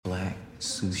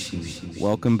Sushi.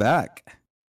 Welcome back.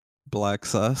 Black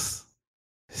Sus,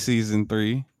 Season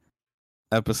 3,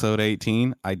 Episode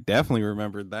 18. I definitely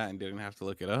remembered that and didn't have to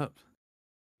look it up.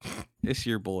 It's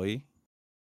your boy,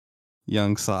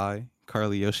 Young Sai,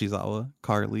 Carly Yoshizawa.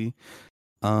 Carly.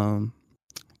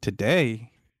 Today,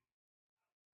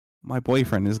 my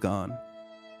boyfriend is gone.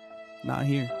 Not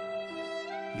here.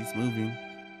 He's moving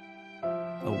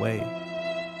away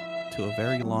to a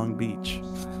very long beach.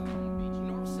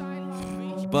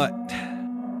 But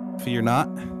fear not,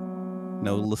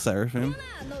 no La Seraphim.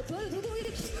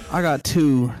 I got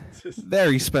two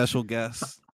very special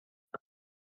guests.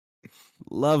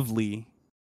 Lovely,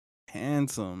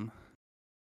 handsome,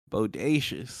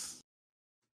 bodacious.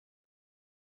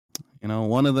 You know,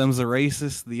 one of them's a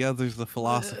racist, the other's a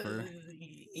philosopher.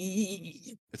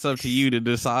 It's up to you to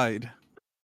decide.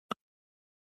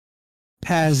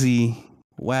 Pazzy,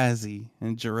 Wazzy,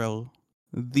 and Jarel,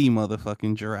 the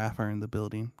motherfucking Giraffe, are in the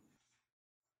building.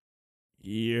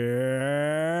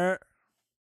 Yeah.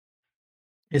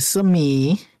 It's a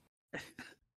me.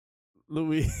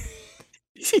 Luigi.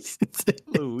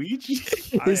 Luigi?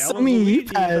 It's I a was me,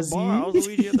 Luigi at the bar. I was Pazzy.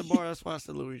 Luigi at the bar. That's why I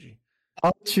said Luigi.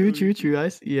 Oh, true. I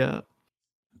see. Yeah.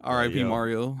 R.I.P. yo.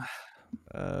 Mario.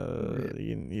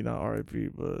 You know R.I.P.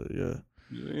 But yeah,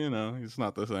 You know, it's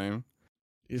not the same.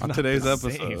 he's On not today's the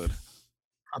episode, same.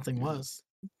 Nothing was.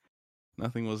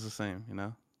 nothing was the same, you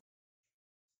know?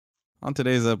 On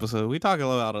today's episode, we talked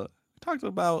about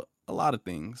a lot of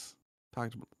things.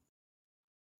 Talked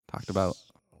about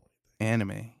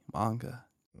anime, manga.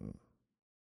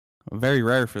 Very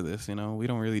rare for this, you know. We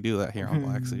don't really do that here on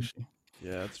Black Sushi.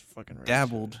 Yeah, it's fucking rare.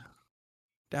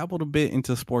 Dabbled a bit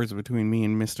into sports between me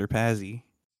and Mr. Pazzy.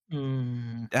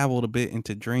 Dabbled a bit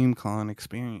into DreamCon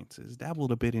experiences.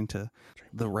 Dabbled a bit into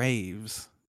the raves.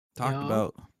 Talked Yeah.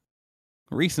 about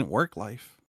recent work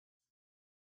life.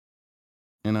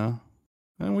 You know,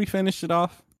 and we finished it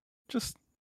off just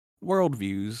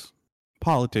worldviews,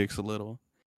 politics a little,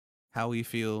 how we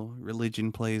feel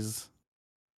religion plays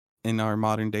in our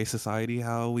modern day society,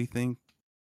 how we think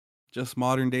just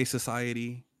modern day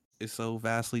society is so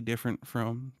vastly different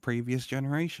from previous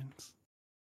generations.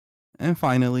 And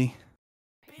finally,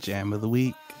 Jam of the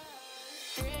Week.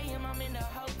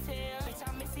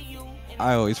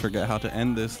 I always forget how to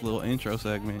end this little intro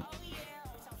segment.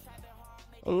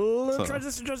 So-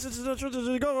 Transition,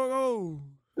 go.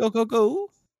 Go.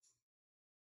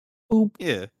 Boop.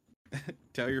 Yeah.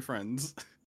 Tell your friends.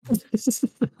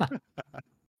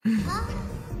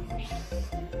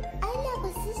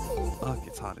 Fuck,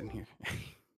 it's hot in here.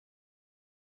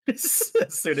 As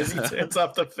soon as he turns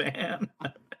off the fan.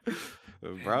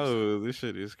 Bro, this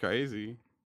shit is crazy.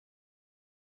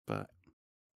 But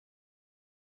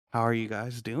how are you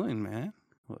guys doing, man?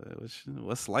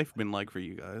 What's life been like for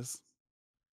you guys?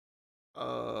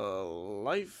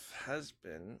 Life has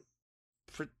been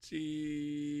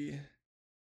pretty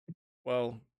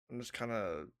well. I'm just kind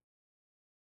of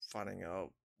finding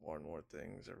out more and more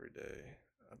things every day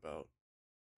about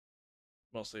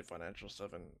mostly financial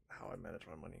stuff and how I manage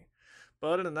my money. But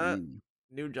other than that,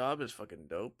 new job is fucking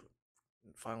dope.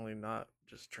 Finally, not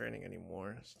just training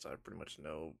anymore since I pretty much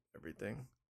know everything.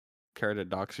 Care to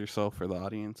dox yourself for the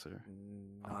audience, or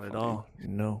Not at all.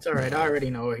 No. It's alright. I already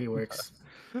know where he works.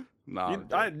 nah?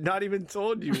 I not even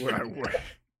told you where I work.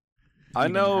 I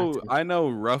You don't have to. I know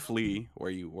roughly where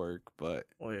you work, but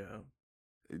Oh yeah.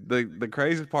 the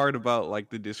crazy part about like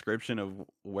the description of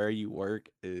where you work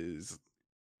is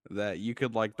that you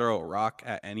could like throw a rock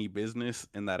at any business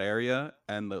in that area,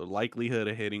 and the likelihood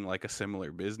of hitting like a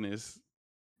similar business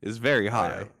is very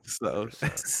high. So 100%.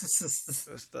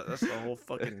 That's the whole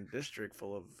fucking district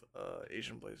full of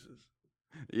Asian places.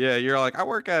 yeah, you're like, I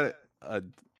work at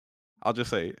I'll just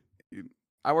say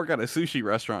I work at a sushi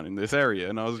restaurant in this area,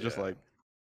 and I was just Yeah. like,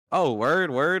 oh,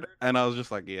 word, and I was just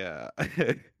like, yeah.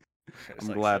 It's I'm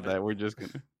like glad 7, that we're just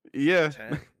gonna, yeah.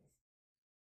 10.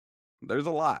 There's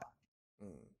a lot.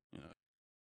 Yeah.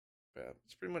 Yeah,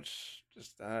 it's pretty much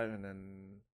just that, and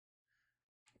then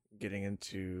getting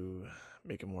into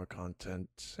making more content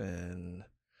and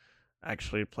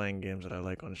actually playing games that I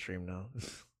like on stream now.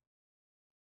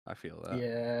 I feel that.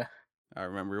 Yeah. I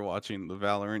remember watching the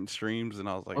Valorant streams, and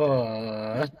I was like,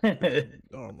 Oh,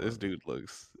 this man. dude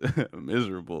looks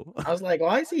miserable. I was like,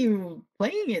 why is he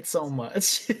playing it so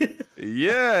much?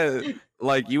 Yeah,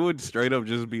 like you would straight up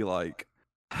just be like,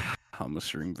 I'm gonna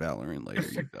stream Valorant later,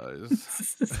 you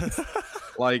guys.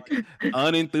 Like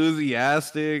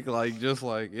unenthusiastic, like just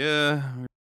like, yeah,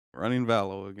 running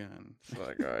Valo again. It's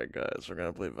like, all right, guys, we're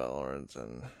gonna play Valorant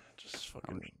and just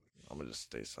fucking. I'm gonna just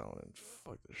stay silent and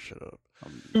fuck this shit up.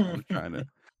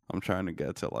 I'm I'm trying to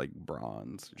get to like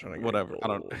bronze, Trying to get whatever. I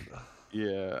don't. gold.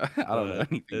 Yeah, I don't know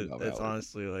But anything about it's it.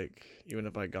 honestly like, even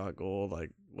if I got gold, like,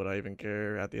 would I even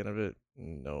care at the end of it?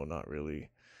 No, not really.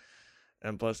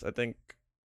 And plus, I think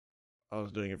I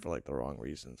was doing it for like the wrong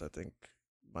reasons. I think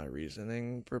my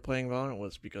reasoning for playing Valorant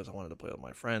was because I wanted to play with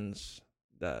my friends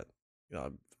that,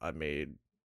 I made,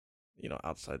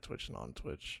 outside Twitch and on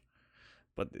Twitch.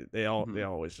 But they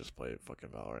always just play fucking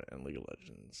Valorant and League of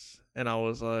Legends. And I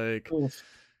was like, Oof.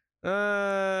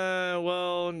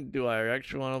 well, do I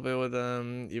actually want to play with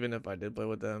them? Even if I did play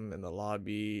with them in the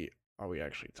lobby, are we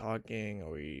actually talking?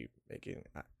 Are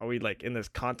we like in this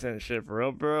content shit for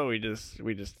real, bro? We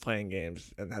just playing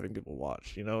games and having people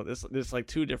watch, There's like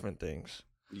two different things.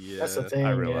 That's the Yeah, thing. I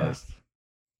Yeah. realized.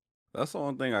 that's the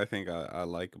one thing I think I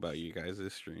like about you guys'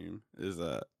 stream is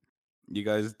that you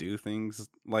guys do things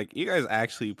like you guys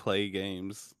actually play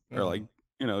games or like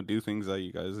do things that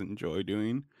you guys enjoy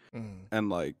doing, Mhm. and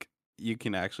like you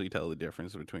can actually tell the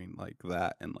difference between like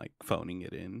that and like phoning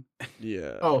it in.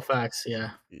 Yeah. Oh, facts.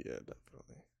 Yeah. Yeah,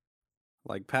 definitely.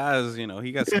 Like Paz,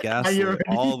 he gets You're gaslit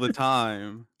all ready. the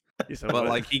time. You said But what?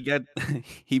 like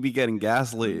he be getting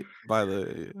gaslit by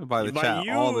the By chat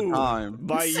all the you, time.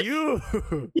 by you,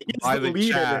 He's By the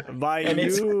leader, chat. by and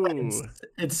you.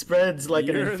 it spreads like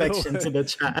an You're the infection to one- the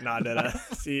chat. Nah.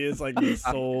 See, it's like the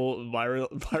sole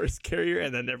virus carrier,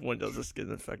 and then everyone does this get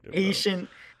infected. Bro. Patient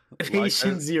Like,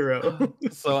 zero.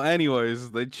 so anyways,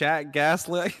 the chat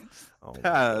gaslit Oh my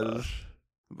Paz. gosh.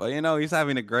 But he's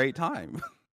having a great time.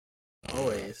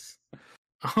 Always.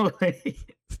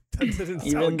 That didn't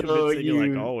Even sound though convincing. Like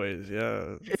you, always,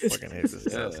 yeah. I fucking hate this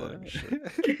gaslighting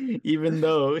shit. even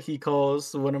though he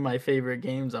calls one of my favorite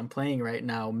games I'm playing right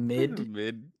now mid,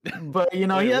 Mid. but he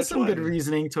Wait, has which some good one?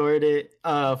 reasoning toward it.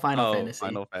 Final Fantasy.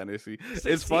 Final Fantasy. It's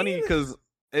 16? funny because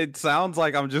it sounds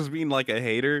like I'm just being like a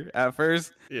hater at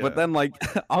first, Yeah. but then like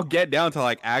I'll get down to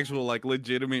like actual like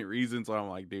legitimate reasons where I'm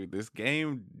like, dude, this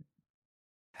game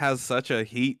has such a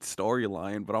heat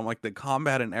storyline, but I'm like the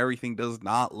combat and everything does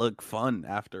not look fun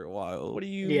after a while. What do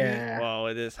you Yeah. mean? Well,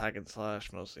 it is hack and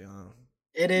slash mostly, huh?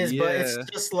 It is, but it's Yeah.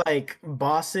 just like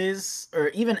bosses or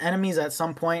even enemies at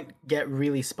some point get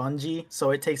really spongy,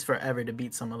 so it takes forever to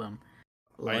beat some of them.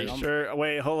 Are you Like, sure?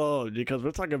 Wait, hold on, because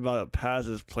we're talking about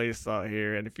Paz's playstyle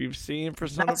here, and if you've seen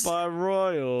Persona That's- 5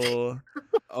 Royal,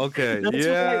 Okay, That's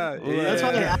yeah, why- that's why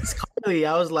I yeah. asked Carly.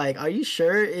 I was like, "Are you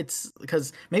sure it's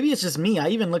because maybe it's just me?" I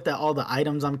even looked at all the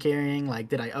items I'm carrying. Like,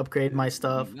 did I upgrade my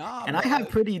stuff? Nah, And I bro. have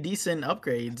pretty decent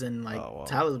upgrades and like Oh, wow.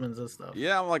 talismans and stuff.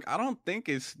 Yeah, I'm like, I don't think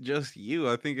it's just you.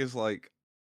 I think it's like,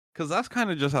 because that's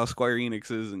kind of just how Square Enix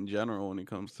is in general when it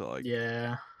comes to like,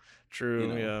 Yeah, true,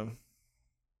 know,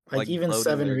 yeah. like even loading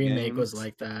 7 their remake was games.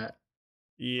 like that.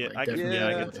 Yeah, Like, I can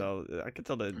definitely tell. I could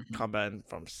tell the Mhm. combat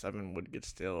from 7 would get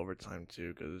stale over time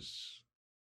too, because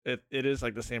it is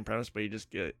like the same premise, but you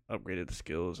just get upgraded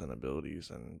skills and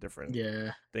abilities and different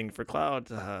Yeah, thing for Cloud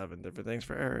to have and different things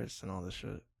for Eris and all this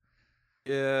shit.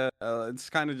 Yeah,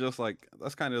 it's kind of just like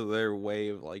that's kind of their way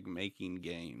of like making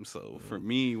games. So for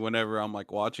me, whenever I'm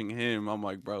like watching him, I'm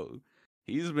like, bro,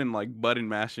 he's been like button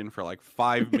mashing for like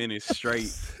 5 minutes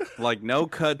straight, like no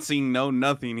cutscene, no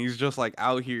nothing. He's just like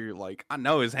out here, like I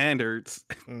know his hand hurts.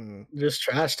 Mhm. just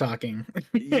trash talking.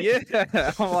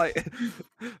 Yeah, I'm like,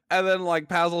 and then like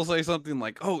Paz will say something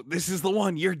like, "Oh, this is the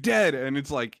one, you're dead," and it's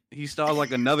like he still has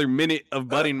like another minute of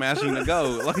button mashing to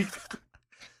go. Like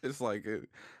it's like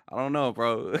I don't know,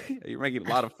 bro. You're making a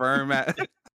lot of firm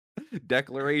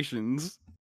declarations.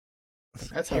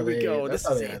 That's Here how we they. go. That's This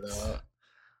how is they it. are though.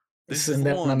 This And is the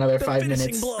then one. another The 5 finishing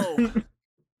minutes. blow.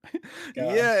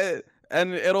 Yeah,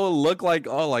 and it'll look like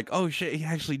oh shit, he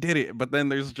actually did it. But then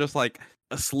there's just like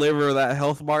a sliver of that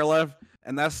health bar left,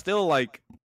 and that's still like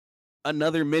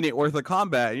another minute worth of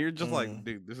combat. And you're just like,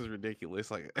 dude, this is ridiculous.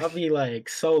 Like, I'll be like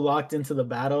so locked into the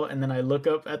battle, and then I look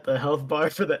up at the health bar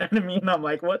for the enemy, and I'm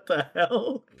like, "What the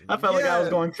hell?" I felt like I was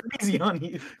Yeah. going crazy on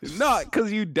you. not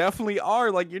because you definitely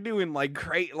are. Like, you're doing like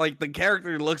great. Like the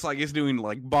character looks like it's doing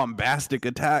like bombastic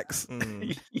attacks.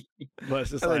 Mm. But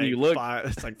it's just And then like you look-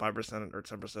 it's like 5% or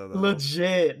 10% of the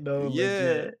Legit, no, Yeah.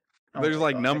 legit. Oh There's my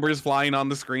like God. numbers flying on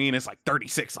the screen. It's like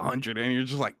 3,600, and you're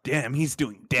just like, damn, he's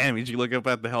doing damage. You look up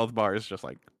at the health bar. It's just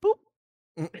like, boop,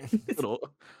 little,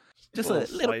 just a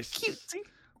little slice. cutesy.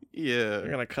 You're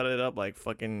Yeah. gonna cut it up like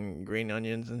fucking green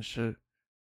onions and shit.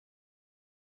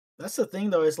 That's the thing,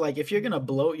 though. It's like if you're gonna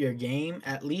bloat your game,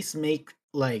 at least make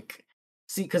like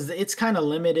see, because it's kind of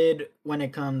limited when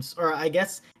it comes, or I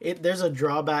guess there's a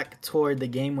drawback toward the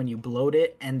game when you bloat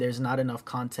it, and there's not enough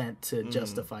content to Mm.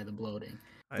 justify the bloating.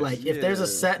 Like if there's a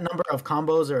set number of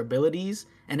combos or abilities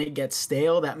and it gets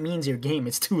stale, that means your game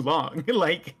is too long.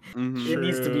 Like it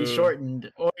needs to be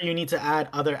shortened, or you need to add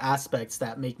other aspects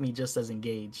that make me just as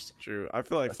engaged. True. I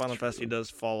feel like That's Final true. Fantasy does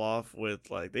fall off with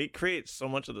like they create so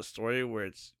much of the story where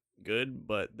it's good,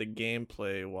 but the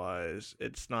gameplay wise,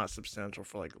 it's not substantial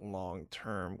for like long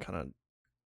term kind of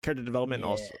character development and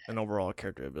also and overall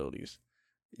character abilities.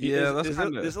 Yeah, that's Is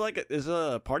kind it of. is it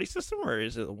a party system or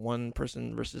is it one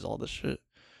person versus all this shit?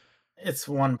 It's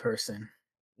one person.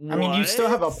 I mean, you still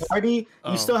have a What? party. You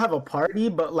Oh, still have a party,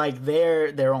 but like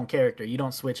they're their own character. You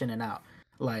don't switch in and out.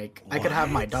 Like I could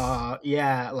have my what? dog.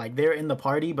 Yeah, like they're in the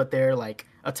party, but they're like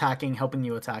attacking, helping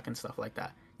you attack and stuff like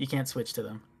that. You can't switch to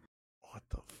them. What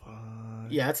the fuck?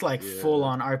 Yeah, it's like full Yeah,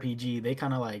 on RPG. They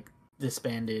kind of like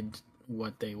disbanded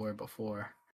what they were before.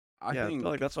 I Yeah, I feel think.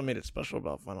 like that's what made it special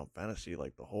about Final Fantasy,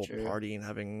 like the whole True. party and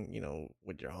having,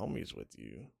 with your homies with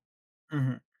you.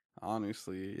 Hmm.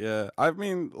 Honestly, yeah. I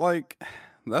mean, like,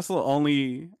 that's the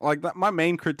only like that. My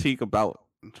main critique about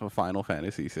Final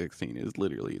Fantasy 16 is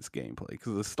literally its gameplay.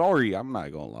 Because the story, I'm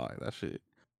not gonna lie, that shit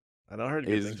I know I heard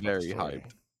good is things about the very story.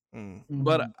 hyped. Mm.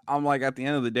 But I'm like, at the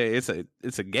end of the day, it's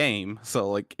a game.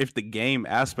 So like, if the game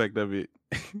aspect of it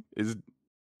is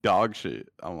dog shit,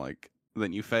 I'm like,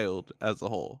 then you failed as a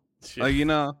whole. Like,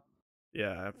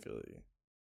 Yeah, I feel you.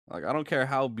 like I don't care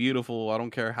how beautiful, I don't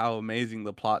care how amazing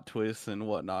the plot twists and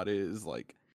whatnot is.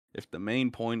 Like, if the main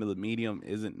point of the medium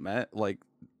isn't met, like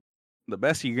the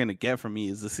best you're gonna get from me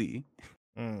is the C.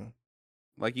 Mm.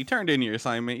 Like you turned in your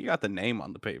assignment, you got the name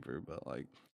on the paper, but like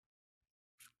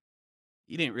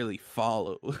you didn't really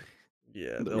follow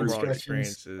Yeah, the the overall rules.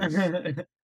 Instructions. experience is,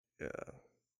 yeah,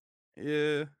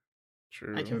 Yeah.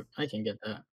 true. I can get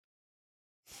that.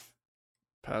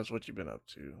 Paz, what you been up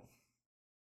to?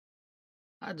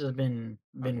 I just been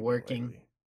How have you been working. lately?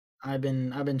 I've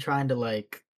been trying to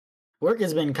like work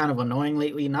has been kind of annoying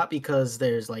lately, not because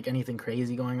there's like anything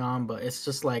crazy going on, but it's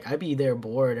just like I be there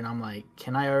bored and I'm like,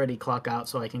 can I already clock out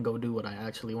so I can go do what I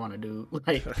actually want to do?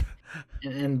 Like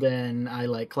and then I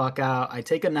like clock out. I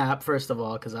take a nap first of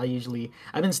all cuz I've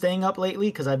been staying up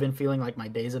lately cuz I've been feeling like my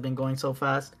days have been going so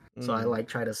fast. So I Mm, like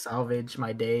try to salvage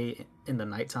my day in the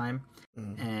nighttime,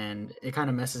 mm, and it kind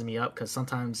of messes me up cuz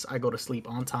sometimes I go to sleep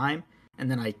on time and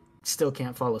then I still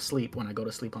can't fall asleep when I go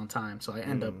to sleep on time. So I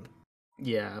end up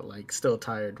mm, like still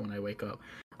tired when I wake up.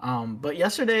 But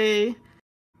yesterday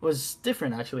was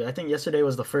different actually. I think yesterday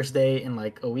was the first day in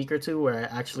like a week or two where I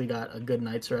actually got a good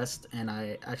night's rest and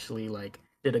I actually like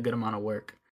did a good amount of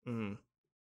work. mm,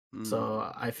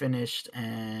 So I finished,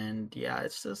 and yeah,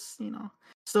 it's just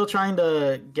still trying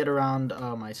to get around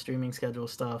my streaming schedule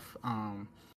stuff,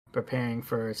 preparing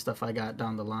for stuff I got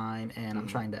down the line, and I'm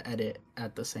mm. trying to edit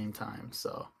at the same time.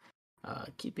 So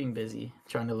keeping busy,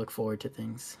 trying to look forward to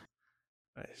things.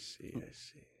 I see, I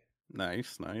see.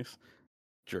 Nice, nice.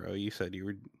 Jero, you said you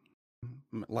were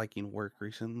liking work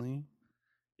recently.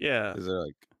 Yeah. Is there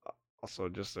like Also,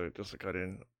 just to cut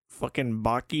in, fucking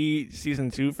Baki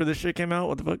season 2 for this shit came out.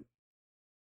 What the fuck?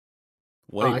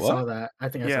 Oh, wait, I what? saw that. I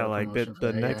think I saw Yeah, the like promotion for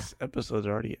the that. Yeah. next episode's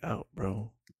already out,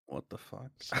 bro. What the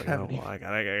fuck? So I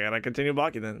gotta continue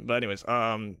Baki then. But anyways,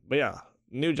 but yeah,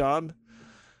 new job,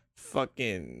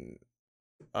 fucking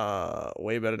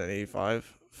way better than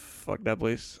 85. Fuck that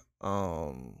place.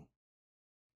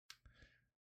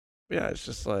 But yeah, it's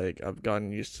just like I've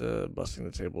gotten used to busting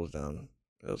the tables down.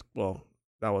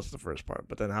 That was the first part,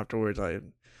 but then afterwards I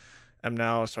am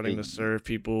now starting to Hey, serve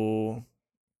people.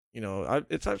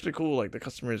 It's actually cool. Like the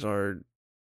customers are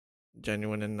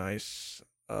genuine and nice.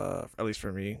 At least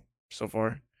for me so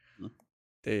far.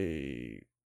 They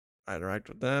I interact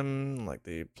with them, like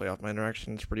they play off my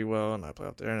interactions pretty well, and I play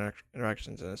off their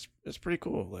interactions, and it's pretty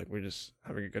cool. Like we're just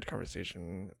having a good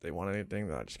conversation. If they want anything,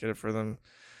 then I just get it for them,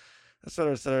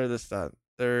 etc., etc. This, that,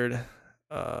 third.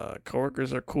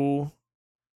 Coworkers are cool.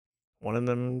 One of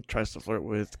them tries to flirt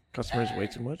with customers way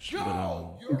too much, but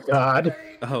God.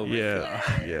 oh my yeah,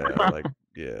 god.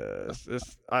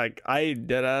 yeah. I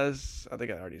dead ass. I think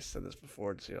I already said this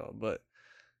before to y'all, but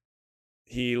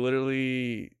he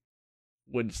literally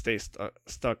would stay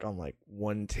stuck on like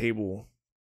one table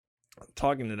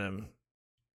talking to them,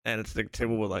 and it's the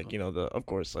table with like the of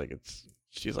course like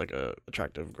she's like a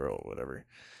attractive girl or whatever,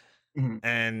 Mhm.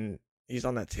 and he's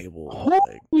on that table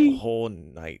like the Holy- whole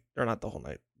night, or not the whole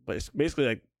night, but it's basically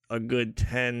like a good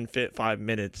 5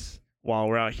 minutes while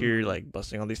we're out here like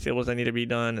busting all these tables that need to be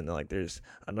done, and then like there's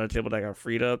another table that got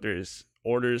freed up, there's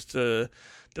orders to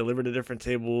deliver to different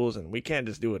tables, and we can't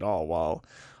just do it all while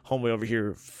homeboy over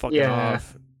here fucking Yeah.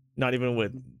 off, not even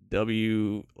with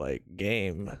W like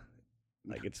game,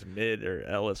 Like it's mid or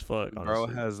L as fuck. Bro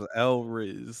Honestly, has L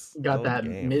Riz. Got L that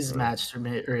game, bro. mismatched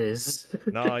Riz.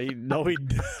 No, he.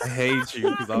 I hate you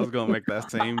because I was gonna make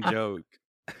that same joke.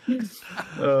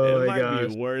 Oh It my might be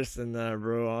gosh. worse than that,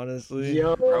 bro. Honestly.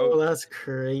 Yo, Bro- that's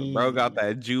crazy. Bro got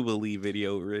that Jubilee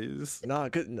video, Riz. Nah,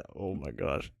 cause no, oh my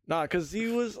gosh, nah, cause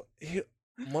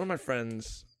one of my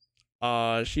friends.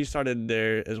 She started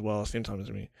there as well, same time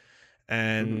as me,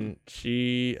 and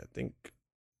she, I think,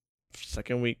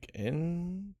 second week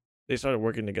in, they started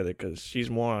working together because she's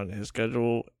more on his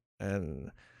schedule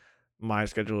and my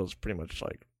schedule is pretty much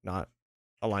like not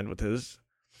aligned with his,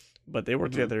 but they work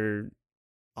Mhm. together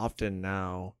often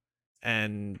now,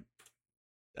 and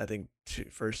I think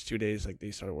first 2 days like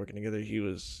they started working together. She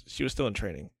was still in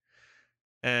training,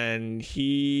 and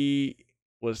he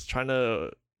was trying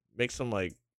to make some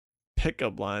like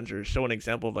pickup lines or show an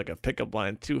example of like a pickup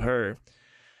line to her.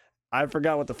 I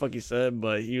forgot what the fuck he said,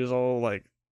 but he was all like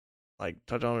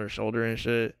touch on her shoulder and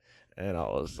shit. And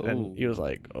and he was Ooh.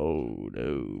 like, "Oh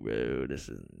no, bro, this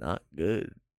is not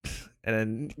good."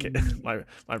 And then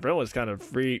my friend was kind of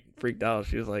freaked out.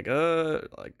 She was like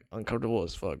uncomfortable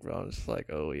as fuck, bro. I'm just like,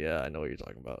 "Oh yeah, I know what you're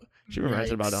talking about." She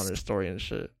ranted about it on her story and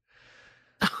shit.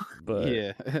 But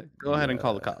Yeah, go ahead and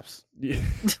call the cops. yeah,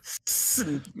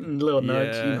 Little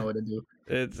nudge, you Yeah. know what to do.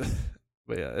 it's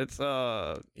but yeah, it's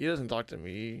he doesn't talk to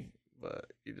me, but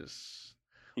he just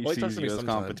He Well, he talks sees to me you as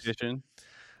sometimes. competition.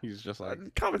 He's just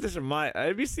like, competition might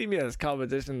if you see me as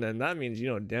competition, then that means you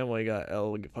know damn well you got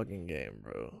L fucking game,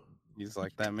 bro. he's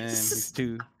like that man. He's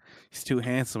too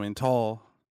handsome and tall.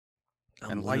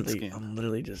 And light skin. I'm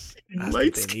literally just asking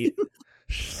Light if they need.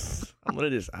 I'm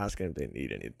literally just asking if they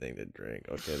need anything to drink.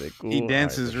 Okay, they cool. He All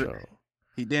dances. right, for sure.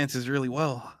 He dances really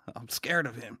well. I'm scared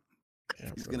of him.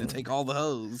 Yeah, He's bro. gonna take all the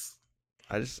hoes.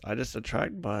 I just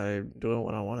attract by doing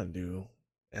what I want to do,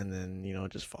 and then you know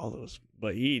it just follows.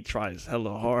 But he tries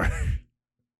hella hard.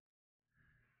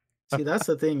 See, that's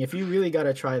the thing. If you really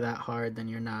gotta try that hard, then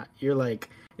you're like,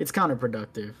 it's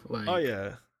counterproductive. Like, Oh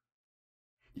yeah.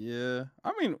 Yeah,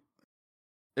 I mean,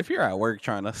 if you're at work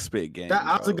trying to spit game,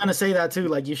 I was bro, gonna say that too.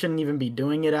 Like, you shouldn't even be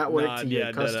doing it at work Nah, to yeah, your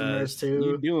dead customers ass. too.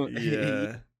 you doing,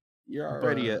 Yeah. you're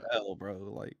already But- at L, bro.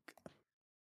 Like,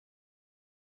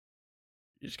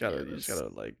 You just gotta that's-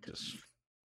 like just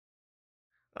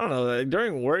I don't know, like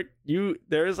during work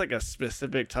there is like a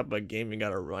specific type of game you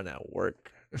gotta run at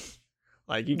work.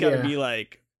 Like you gotta Yeah. be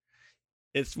like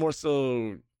it's more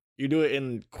so you do it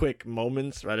in quick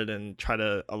moments rather than try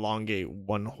to elongate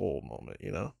one whole moment,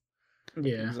 you know?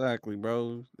 Yeah. exactly,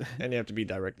 bro. And you have to be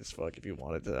direct as fuck if you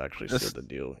wanted to actually seal the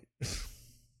deal.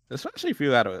 Especially if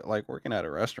you like working at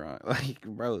a restaurant, like,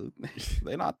 bro,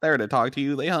 they're not there to talk to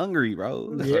you. They hungry,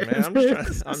 bro. It's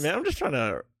like, man, I'm just trying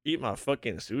to eat my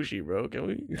fucking sushi, bro. Can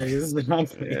we Yeah, can you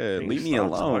leave me stop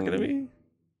alone. talking to me?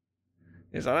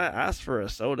 Yes, I asked for a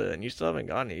soda and you still haven't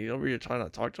gotten it. You over here trying to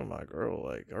talk to my girl.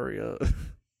 Like, hurry up.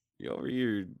 You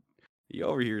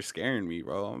over here scaring me,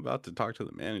 bro. I'm about to talk to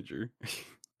the manager.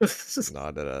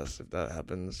 Nah, that ass. If that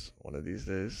happens one of these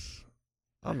days,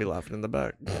 I'll be laughing in the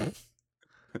back.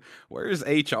 Where's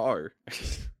HR?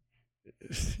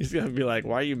 He's gonna be like,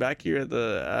 "Why are you back here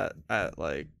at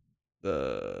like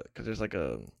because there's like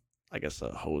I guess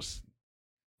a host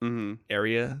Mm-hmm.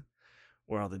 area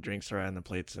where all the drinks are at and the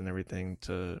plates and everything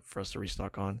for us to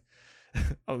restock on."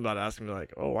 I'm about to ask him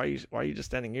like, "Oh, why are you just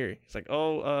standing here?" He's like,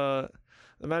 "Oh,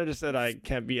 the manager said I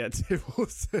can't be at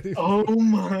tables anymore." Oh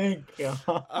my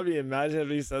god. I mean, imagine if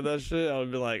he said that shit. I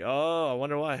would be like, "Oh, I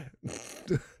wonder why."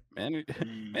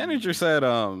 Manager said,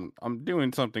 I'm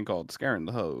doing something called scaring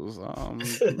the hose.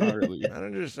 Not really.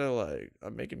 Manager said like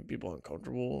I'm making people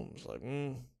uncomfortable. I was like,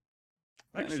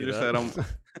 I can see Manager that. said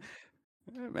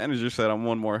Manager said I'm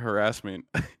one more harassment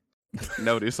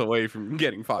notice away from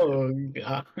getting fired. Oh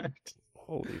god.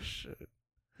 Holy shit,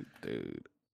 Dude.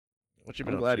 what you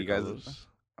been I'm up glad to, you guys. Carlos?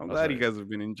 I'm Oh, glad you sorry. guys have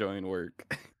been enjoying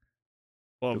work.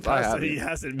 Well, 'Cause I Paz said he haven't.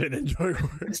 hasn't been enjoying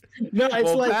work. No, it's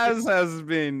Well, like Paz has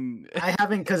been. I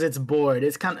haven't because it's bored.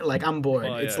 It's kind of like I'm bored.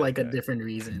 Oh, it's yeah, like a yeah. different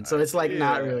reason. So it's like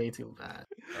not Yeah. really too bad.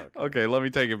 Okay, let me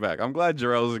take it back. I'm glad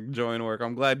Jarel's enjoying work.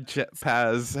 I'm glad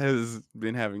Paz has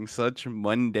been having such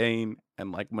mundane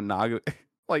and like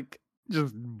like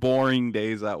just boring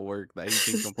days at work that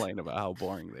he can complain about how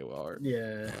boring they are.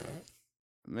 Yeah.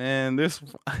 Man, this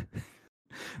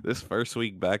first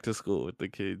week back to school with the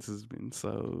kids has been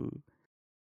so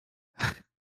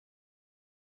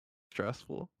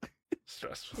stressful.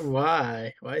 Stressful.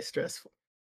 Why? Why stressful?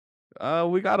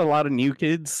 We got a lot of new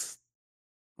kids,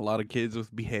 a lot of kids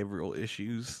with behavioral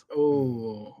issues,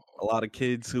 Oh. a lot of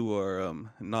kids who are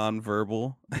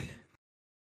nonverbal.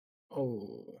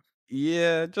 Oh.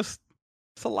 Yeah, just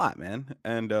it's a lot, man.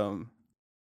 And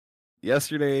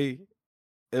yesterday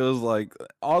it was like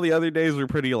all the other days were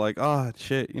pretty like, oh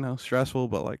shit, stressful,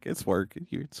 but like it's work.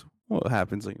 It's what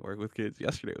happens when you work with kids.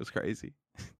 Yesterday was crazy.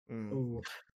 Ooh.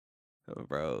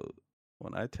 Bro,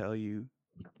 when I tell you,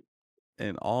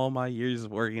 in all my years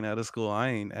of working out of school, I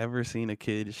ain't ever seen a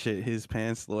kid shit his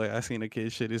pants the way I seen a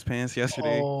kid shit his pants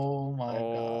yesterday. Oh my gosh.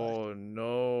 Oh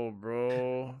no,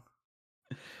 bro.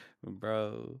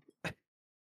 Bro,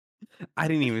 I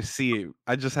didn't even see it.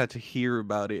 I just had to hear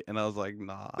about it, and I was like,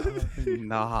 nah,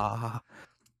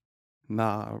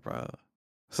 bro.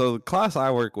 So the class I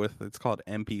work with, it's called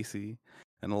MPC,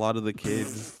 and a lot of the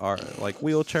kids are like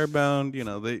wheelchair bound.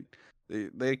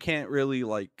 They can't really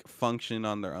like function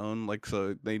on their own, like,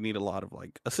 so they need a lot of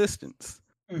like assistance.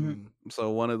 Mhm. So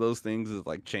one of those things is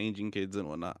like changing kids and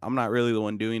whatnot. I'm not really the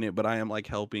one doing it, but I am like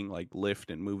helping like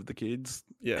lift and move the kids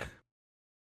Yeah.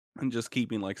 and just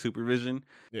keeping like supervision.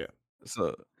 Yeah.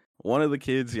 So one of the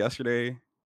kids yesterday,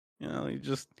 he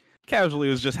just casually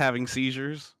was just having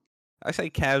seizures. I say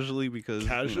casually because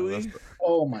Casually?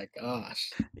 Oh my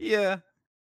gosh. yeah.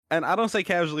 And I don't say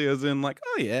casually as in like,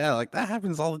 oh yeah, like that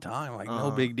happens all the time, like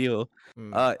no big deal.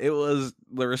 It was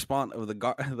the response of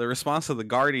the response of the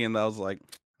guardian that was like,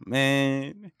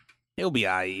 man, he'll be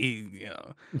alright. He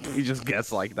just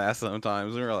gets like that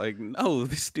sometimes. And we're like, no,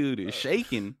 this dude is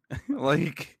shaking.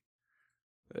 Like,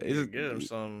 You get him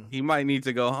some. he might need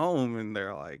to go home. And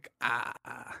they're like,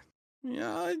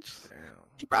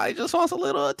 he probably just wants a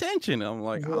little attention. I'm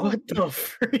like, What the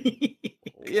freak?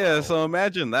 yeah. So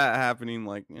imagine that happening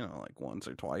like once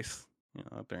or twice,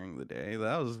 during the day.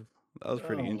 That was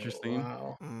pretty interesting.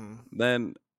 Wow.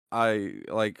 Then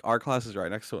our class is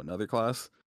right next to another class,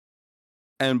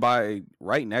 and by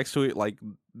right next to it, like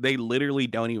they literally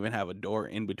don't even have a door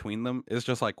in between them. It's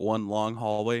just like one long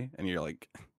hallway, and you're like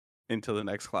into the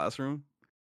next classroom.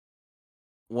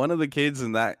 One of the kids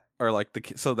in that are like the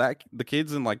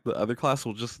kids in like the other class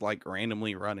will just like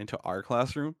randomly run into our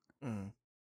classroom,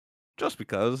 just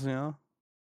because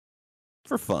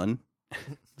for fun.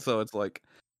 So it's like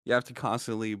you have to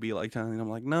constantly be like telling them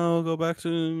like, no, go back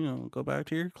to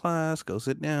your class, go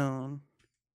sit down,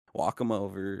 walk them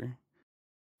over.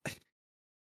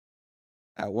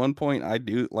 At one point,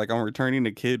 I'm returning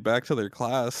the kid back to their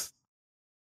class,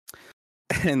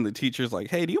 and the teacher's like,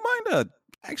 hey, do you mind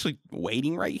actually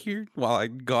waiting right here while I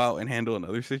go out and handle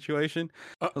another situation?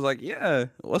 I was like, yeah,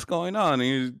 what's going on?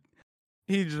 And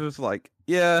he's just like,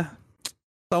 yeah,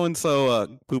 so and so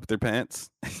pooped their pants.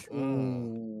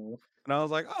 Ooh. And I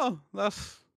was like, oh,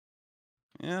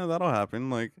 that'll happen.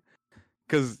 Like,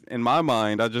 because in my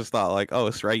mind, I just thought like, oh,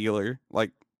 it's regular.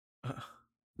 Like,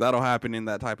 that'll happen in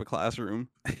that type of classroom.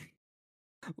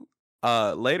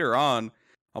 Later on,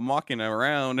 I'm walking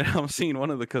around and I'm seeing one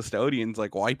of the custodians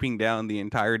like wiping down the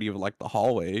entirety of like the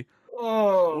hallway.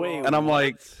 Oh. Wait, And I'm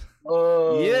like,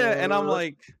 Oh. yeah. And I'm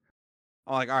like,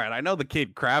 all right, I know the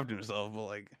kid crabbed himself, but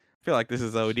like, I feel like this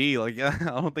is OD. Like, I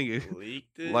don't think it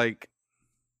leaked it. like,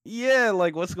 yeah,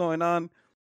 like what's going on?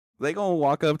 They gonna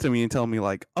walk up to me and tell me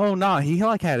like, oh nah, he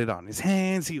like had it on his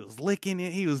hands, he was licking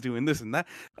it, he was doing this and that,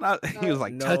 and he was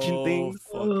like touching things.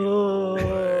 Fucking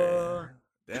way.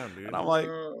 Damn, dude. And I'm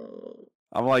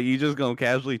like, you just gonna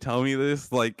casually tell me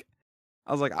this? Like,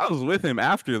 I was with him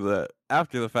after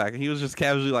the fact, and he was just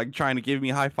casually like trying to give me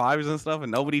high fives and stuff,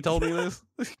 and nobody told me this.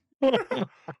 Oh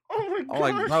my god. I'm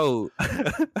like, bro.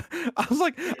 I was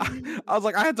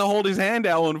like, I had to hold his hand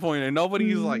at one point, and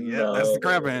nobody's like, yeah, that's the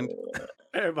crab hand.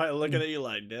 Everybody looking at you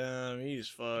like, damn, he's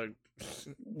fucked.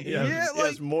 He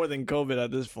has more than COVID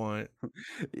at this point.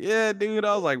 Yeah, dude.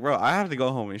 I was like, bro, I have to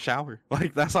go home and shower.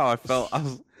 Like, that's how I felt. But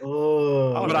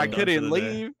I done couldn't for the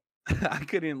leave. I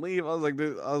couldn't leave. I was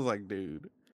like, dude.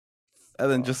 And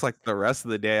then just like the rest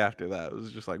of the day after that, it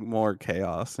was just like more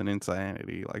chaos and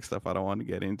insanity, like stuff I don't want to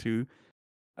get into.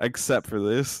 Except for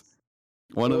this,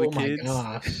 one of the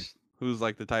kids, who's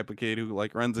like the type of kid who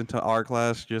like runs into our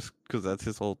class just because that's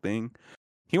his whole thing.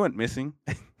 He went missing.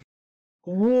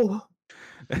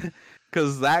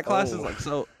 Because that class is like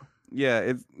so, yeah,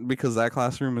 it's because that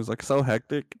classroom is like so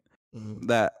hectic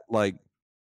that like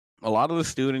a lot of the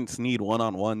students need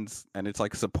one-on-ones, and it's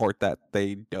like support that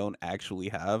they don't actually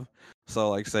have. So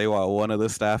like say while one of the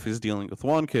staff is dealing with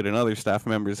one kid, another staff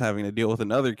member is having to deal with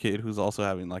another kid who's also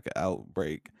having like an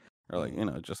outbreak, or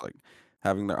like just like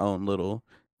having their own little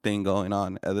thing going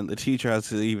on, and then the teacher has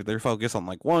to either focus on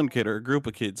like one kid or a group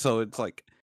of kids. So it's like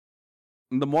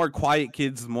the more quiet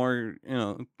kids, the more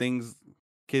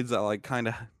kids that like kind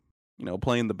of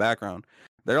play in the background,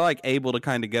 they're like able to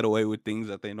kind of get away with things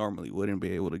that they normally wouldn't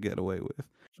be able to get away with.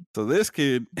 So this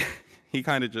kid, he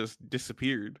kind of just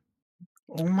disappeared.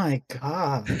 Oh my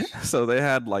gosh. So they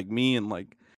had like me and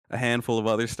like a handful of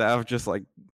other staff just like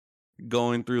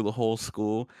going through the whole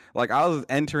school. Like I was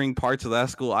entering parts of that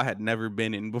school I had never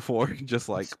been in before. Just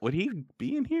like, would he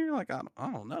be in here? Like I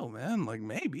don't know, man. Like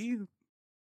maybe.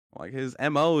 Like his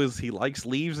MO is he likes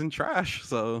leaves and trash.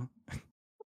 So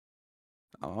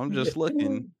I'm just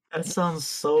looking. That sounds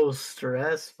so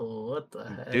stressful. What the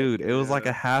heck? Dude, it was like a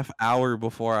Yeah. half hour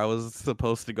before I was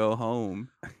supposed to go home.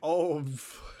 Oh,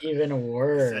 Even said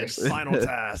worse. final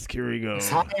task. Here we go.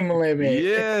 Time limit.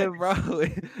 Yeah, bro.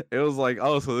 It was like,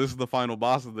 oh, so this is the final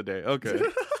boss of the day. Okay.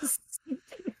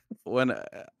 When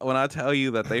I tell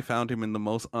you that they found him in the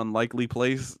most unlikely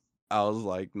place, I was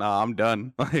like, nah, I'm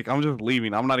done. Like I'm just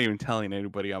leaving. I'm not even telling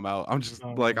anybody I'm out. I'm just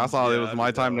like I saw it was Yeah, my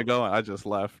I'm time to out. go and I just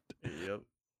left. Yep.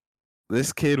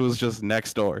 This kid was just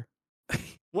next door.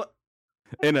 What?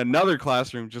 In another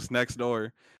classroom just next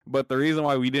door. But the reason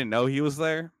why we didn't know he was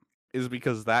there is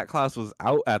because that class was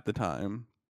out at the time.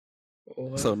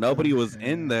 So What nobody the was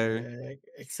in there. heck?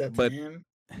 Except But him.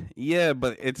 yeah,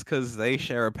 but it's because they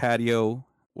share a patio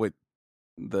with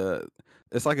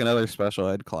it's like another special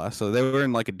ed class. So they were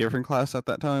in like a different class at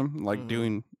that time, like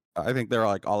doing I think they're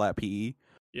like all at PE.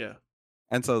 Yeah.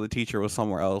 And so the teacher was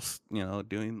somewhere else,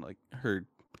 doing like her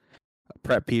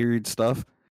prep period stuff.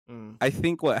 I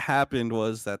think what happened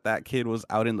was that kid was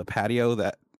out in the patio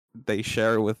that they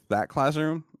share with that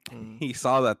classroom. He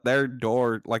saw that their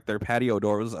door, like their patio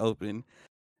door, was open,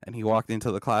 and he walked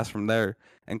into the class from there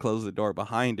and closed the door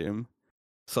behind him.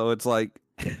 So it's like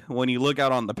when you look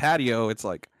out on the patio, it's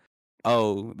like,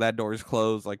 oh, that door's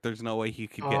closed. Like there's no way he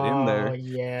could get in Oh there.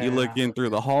 You look yeah. in through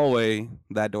the hallway,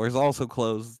 that door's also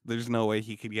closed. There's no way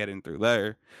he could get in through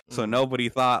there. So nobody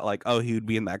thought like, oh, he would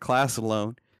be in that class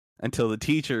alone until the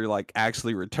teacher like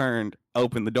actually returned,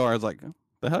 opened the door. I was like,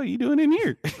 the hell are you doing in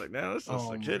here? It's like, now this is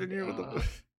a kid in here with the.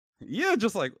 Yeah,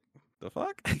 just like the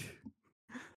fuck.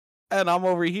 And I'm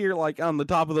over here like on the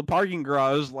top of the parking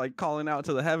garage, like calling out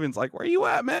to the heavens, like, where you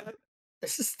at, man?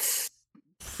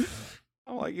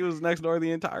 I'm like, he was next door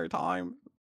the entire time.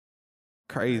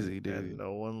 Crazy, dude. And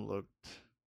no one looked.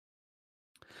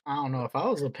 I don't know. If I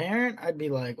was a parent, I'd be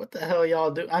like, "What the hell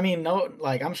y'all do?" I mean, no,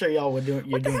 like I'm sure y'all would do.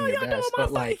 You're doing your best,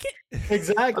 but like,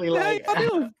 exactly, like,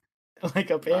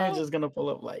 like a parent's just gonna pull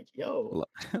up, like, "Yo."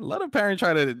 Let a parent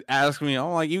try to ask me.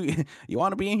 I'm like, you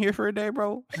want to be in here for a day,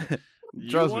 bro?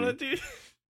 Trust me.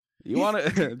 You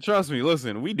want to trust me?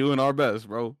 Listen, we doing our best,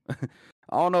 bro.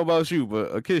 I don't know about you,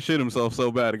 but a kid shit himself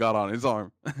so bad it got on his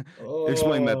arm.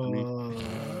 Explain that to me.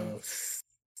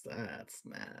 That's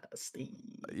nasty.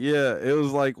 Yeah, it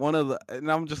was like one of the,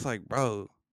 and I'm just like, bro,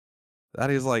 that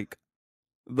is like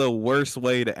the worst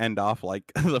way to end off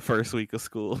like the first week of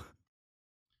school.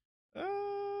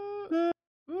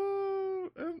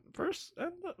 First.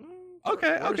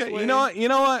 Okay. You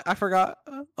know what? I forgot.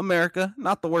 America,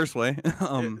 not the worst way.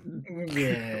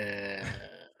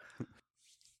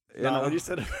 Yeah. When you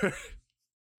said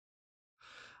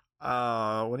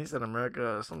when he said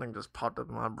America, something just popped up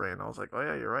in my brain. I was like, oh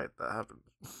yeah, you're right. That happened.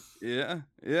 Yeah.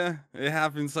 It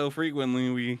happens so frequently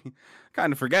we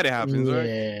kind of forget it happens, right?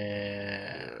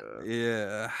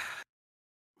 Yeah.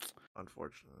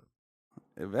 Unfortunate.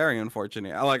 Very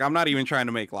unfortunate. Like I'm not even trying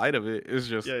to make light of it. It's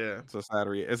just It's a sad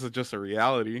it's just a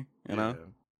reality, you know. Yeah.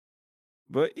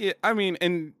 But yeah, I mean,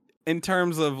 in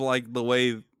terms of like the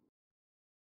way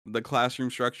the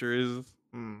classroom structure is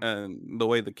and the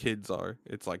way the kids are,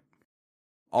 it's like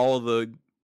all of the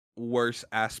worst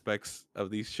aspects of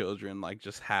these children like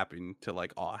just happen to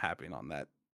like all happen on that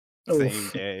same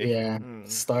day. Yeah,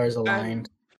 stars aligned.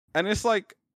 And it's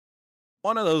like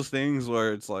one of those things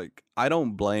where it's like I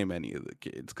don't blame any of the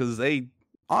kids because they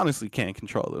honestly can't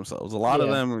control themselves. A lot of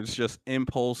them is just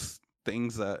impulse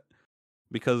things that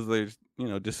because there's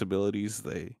disabilities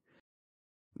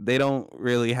they don't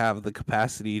really have the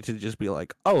capacity to just be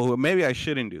like, oh, maybe I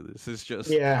shouldn't do this. It's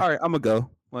just all right, I'm gonna go.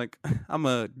 Like I'm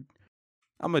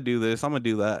gonna do this, I'm gonna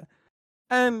do that.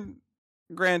 And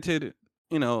granted,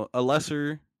 a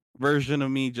lesser version of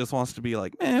me just wants to be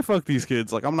like, man, fuck these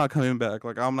kids. Like I'm not coming back.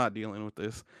 Like I'm not dealing with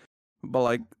this. But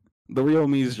like the real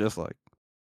me is just like,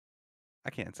 I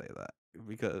can't say that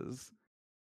because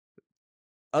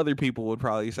other people would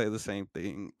probably say the same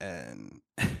thing. And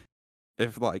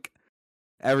if like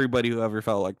everybody who ever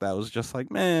felt like that was just like,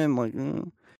 man, like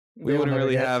we wouldn't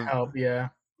really have help.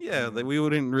 That we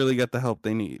wouldn't really get the help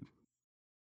they need.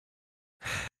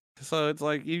 So it's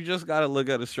like you just got to look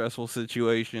at a stressful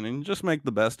situation and just make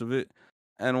the best of it.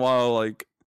 And while like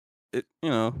it,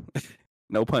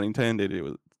 no pun intended, it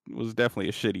was definitely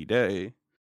a shitty day.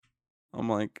 I'm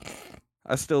like,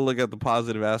 I still look at the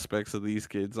positive aspects of these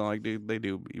kids. I'm like, dude, they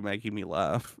do be making me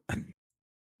laugh.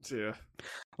 Yeah.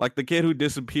 Like the kid who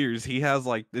disappears, he has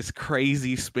like this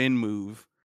crazy spin move,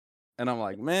 and I'm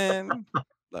like, man,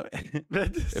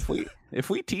 if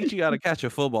we teach you how to catch a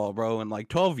football, bro, in like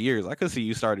 12 years, I could see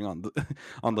you starting on the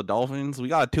on the Dolphins. We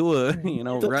got Tua, Get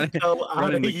the running hell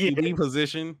outta the here. QB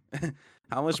position.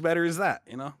 How much better is that,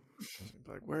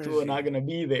 Like, where is Tua he? not gonna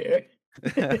be there.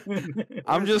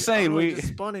 I'm just saying he just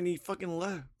spun and he fucking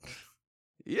left.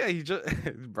 Yeah, he just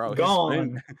bro, his Gone.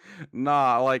 spin.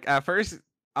 Nah, like at first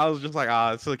I was just like,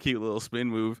 it's a cute little spin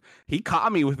move. He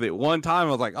caught me with it one time.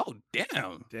 I was like, oh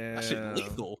damn, that shit Damn.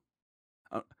 lethal.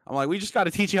 I'm like, we just got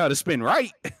to teach you how to spin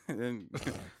right. And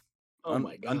Oh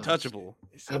my gosh. untouchable.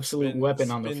 Absolute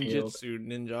weapon on the field. Jitsu,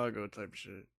 Ninjago type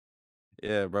shit.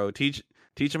 Yeah, bro. Teach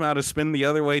him how to spin the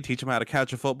other way. Teach him how to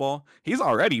catch a football. He's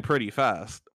already pretty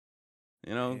fast.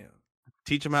 Damn.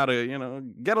 Teach him how to,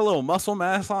 get a little muscle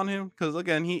mass on him. Because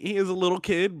again, he is a little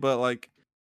kid, but like,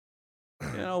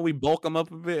 we bulk him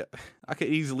up a bit. I could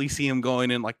easily see him going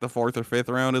in like the 4th or 5th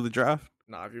round of the draft.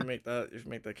 Nah, if you make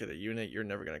that kid a unit, you're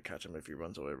never gonna catch him if he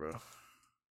runs away, bro.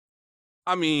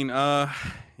 I mean,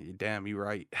 damn, you're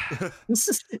right.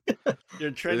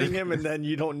 You're training him, and then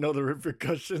you don't know the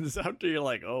repercussions after. You're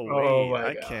like, oh wait,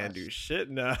 I can't do shit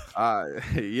now.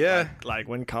 Yeah. Like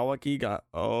when Kawaki got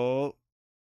when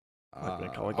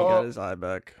Kawaki got his eye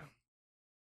back.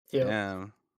 Yeah.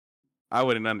 Damn. I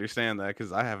wouldn't understand that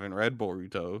because I haven't read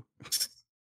Boruto.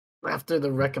 After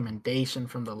the recommendation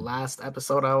from the last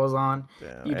episode I was on,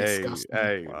 you disgust me.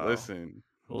 Hey, Wow. listen.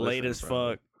 Late as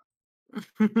bro. fuck.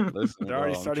 Listen, They're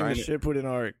already bro, starting the Shippuden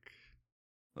arc.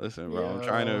 Listen, bro.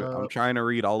 I'm trying to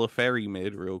read all of Fairy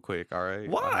Mid real quick. All right.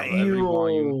 Why? Every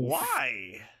volume.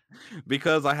 Why?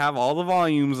 Because I have all the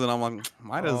volumes, and I'm like,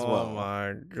 might as well. Oh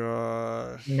my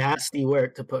gosh. Nasty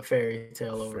work to put Fairy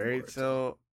Tail over Fairy Boruto.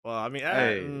 Tail. Well, I mean,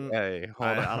 Hey, hold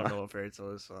on. I don't know what Fairy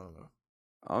Tail is, so I don't know.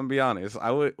 I'm gonna be honest.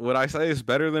 Would I say it's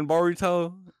better than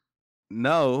Boruto?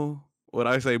 No. Would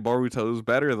I say Boruto is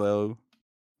better though?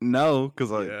 No,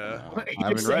 because I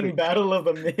haven't read it. Battle of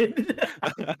the Mid.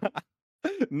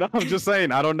 No, I'm just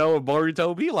saying I don't know what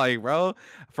Boruto be like, bro.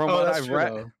 From what I've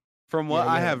read,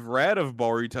 I have read of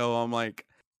Boruto, I'm like,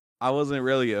 I wasn't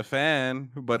really a fan,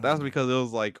 but that's because it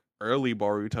was like early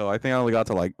Boruto. I think I only got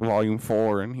to like volume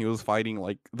 4, and he was fighting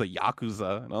like the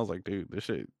Yakuza, and I was like, dude, this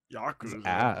shit is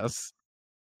ass.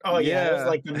 Oh yeah, it was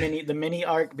like the mini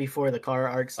arc before the car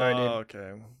arc started. Oh,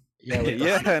 okay. Yeah,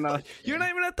 You're not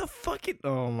even at the fucking.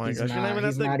 Oh my gosh, not, you're not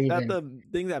even at the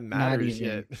thing that matters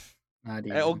yet. Not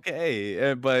even.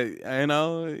 Okay, but and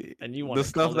you want the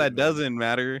stuff that doesn't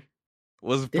matter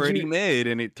was pretty mid,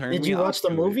 and it turned. Did you watch the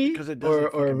movie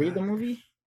or read the movie?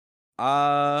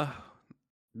 That's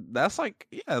like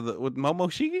with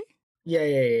Momoshiki. Yeah.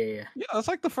 Yeah, that's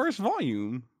like the first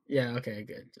volume. Yeah. Okay.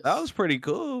 Good. That was pretty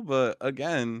cool, but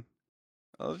again,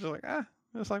 I was just like,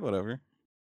 it's like whatever.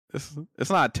 It's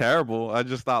not terrible. I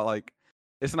just thought like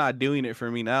it's not doing it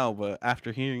for me now. But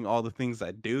after hearing all the things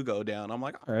that do go down, I'm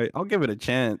like, all right, I'll give it a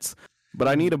chance. But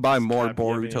I need to buy more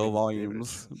Boruto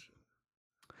volumes.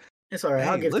 It's all right.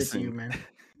 I'll give it to you, man.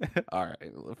 All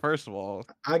right. First of all,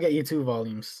 I'll get you 2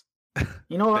 volumes.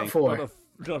 You know what? 4.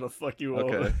 Gonna fuck you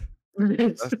okay.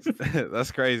 over.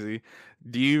 That's crazy.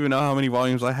 Do you even know how many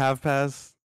volumes I have,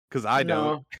 Paz? Because I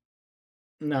don't.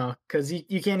 No, because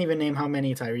you can't even name how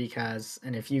many Tyreek has,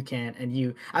 and if you can't,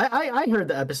 and I heard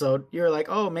the episode. You were like,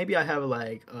 oh, maybe I have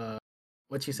like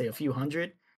what you say, a few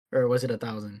hundred, or was it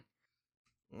 1,000?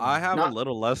 I have a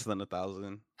little less than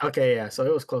 1,000. Okay, yeah, so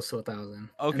it was close to 1,000.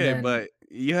 Okay, but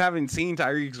you haven't seen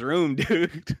Tyreek's room,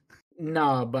 dude.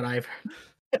 No, but I've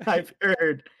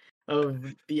heard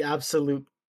of the absolute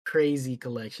crazy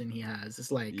collection he has.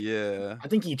 It's like, I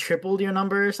think he tripled your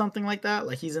number or something like that.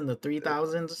 Like he's in the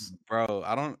 3,000s.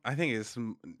 Bro, I think it's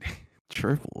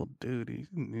tripled, dude.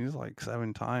 He's like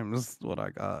 7 times what I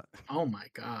got. Oh my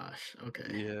gosh.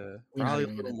 Okay. Yeah, probably a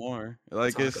little more.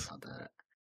 Like it's about that.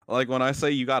 Like when I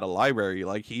say you got a library,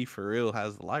 like he for real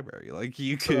has the library. Like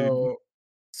you could.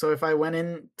 So if I went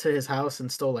into his house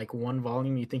and stole like 1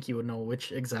 volume, you think he would know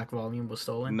which exact volume was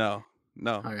stolen? No.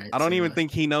 All right, I don't even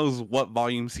think he knows what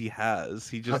volumes he has.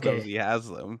 He just knows he has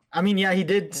them. I mean, yeah, he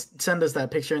did send us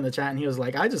that picture in the chat, and he was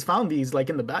like, "I just found these like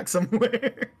in the back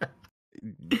somewhere."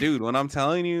 Dude, when I'm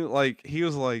telling you, like he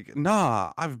was like,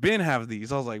 "Nah, I've been have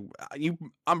these." I was like,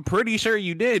 I'm pretty sure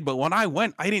you did, but when I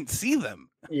went, I didn't see them.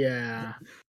 Yeah.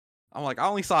 I'm like, I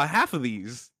only saw half of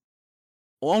these.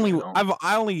 I've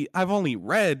only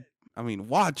read,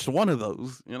 watched one of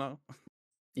those,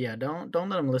 Yeah, don't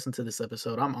let him listen to this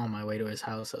episode. I'm on my way to his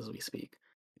house as we speak.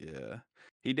 Yeah.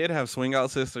 He did have Swing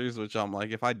Out Sisters, which I'm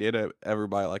like, if I did ever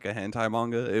buy like a hentai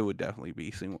manga, it would definitely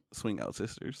be Swing Out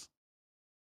Sisters.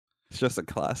 It's just a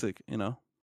classic, you know.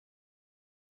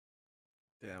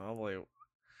 Damn,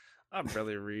 I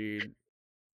barely read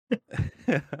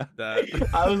that.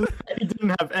 I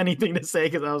didn't have anything to say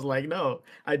because I was like, no,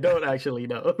 I don't actually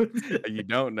know. You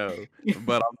don't know,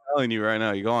 but I'm telling you right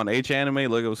now, you go on H Anime,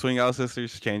 look up Swing Out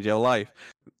Sisters, change your life.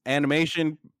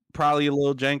 Animation, probably a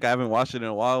little jank. I haven't watched it in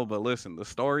a while, but listen, the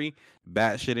story,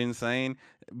 batshit insane,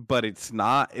 but it's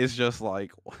not. It's just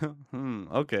like,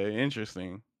 okay,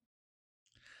 interesting.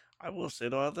 I will say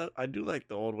though, I do like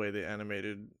the old way they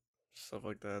animated stuff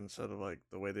like that instead of like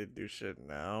the way they do shit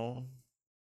now.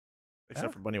 Except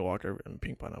Yeah. for Bunny Walker and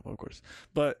Pink Pineapple, of course.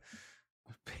 But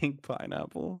Pink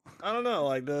Pineapple. I don't know,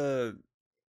 like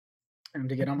Time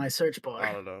to get on my search I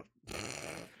bar. don't know.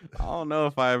 I don't know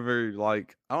if I ever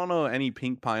like. I don't know any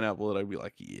Pink Pineapple that I'd be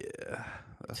like, yeah,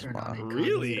 that's Turn on my incognito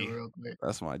Really? real quick.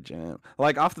 that's my jam.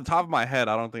 Like off the top of my head,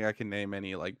 I don't think I can name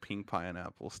any like Pink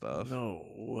Pineapple stuff. No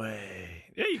way.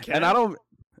 Yeah, you can. And I don't.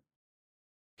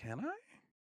 Can I?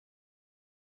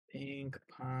 Pink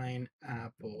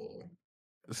pineapple.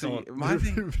 See, my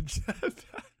thing.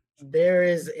 There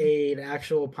is an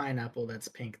actual pineapple that's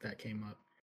pink that came up.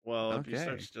 Well, if you Okay.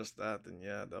 search just that, then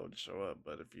yeah, that would show up.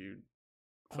 But if you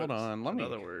Hold put on,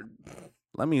 another word,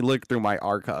 let me look through my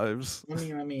archives. Let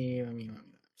me.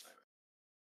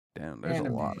 Damn, there's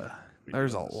Anime. a lot of. we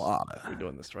There's a doing this- lot We're of.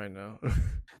 doing this right now.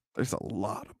 There's a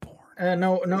lot of porn.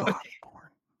 No, A lot of porn.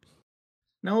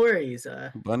 no worries.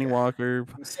 Bunny Walker.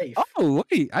 I'm safe. Oh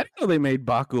wait, I didn't know they made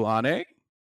Bakuane.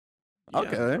 Yeah,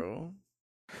 Okay. bro.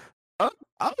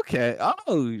 Okay.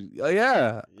 Oh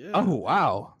yeah. Yeah. Oh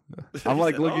wow. I'm He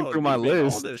like said, looking "Oh, through they my made all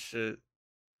list. this shit."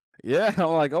 Yeah, I'm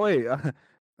like, oh wait,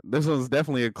 this one's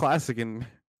definitely a classic in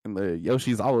the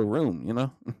Yoshizawa room, you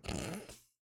know?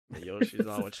 The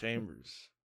Yoshizawa Chambers.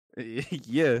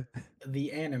 Yeah,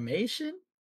 The animation?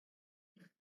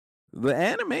 the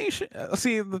animation.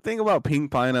 See, the thing about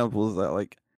Pink Pineapple is that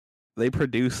like they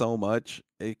produce so much,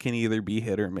 it can either be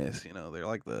hit or miss. You know, they're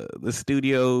like the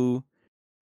studio.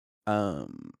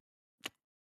 Um,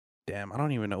 damn, I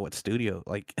don't even know what studio.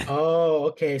 Like, Oh,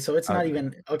 okay. So it's not Okay.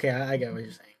 even okay. I get what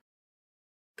you're saying.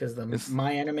 Because It's-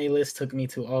 my anime list took me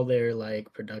to all their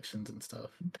like productions and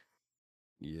stuff.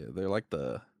 yeah, they're like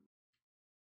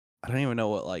I don't even know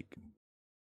what like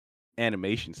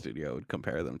animation studio would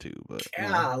compare them to, but you know,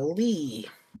 Golly.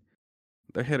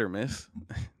 they're hit or miss.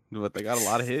 But they got a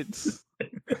lot of hits.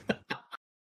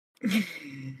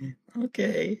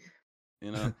 Okay.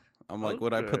 You know, I'm like,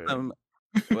 would I put Okay. them?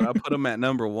 Would I put them at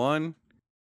number one?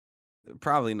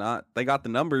 Probably not. They got the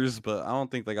numbers, but I don't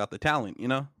think they got the talent. You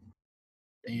know,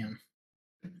 Damn.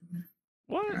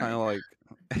 What? kind of like.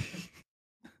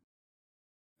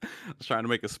 I was trying to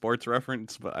make a sports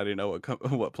reference, but I didn't know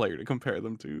what player to compare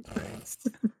them to.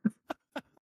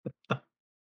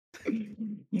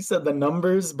 You said the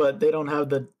numbers, but they don't have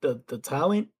the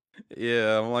talent.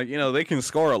 Yeah, I'm like, they can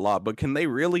score a lot, but can they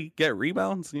really get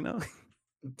rebounds? You know.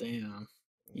 Damn.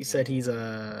 You said he's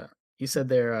you said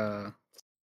they're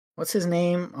what's his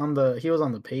name he was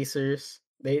on the Pacers.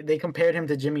 They compared him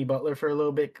to Jimmy Butler for a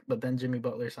little bit, but then Jimmy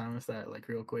Butler silenced that like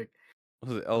real quick.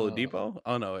 Was it Oladipo?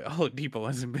 Oh no, Oladipo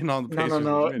hasn't been on the No, Pacers in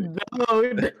a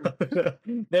minute.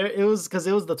 no. There it was because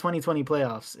it was the 2020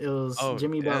 playoffs. It was Oh,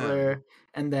 Jimmy damn. Butler,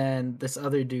 and then this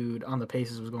other dude on the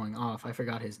Pacers was going off. I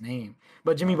forgot his name,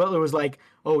 but Jimmy Oh. Butler was like,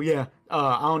 "Oh yeah,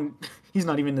 I don't. He's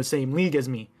not even in the same league as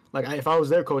me. Like if I was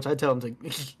their coach, I'd tell him to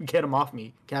get him off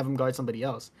me, have him guard somebody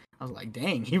else." I was like,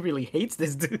 "Dang, he really hates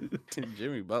this dude."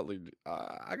 Jimmy Butler,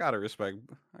 I gotta respect.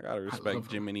 love him.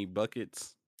 Jiminy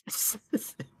buckets.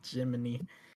 Jiminy.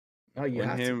 Oh, you when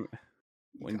have to. him,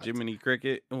 You when got to. Jiminy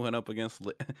Cricket went up against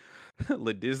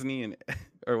La Disney and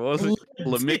or what was it,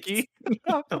 La Mickey?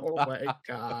 Oh my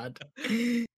god.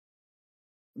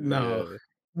 No.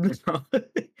 Yeah. No.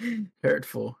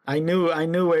 Hurtful. I knew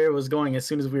where it was going as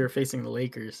soon as we were facing the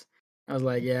Lakers. I was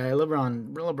like, yeah,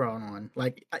 LeBron won.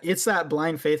 Like it's that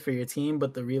blind faith for your team,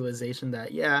 but the realization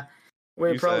that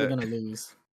we're You probably said- gonna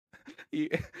lose.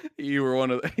 you're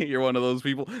one of those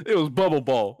people. It was bubble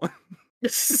ball.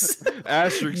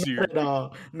 Asterisks you. Not at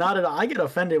all. Not at all. I get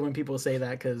offended when people say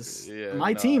that because Yeah,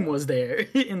 my nah. team was there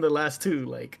in the last two.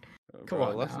 Like, come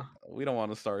Bro, on now. we don't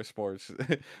want to start sports.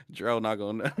 Jarel not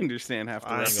gonna understand half the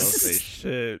I ain't gonna references.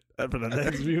 say shit for the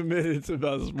next few minutes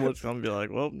about sports. I'm gonna be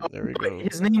like, well, there we go.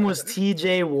 His name was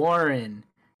T.J. Warren.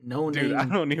 No Dude, name. I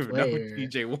don't even know player.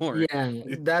 T.J. Warren.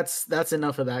 Yeah, that's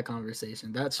enough of that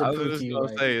conversation. That I should was prove just to you gonna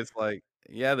like say it's like,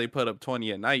 yeah, they put up 20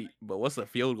 a night, but what's the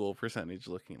field goal percentage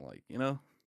looking like? You know?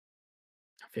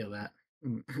 I feel that.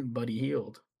 Buddy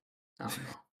healed. I don't know.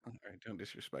 All right, don't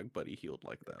disrespect Buddy Healed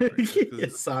like that.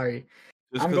 Right? Sorry.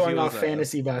 Just I'm 'cause he going off was,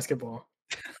 fantasy basketball.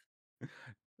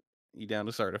 You down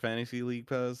to start a fantasy league,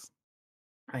 Pez?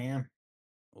 I am.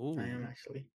 Ooh, I am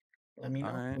actually. Let me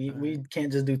all know. right. We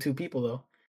can't just do 2 people though.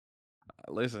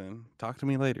 Listen, talk to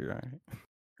me later. All right.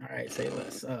 All right, say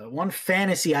less. One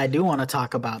fantasy I do want to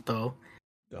talk about though.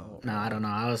 Don't. No, I don't know.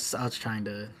 I was trying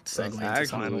to That's segue into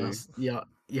something Actually- else.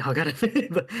 Y'all gotta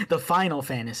the final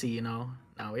fantasy, you know.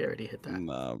 No, we already hit that.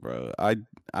 Nah, bro. I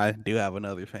do have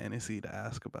another fantasy to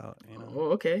ask about. You know, Oh,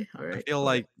 okay. All right. I feel go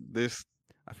like this.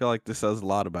 I feel like this says a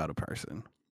lot about a person.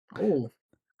 ahead. Oh.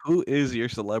 Who is your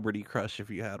celebrity crush if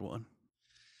you had one?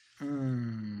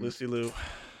 Lucy Liu.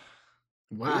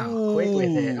 Wow. Quick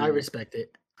with it. I Ooh. respect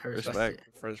it. I respect Respect.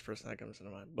 it. First person that comes to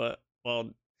mind. But well,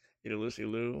 either Lucy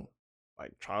Liu,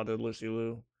 like childhood Lucy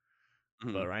Liu,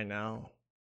 Mhm. but right now,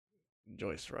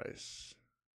 Joyce Rice.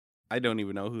 I don't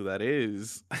even know who that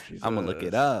is. She's I'm gonna look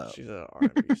it up. She's a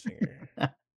R&B singer.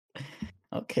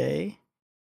 Okay.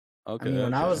 Okay. I mean,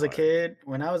 when I okay. was a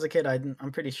Fire. kid,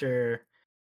 I'm pretty sure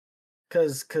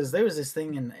because there was this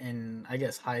thing in I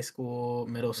guess high school,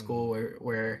 middle school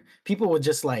where people would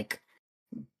just like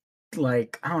I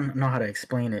don't know how to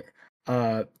explain it.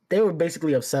 They were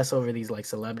basically obsessed over these like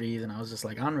celebrities, and I was just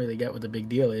like, I don't really get what the big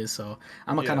deal is, so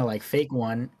I'm gonna kind Yeah. of like fake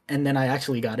one. And then I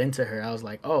actually got into her. I was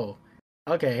like, oh,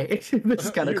 okay, this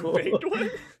is kind of You cool. faked one?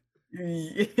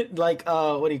 Like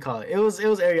what do you call it? It was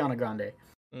Ariana Grande.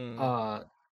 Mm.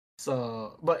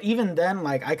 So but even then,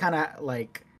 like I kind of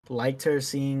like liked her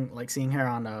seeing her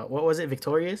on what was it,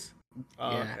 Victorious?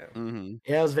 Oh, Yeah. okay. Mm-hmm.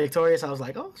 Yeah, it was Victorious. I was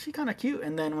like, oh, she kind of cute.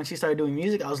 And then when she started doing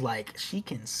music, I was like, she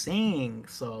can sing.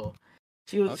 So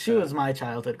she Okay. was my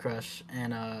childhood crush,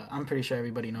 and I'm pretty sure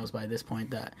everybody knows by this point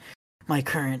that my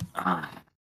current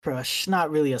crush,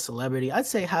 not really a celebrity. I'd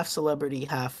say half celebrity,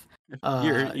 half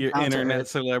Your down to internet earth.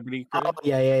 celebrity Oh critic?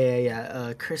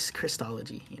 yeah.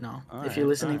 Christology. You know, if you're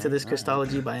listening to this Alright.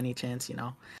 Christology by any chance, you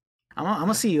know, I'm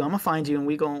gonna see you. I'm gonna find you, and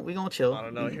we gon' chill. I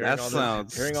don't know. That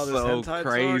sounds Hearing all this so hentai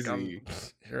crazy. talk,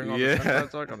 hearing all Yeah. this hentai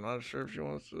talk, I'm not sure if she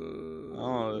wants to.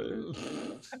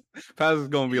 Oh, Paz is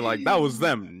gonna be like, that was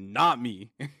them, not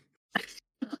me. I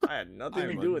had nothing to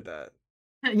I'm do a- with that.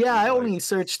 Yeah, I He's like- only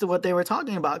searched what they were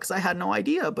talking about because I had no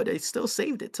idea, but I still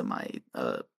saved it to my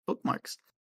bookmarks.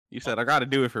 You said I got to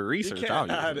do it for You research. can't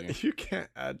Obviously, add. You can't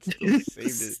add. Still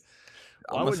saved it.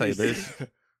 I'm Why gonna would say you this.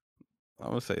 I'm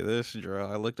gonna say this,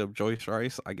 Jarel. I looked up Joyce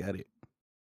Rice. I get it.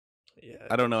 Yeah.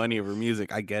 I don't know any of her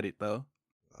music. I get it though.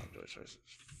 Joyce Rice is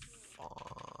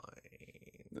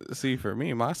fine. See, for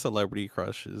me, my celebrity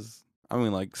crush is, I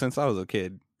mean, like, since I was a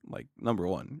kid, like, number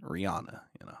one, Rihanna,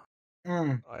 you know.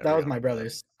 That was Rihanna my bad.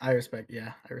 brother's. I respect it.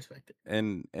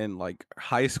 And like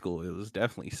high school, it was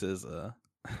definitely SZA.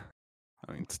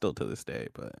 I mean, still to this day,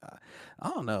 but I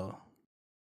don't know.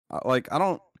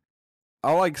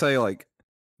 I like say like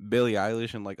Billie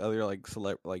Eilish and like other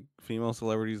like female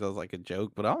celebrities as like a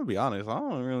joke, but I'm gonna be honest, I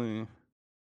don't really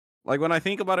like when I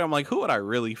think about it. I'm like, who would I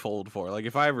really fold for? Like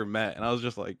if I ever met and I was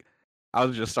just like, I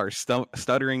would just start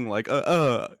stuttering like,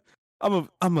 I'm a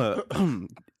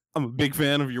I'm a big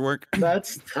fan of your work.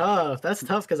 That's tough. That's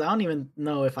tough because I don't even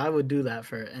know if I would do that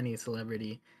for any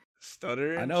celebrity.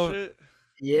 Stutter I and know. shit.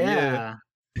 Yeah.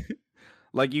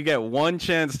 Like you get one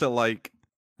chance to like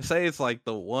say it's like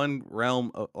the one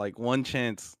realm of like one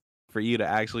chance for you to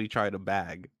actually try to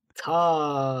bag,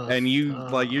 Tough. and you're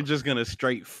tough. just gonna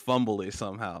straight fumble it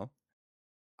somehow.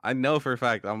 I know for a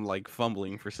fact I'm like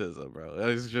fumbling for SZA, bro.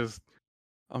 It's just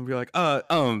I'm be like,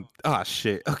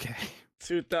 shit, okay.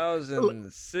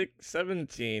 2006,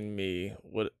 17 me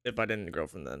would, if I didn't grow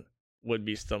from then, would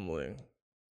be stumbling.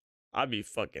 I'd be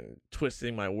fucking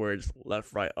twisting my words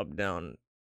left, right, up, down,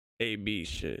 A, B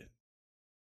shit.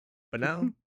 But now,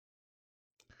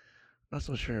 not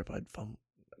so sure if I'd fumble.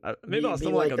 Maybe I'll Be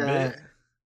stumble like like a that. bit.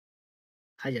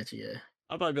 I get you. Yeah.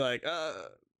 I'll probably be like,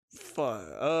 fuck,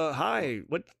 hi,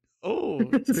 what? Oh,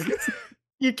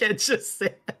 You can't just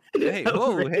say that. Hey,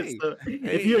 whoa, hey.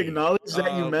 If you Hey, acknowledge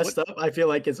that you messed up, I feel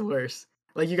like it's worse.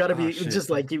 Like you gotta be shit. just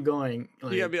like keep going.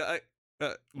 Like, you gotta be like,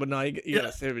 but no, you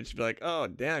gotta say it. But you be like, oh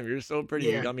damn, you're so pretty.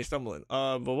 Yeah. You got me stumbling.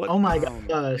 But what? oh my Oh,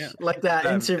 gosh, yeah. like that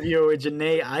That- interview with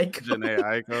Janae Aiko. Janae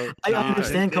Aiko. I Nah,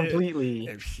 understand if- completely.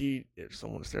 If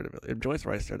someone stared at me, if Joyce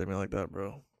Rice stared at me like that,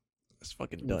 bro, it's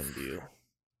fucking done Oof. deal.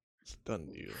 It's done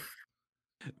deal.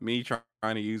 Me trying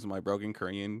to use my broken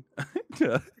Korean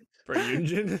to For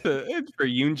Yunjin, for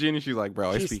Yunjin, she's like, bro,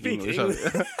 I She speak speaks English.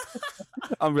 English.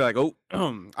 I'll be like, oh,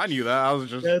 I knew that. I was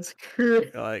just That's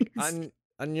crazy. like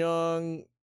Annyeong,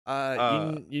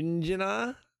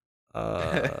 Yunjina,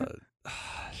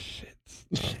 shit.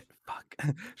 shit, fuck.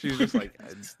 She's just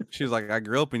like, I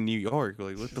grew up in New York.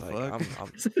 Like, what She's the like,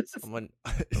 fuck?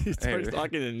 he starts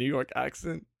talking in a New York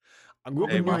accent. I grew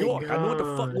up Hey, in New my York. I know what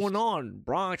the fuck gosh. going on.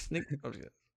 Bronx, Nick. I'm just kidding.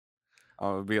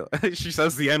 I'll be like, she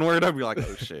says the N word. I'll be like,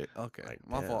 oh shit. Okay, Like,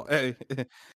 my damn. fault. Hey,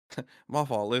 my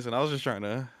fault. Listen, I was just trying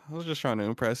to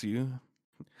impress you.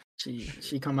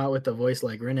 She come out with the voice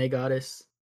like Renee Goddess.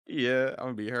 Yeah, I'm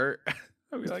gonna be hurt.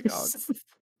 I'll be like, oh,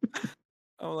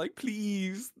 I'm like,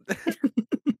 please,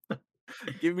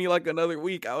 give me like another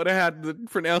week. I would have had the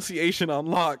pronunciation on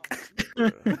lock.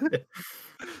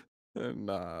 And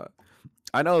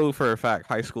I know for a fact,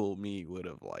 high school me would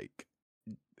have like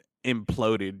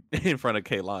imploded in front of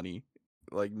Kaylani.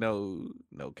 Like, no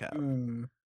cap.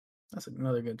 That's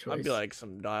another good choice. I'd be like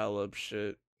some dial-up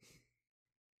shit.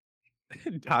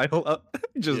 Dial up.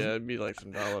 Just Yeah, it'd be like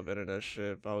some dial-up internet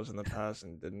shit if I was in the past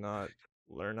and did not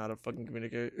learn how to fucking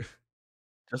communicate.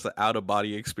 just an out of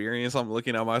body experience. I'm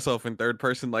looking at myself in third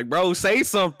person, like, bro, say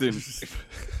something.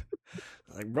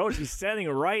 Like, bro, she's standing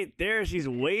right there. She's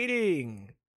waiting.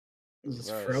 Just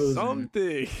Bro, frozen.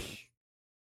 Something.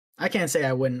 I can't say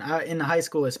I wouldn't. In high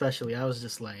school, especially, I was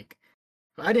just like,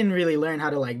 I didn't really learn how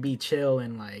to like be chill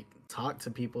and like talk to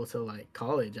people till like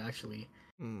college. Actually,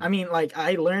 I mean, like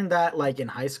I learned that like in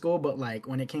high school, but like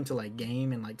when it came to like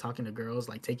game and like talking to girls,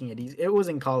 like taking it easy, it was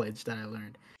in college that I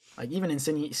learned. Like even in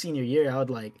senior year, I would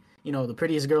like, you know, the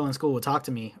prettiest girl in school would talk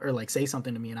to me or like say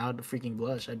something to me, and I would freaking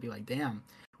blush. I'd be like, damn,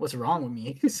 what's wrong with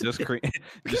me? just cream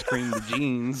the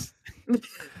jeans.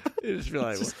 You just be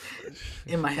like, Just- what?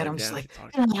 In my head, Like, I'm just damn, like,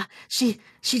 she talked- yeah,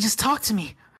 she just talked to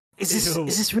me. Is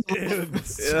this real?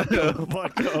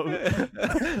 Fuck up.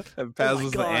 And Paz my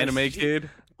was the gosh, anime she- kid.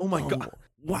 Oh my god.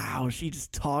 Wow, she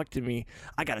just talked to me.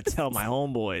 I gotta tell my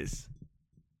homeboys.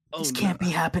 This can't be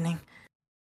happening.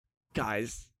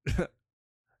 Guys,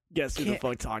 guess who the Can't-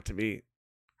 fuck talked to me?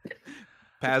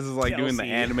 Paz is like doing the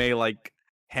Kelsey. anime, like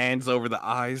hands over the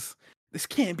eyes. This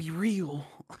can't be real.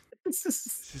 Is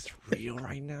this real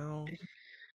right now?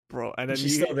 Bro, and then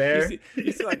She's you, still there?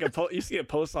 You see like you see a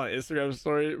post on Instagram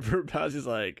story where Paz is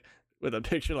like with a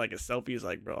picture like a selfie. He's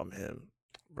like, bro, I'm him.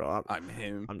 Bro, I'm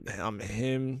him. I'm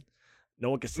him.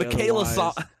 No one can say Michaela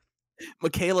otherwise.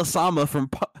 Michaela Sama from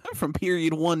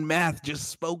Period 1 Math just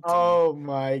spoke to me. Oh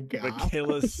my god.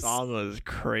 Michaela Sama is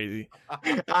crazy.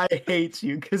 I hate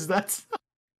you because that's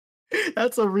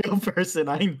a real person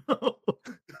I know.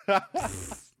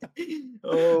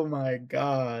 Oh my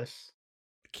gosh.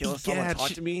 Michaela Sama Yeah, talk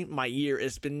she- to me. My year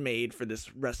has been made for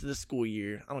this rest of the school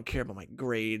year. I don't care about my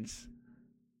grades.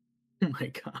 Oh my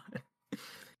god.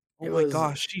 Oh It my was-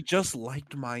 gosh, she just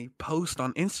liked my post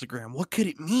on Instagram. What could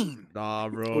it mean? Nah,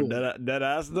 bro, Ooh. dead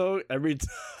ass though. Every time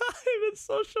in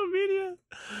social media,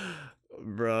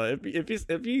 bro.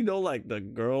 If you know like the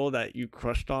girl that you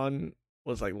crushed on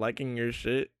was like liking your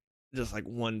shit, just like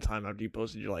one time after you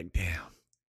posted, you're like, damn,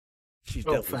 she's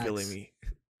Oh, definitely feeling facts. me.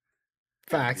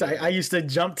 Facts. I used to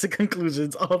jump to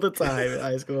conclusions all the time in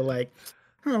high school. Like,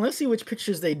 let's see which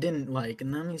pictures they didn't like,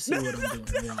 and let me see what I'm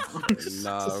doing wrong.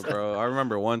 Nah, bro. I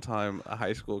remember one time a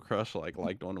high school crush like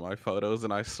liked one of my photos,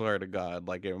 and I swear to God,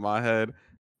 like in my head,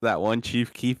 that one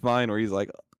Chief Keef line where he's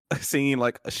like singing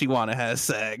like she wanna have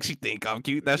sex, she think I'm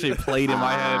cute. That shit played in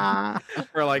my head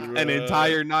for like an Bruh.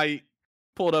 entire night.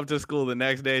 Pulled up to school the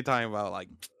next day talking about like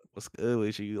what's good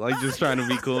with you, like just trying to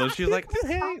be cool. And she was like,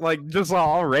 hey, like just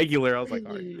all regular. I was like,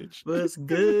 all right, bitch. What's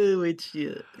good with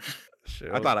you?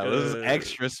 Shit I thought I was good.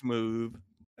 extra smooth.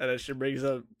 And then she brings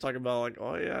up talking about like,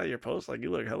 oh yeah, your post, like you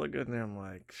look hella good in there. I'm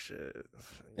like, shit,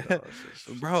 you know, it's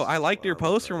just- Bro, I liked your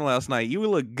whatever, post bro. from last night. You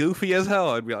look goofy as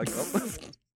hell. I'd be like, oh,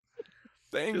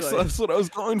 thanks. like- That's what I was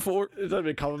going for. It's not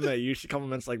even compliment you. She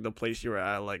compliments like the place you were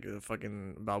at, like the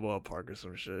fucking Balboa Park or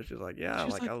some shit. She's like, yeah,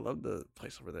 She's like, like- I love the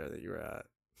place over there that you were at.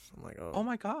 I'm like, oh, Oh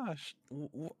my gosh,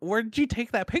 where did you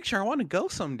take that picture? I want to go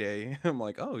someday. I'm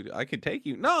like, oh, I could take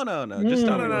you. No, just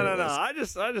tell No, me no, where no, it no.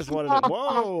 was. I just wanted to.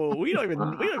 Whoa, we don't even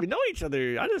know each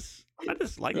other. I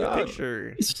just like the Yeah.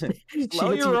 picture. She Slow hits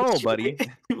your you with roll, the buddy.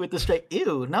 with the straight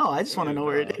ew. No, I just want to know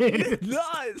where it is. No,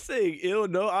 I'm saying ill.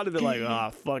 No, I'd have been like, ah,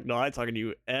 fuck no, I ain't talking to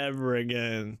you ever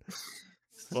again.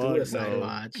 Fuck Suicide no.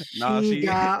 watch. Nah, she she-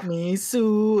 got me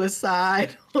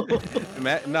suicide.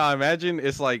 Imagine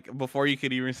it's like before you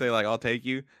could even say like I'll take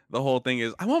you. The whole thing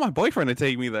is I want my boyfriend to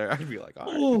take me there. I'd be like,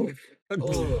 all right,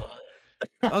 Ooh.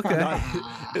 okay. Nah,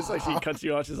 it's like she cuts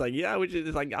you off. She's like, yeah, which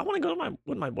is like, I want to go to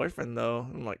with my boyfriend though.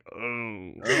 I'm like,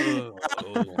 oh,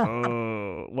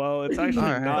 oh. Well, it's actually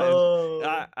Alright. not.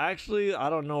 Oh. Actually, I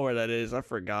don't know where that is. I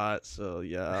forgot. So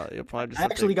yeah, you'll probably just I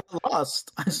have actually to, got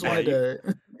lost. I just Yeah, wanted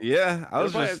to. Yeah, I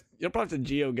was just you'll probably have to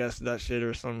geo guess that shit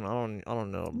or something. I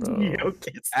don't know, bro.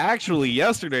 Okay. actually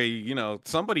yesterday. You know,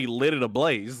 somebody lit it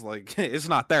ablaze. Like it's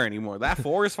not there anymore. That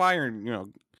forest fire, and you know,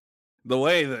 the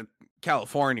way that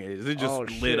California is. It just Oh lit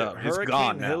shit! up. It's Hurricane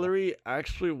gone now. Hillary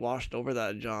actually washed over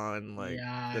that John like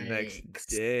the next Yikes.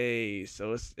 day,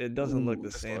 so it doesn't look Ooh, the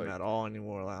it's same like at all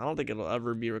anymore. Like, I don't think it'll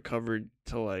ever be recovered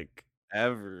till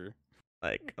ever.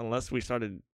 like unless we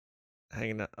started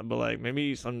hanging out. But like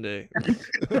maybe someday.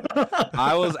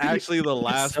 I was actually the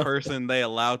last So- person they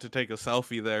allowed to take a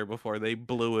selfie there before they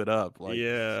blew it up. Like,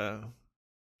 Yeah.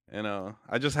 you know,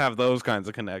 I just have those kinds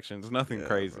of connections. Nothing Yeah,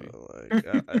 crazy. bro,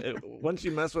 like once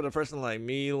you mess with a person like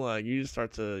me, like you just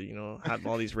start to, have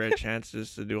all these rare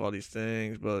chances to do all these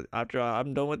things. But after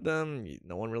I'm done with them,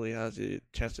 no one really has a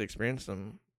chance to experience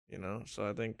them. So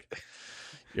I think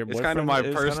your It's kind of boyfriend my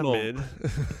is personal. mid.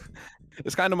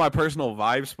 It's kind of my personal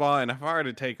vibe spot, and if I were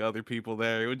to take other people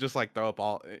there, it would just like throw up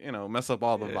all, mess up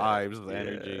all the Yeah, vibes, the yeah,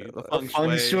 energy, the like-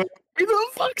 feng shui, The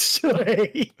feng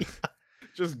shui.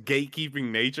 just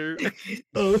gatekeeping nature.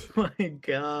 Oh my Nah,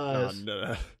 gosh.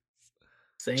 no.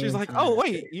 She's like, "Oh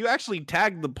wait, you actually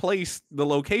tagged the place, the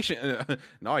location."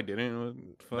 No, I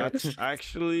didn't. Fuck. That's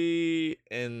actually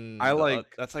in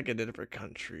that's like a different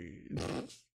country.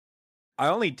 I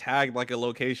only tagged like a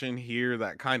location here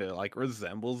that kind of like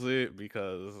resembles it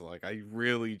because like I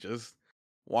really just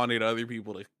wanted other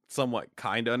people to somewhat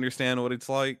kind of understand what it's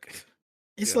like.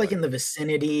 It's Yeah, like like- in the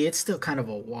vicinity. It's still kind of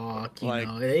a walk, you Like,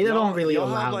 know. They don't really y'all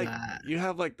allow have like that. you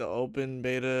have like the open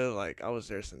beta. Like I was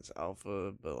there since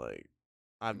alpha, but like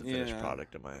I have the finished Yeah.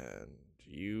 product in my hand.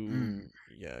 You, Mm.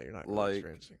 yeah, you're not really Like-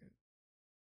 experiencing it.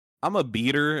 I'm a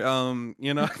beater,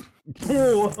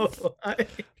 Whoa.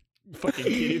 Fucking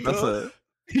Kirito. That's a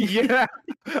yeah.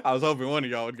 I was hoping one of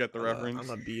y'all would get the reference.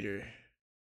 I'm a beater.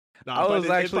 No, I was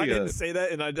if I actually didn't say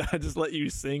that and I just let you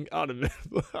sing, I would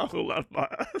have laughed my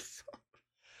ass.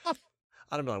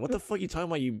 I'd have been like, "What the fuck you talking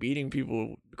about? You beating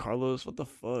people, Carlos? What the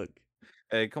fuck?"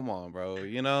 Hey, come on, bro.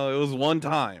 It was one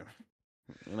time.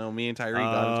 Me and Tyree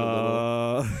got into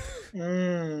a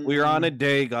little. We were on a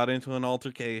date, got into an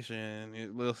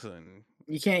altercation. Listen,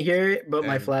 You can't hear it, but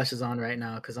my And- flash is on right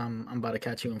now because I'm about to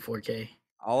catch you in 4K.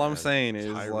 all I'm And saying is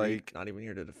Tyreek like not even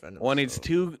here to defend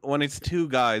himself. when it's two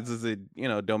guys, is it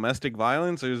domestic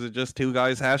violence or is it just two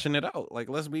guys hashing it out? Like,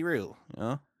 let's be real,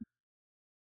 That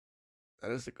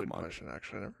is a good Come on. question.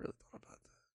 Actually, I never really thought about that.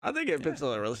 I think if it's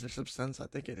a relationship sense, I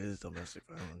think it is domestic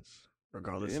violence,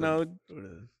 regardless of who it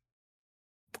is.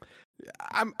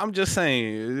 I'm just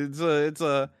saying it's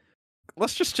a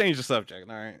let's just change the subject,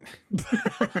 all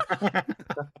right?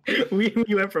 we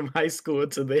went from high school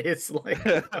to this. Like,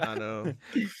 I know.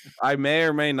 I may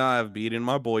or may not have beaten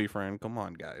my boyfriend. Come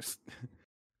on, guys.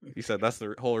 He said that's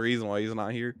the whole reason why he's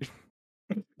not here.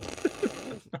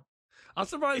 I'm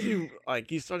surprised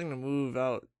he's starting to move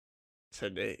out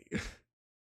today.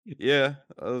 Yeah,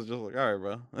 I was just like, all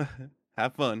right, bro,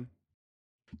 have fun.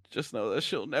 Just know that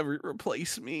she'll never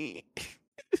replace me.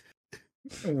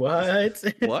 what?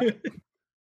 What?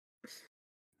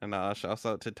 And shouts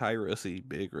out to Ty Russie,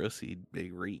 Big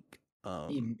Reek.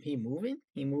 He moving?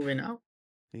 He moving out?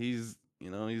 He's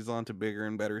he's on to bigger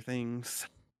and better things.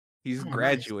 He's Oh, nice.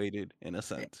 graduated in a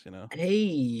sense,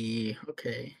 Hey,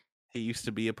 okay. He used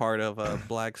to be a part of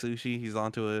Black Sushi. He's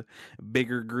onto a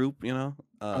bigger group,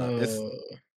 it's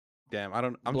damn.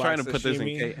 I'm Black trying to put this in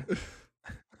sashimi.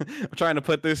 I'm trying to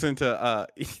put this into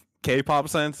K-pop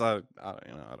sense. I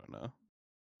don't know.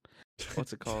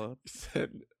 What's it called?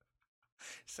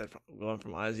 said going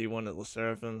from IZ1 to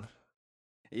LeSeraphim.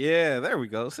 Yeah, there we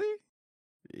go. See?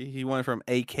 He went from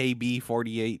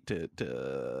AKB48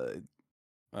 to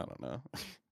I don't know.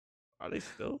 Are they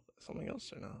still something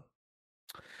else or no?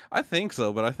 I think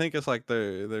so, but I think it's like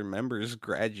their members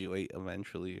graduate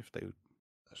eventually if they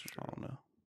That's I don't know.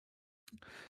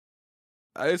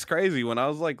 It's crazy when I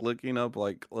was like looking up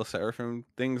like LeSeraphim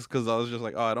things because I was just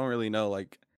like, oh, I don't really know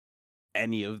like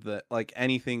any of the like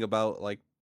anything about like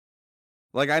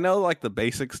I know like the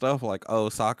basic stuff like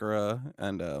Sakura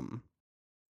and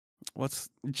what's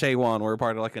Chaewon were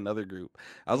part of like another group.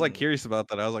 I was like curious about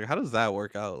that. I was like, how does that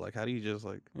work out? Like, how do you just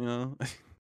like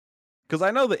because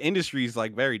I know the industry is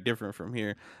like very different from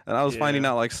here, and I was finding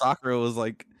out like Sakura was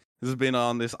like has been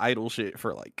on this idol shit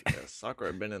for like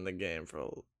Sakura been in the game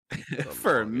for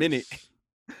for a minute.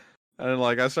 And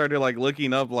like I started like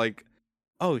looking up like,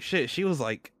 oh shit, she was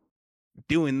like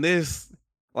doing this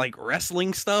like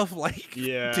wrestling stuff like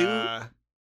too. I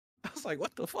was like,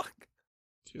 what the fuck?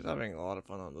 She was having a lot of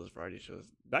fun on those variety shows.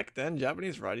 Back then,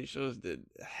 Japanese variety shows did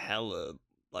hella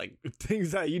like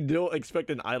things that you don't expect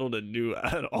an idol to do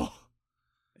at all.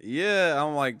 Yeah,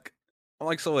 I'm like,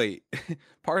 so wait,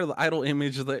 part of the idol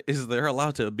image is they're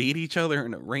allowed to beat each other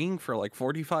in a ring for like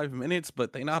 45 minutes,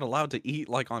 but they're not allowed to eat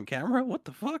like on camera? What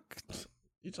the fuck?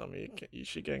 You tell me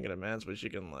she can't get a man's, but she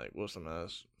can like whoop some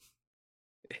ass.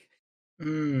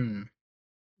 Mm.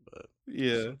 but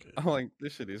Yeah, it's okay. I'm like,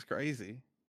 this shit is crazy.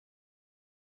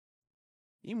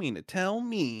 You mean to tell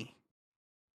me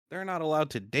they're not allowed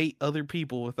to date other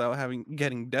people without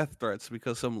getting death threats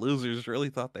because some losers really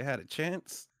thought they had a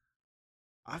chance?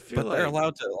 I feel But they're like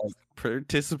allowed to like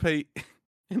participate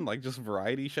in like just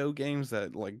variety show games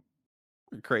that like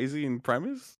are crazy in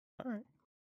premise? All right.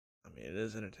 I mean it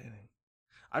is entertaining.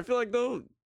 I feel like though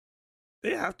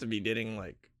they have to be dating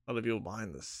like other people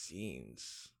behind the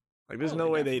scenes. Like there's Oh, no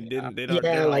they way they definitely didn't. have.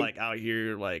 They're Yeah, not like like out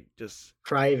here like just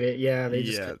private. Yeah, they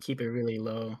just yeah keep it really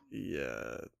low.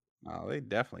 yeah Oh, they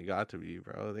definitely got to be,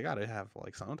 bro. They got to have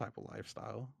like some type of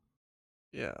lifestyle,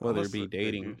 yeah. whether it Unless be they do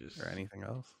dating just or anything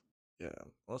else. yeah.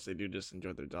 Unless they do just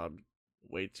enjoy their job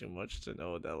way too much to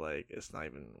know that like it's not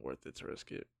even worth it to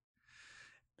risk it.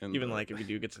 And Even like if you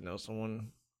do get to know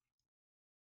someone,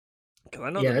 because I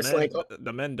know Yeah, it's like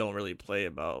the men don't really play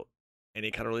about any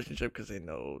kind of relationship because they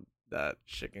know that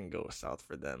shit can go south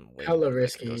for them way more hella than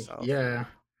it can go risky. south Yeah.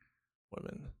 for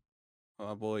women.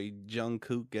 my boy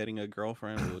Jungkook getting a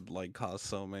girlfriend would like cause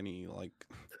so many like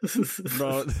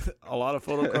Bro, a lot of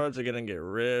photo cards are gonna get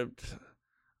ripped.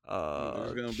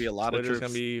 there's gonna be a lot of Twitter's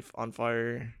gonna trips. be on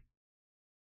fire.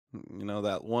 You know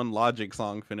that one Logic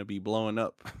song finna be blowing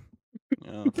up.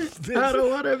 You know, I don't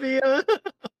want to be a.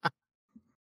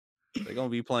 they're gonna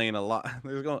be playing a lot.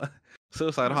 There's gonna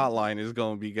Suicide Hotline is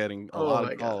gonna be getting a Oh lot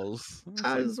my of god. calls. It's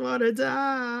I like just want to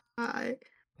die.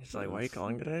 He's like, why are you it's,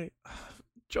 calling today?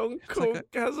 it's like Jungkook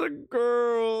has a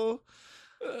girl.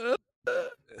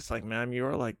 It's like, ma'am, you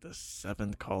are like the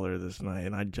 7th caller this night,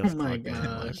 and I Oh just my clocked in. Like,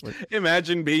 gosh. what?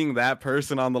 imagine being that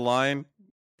person on the line.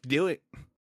 Do it.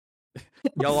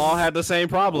 Y'all all had the same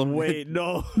problem. Wait,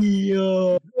 no.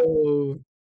 Yo.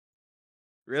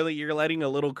 Really? You're letting a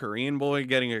little Korean boy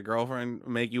getting a girlfriend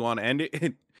make you want to end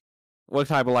it? What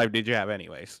type of life did you have,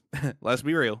 anyways? Let's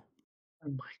be real. Oh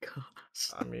my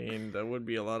gosh. I mean, that would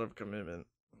be a lot of commitment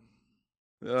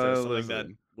to something that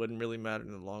Listen, wouldn't really matter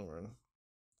in the long run.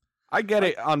 I get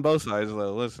Like, it on both sides,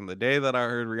 though. Listen, the day that I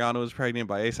heard Rihanna was pregnant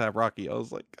by ASAP Rocky, I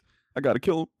was like, I gotta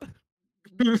kill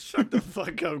him. shut the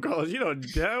fuck up, Carlos. You know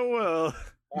damn well.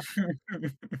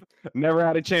 Never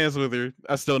had a chance with her.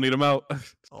 I still need him out.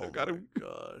 Oh got my him.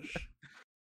 gosh.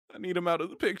 I need him out of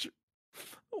the picture.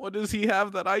 What does he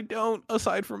have that I don't,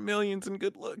 aside from millions and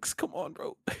good looks? Come on,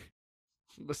 bro.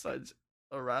 Besides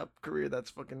a rap career that's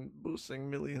fucking boosting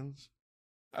millions.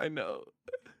 I know.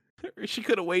 She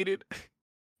could have waited.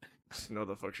 No,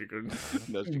 the fuck she couldn't.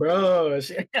 No, she couldn't. Bro,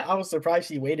 I was surprised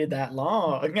she waited that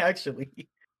long, actually.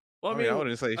 Well, I mean, I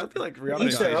wouldn't say I feel like I Rihanna wouldn't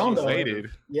Each got their say own, she though.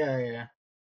 waited. Yeah, yeah.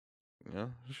 Yeah.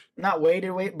 Not wait,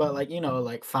 but like,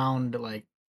 like found like,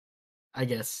 I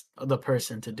guess, the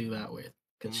person to do that with.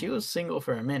 Because she was single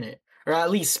for a minute. Or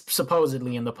at least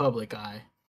supposedly in the public eye,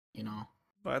 you know.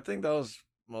 But I think that was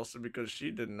mostly because she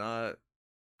did not.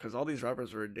 Because all these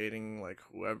rappers were dating like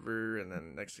whoever, and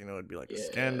then next thing you know, it'd be like a Yeah.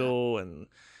 scandal, and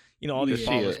all these She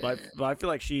problems. is. But I feel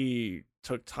like she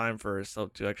took time for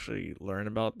herself to actually learn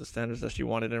about the standards that she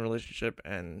wanted in a relationship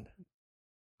and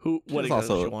what She's exactly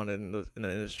she also wanted in the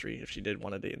industry. If she did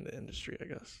want to date in the industry, I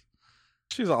guess.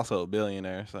 she's also a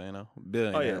billionaire, so Oh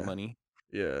billionaire yeah, money.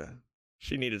 yeah.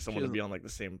 She needed someone to She's be on like the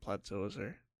same plateau as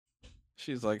her.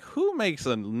 she's like, who makes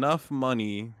enough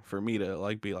money for me to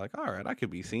like be like, all right, I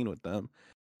could be seen with them,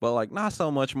 but like not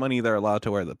so much money they're allowed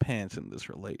to wear the pants in this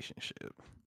relationship.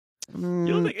 You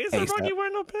don't think ASAP ASAP. Rocky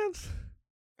wearing no pants?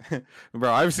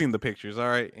 Bro, I've seen the pictures. All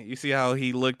right, you see how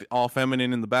he looked all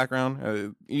feminine in the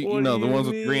background. You What know do the you ones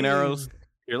with green arrows. mean?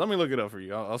 Here, let me look it up for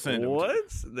you. I'll send them to you. What?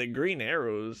 The green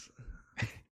arrows?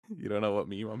 You don't know what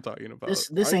meme I'm talking about.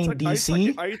 This ain't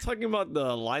DC. Are you talking about the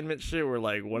alignment shit where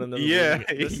like one of them? Yeah,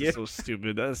 This yeah. is so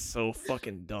stupid. That's so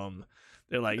fucking dumb.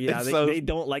 They're like, yeah, It's they, so- they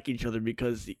don't like each other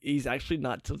because he's actually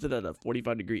not tilted at a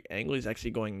 45-degree angle. He's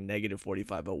actually going negative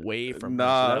 45 away from her. So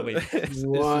Nah, that way, this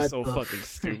What is so the fucking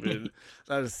stupid.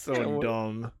 That is so Yeah, what-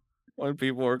 dumb. when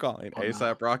people were calling Oh, no.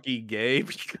 ASAP Rocky gay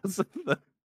because of the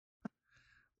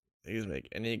Niggas make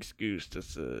any excuse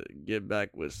just to get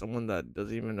back with someone that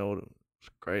doesn't even know them. It's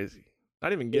crazy.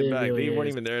 Not even get It back. really They weren't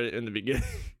is. even there in the beginning.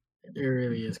 It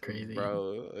really is crazy.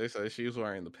 bro. They said she was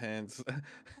wearing the pants.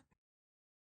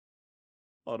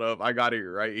 Hold up, I got it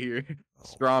right here. Oh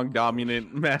Strong, my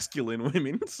dominant, masculine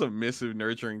women, submissive,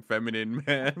 nurturing, feminine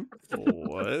man.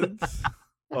 What?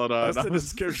 Hold on, That's the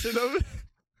description of it.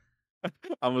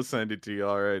 I'm gonna send it to you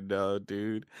all right now,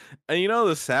 dude. And you know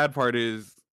the sad part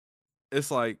is, it's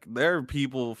like there are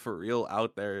people for real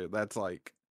out there that's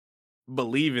like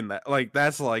believe in that, like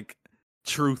that's like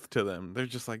truth to them. They're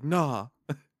just like, nah.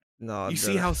 No, You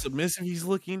see how submissive he's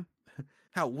looking?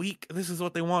 How weak? This is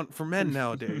what they want for men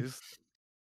nowadays.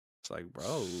 It's like,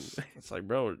 bro, It's like,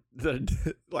 bro,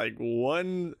 like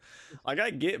one, like I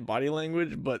get body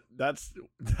language, but that's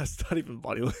not even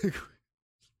body language.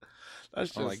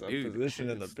 That's I'm just like, a dude, position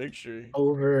in the picture.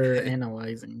 Over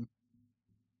analyzing.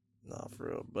 Nah, for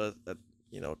real. But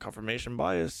confirmation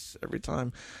bias every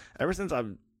time. Ever since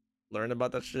I've learned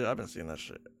about that shit, I've been seeing that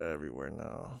shit everywhere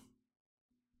now.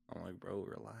 I'm like, bro,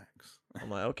 relax. I'm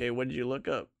like, okay, what did you look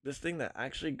up? This thing that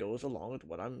actually goes along with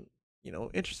what I'm,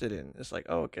 interested in. It's like,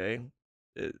 oh, okay.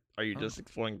 Are you just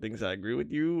exploring things that agree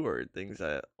with you or things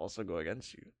that also go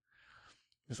against you?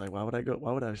 It's like, why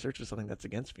would I search for something that's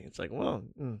against me? It's like, well,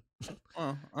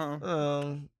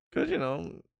 because,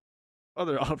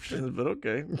 other options, but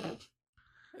okay.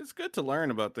 It's good to learn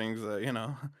about things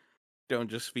that, don't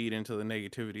just feed into the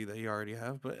negativity that you already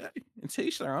have, but hey, it's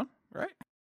each their own, right?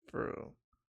 For real.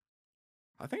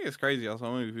 I think it's crazy how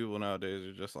so many people nowadays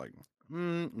are just like,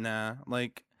 nah.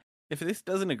 Like, if this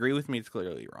doesn't agree with me, it's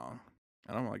clearly wrong.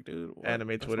 And I'm like, dude, what? Anime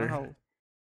That's Twitter. not how.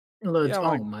 Look, Yeah, I'm oh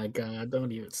like, my god,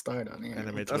 don't even start on it.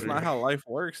 Anime that's Twitter. not how life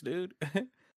works, dude.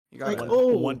 You Like,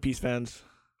 gotta. One Piece fans.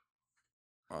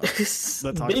 Uh,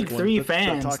 Big three the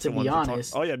fans, to toxic be ones,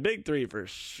 honest. oh yeah, big three for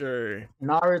sure.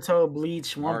 Naruto,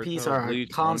 Bleach, One Piece Naruto, are a Bleach,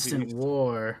 One constant Piece.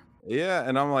 war. Yeah,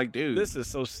 and I'm like, dude, This is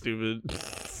so stupid.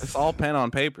 it's all pen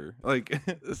on paper. Like,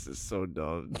 This is so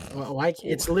dumb. Like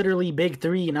it's literally big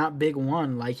three, not big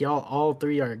one. Like y'all, all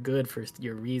three are good for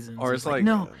your reasons. or it's like,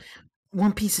 no,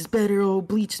 One Piece is better. Oh,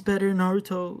 Bleach is better.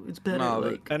 Naruto, it's better. no,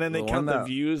 Like, And then they the count one the that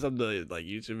views of the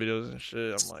YouTube videos and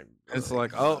shit. I'm like, it's bro.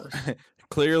 like, oh, gosh.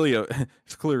 clearly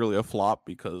it's clearly a flop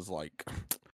because like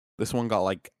this one got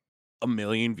like 1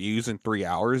 million views in 3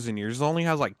 hours and yours only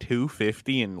has like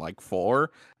 250 in like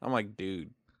 4. I'm like, dude,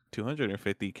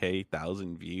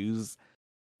 250,000 views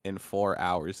in 4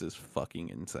 hours is fucking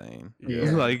insane.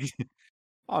 Yeah. Like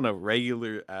on a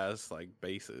regular ass like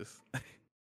basis.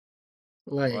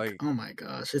 like, oh my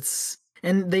gosh,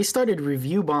 and they started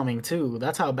review bombing too.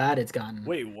 That's how bad it's gotten.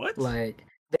 Wait, what? Like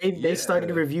they started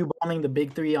Yeah. review bombing the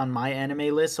big three on my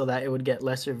anime list so that it would get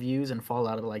lesser views and fall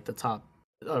out of like the top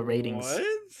ratings. What?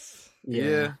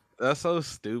 Yeah, that's so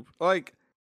stupid. Like,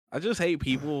 I just hate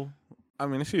people. I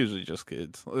mean, it's usually just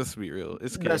kids. Let's be real.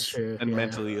 It's kids That's true, and yeah.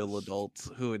 mentally ill adults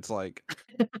who it's like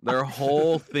their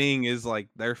whole thing is like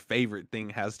their favorite thing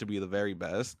has to be the very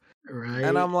best. Right.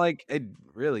 And I'm like, it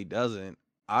really doesn't.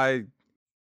 I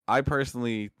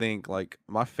personally think like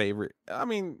my favorite, I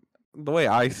mean, the way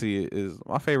I see it is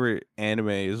my favorite anime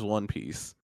is One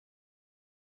Piece.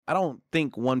 I don't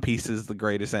think One Piece is the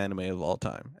greatest anime of all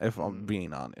time, if I'm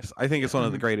being honest. I think it's one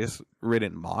of the greatest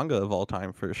written manga of all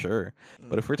time for sure.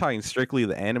 But if we're talking strictly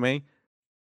the anime,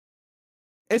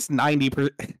 it's 90%.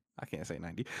 I can't say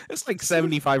 90. It's like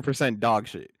 75% dog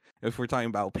shit. If we're talking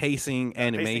about pacing,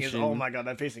 animation. Oh my god,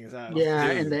 that pacing is ass. Yeah,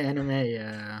 Dude. in the anime,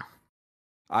 yeah.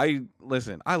 I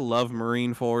love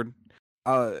Marineford.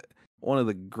 One of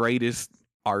the greatest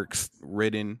arcs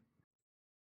written.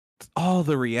 All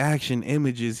the reaction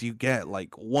images you get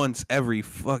like once every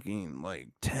fucking like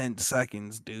 10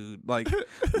 seconds, dude. Like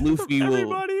Luffy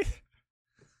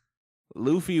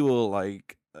will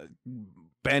like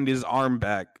bend his arm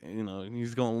back,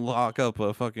 he's gonna lock up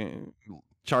a fucking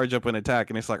charge up an attack,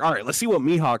 and it's like, all right, let's see what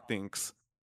Mihawk thinks.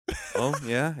 Oh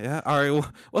yeah, all right,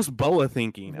 what's Boa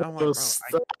thinking? I'm like,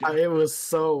 It was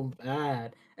so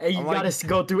bad. And you gotta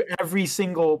go through every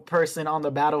single person on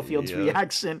the battlefield's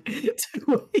reaction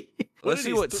to it. Let's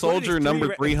see what soldier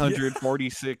number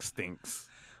 346 thinks.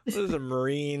 What does a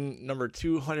Marine number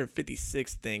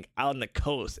 256 think out on the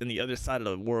coast in the other side of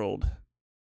the world?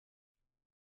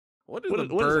 What does What does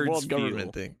the world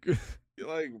government think? You're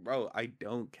like, bro, I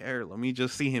don't care. Let me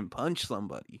just see him punch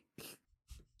somebody.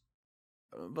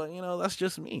 But that's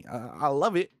just me. I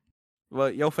love it.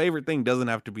 But your favorite thing doesn't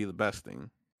have to be the best thing,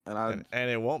 and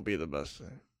it won't be the best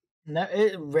thing. No,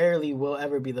 it rarely will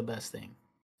ever be the best thing,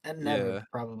 and never Yeah.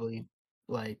 probably.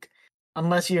 Like,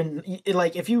 unless you're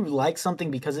like, if you like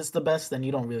something because it's the best, then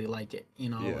you don't really like it.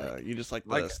 Yeah, like, you just like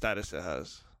the status it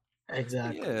has.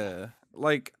 Exactly. Yeah,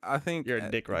 like I think you're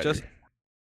a dick rider.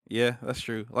 Yeah, that's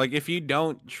true. Like if you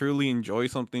don't truly enjoy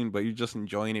something, but you're just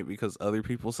enjoying it because other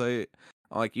people say it,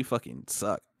 I'm like, you fucking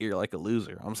suck. You're like a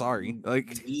loser. I'm sorry.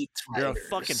 Like you're a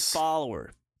fucking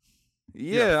follower.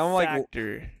 Yeah, I'm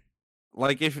factor.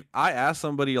 Like if I ask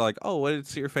somebody like, oh,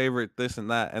 what's your favorite this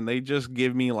and that, and they just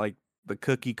give me like the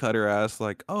cookie cutter ass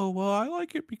like, oh well, I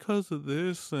like it because of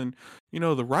this, and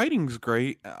the writing's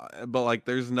great, but like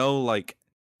there's no like,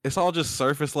 it's all just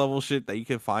surface level shit that you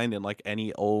can find in like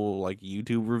any old like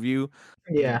YouTube review.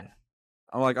 Yeah.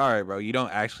 I'm like, all right, bro, you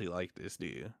don't actually like this, do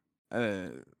you?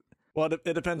 Well, it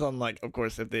depends on, like, of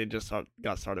course, if they just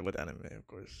got started with anime, of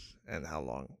course, and how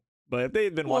long But if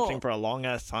they've been watching Well, for a long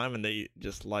ass time and they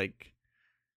just like,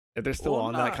 if they're still well,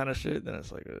 on that not. kind of shit, then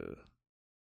it's like,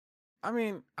 I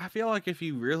mean, I feel like if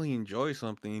you really enjoy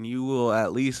something, you will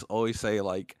at least always say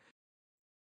like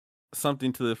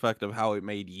something to the effect of how it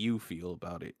made you feel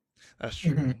about it. that's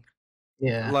true. Mhm.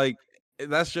 Yeah. Like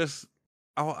that's just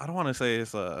I don't want to say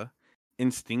it's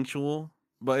instinctual,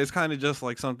 but it's kind of just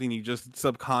like something you just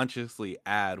subconsciously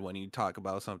add when you talk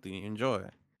about something you enjoy.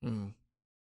 Mm,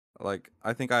 Like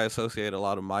I think I associate a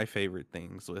lot of my favorite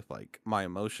things with like my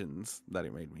emotions that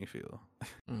it made me feel.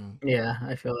 mm. Yeah,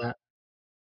 I feel that.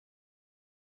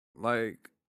 Like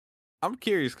I'm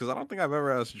curious because I don't think I've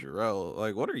ever asked Jarel,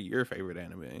 like, what are your favorite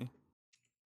anime?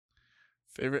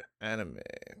 Favorite anime?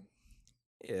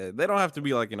 Yeah, they don't have to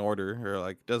be like in order or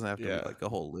like it doesn't have to be Yeah, like a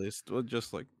whole list. But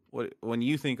just like what when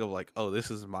you think of like, oh,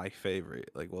 this is my favorite,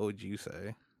 like what would you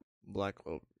say? Black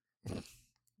Clover.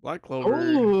 Black Clover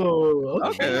Oh, would be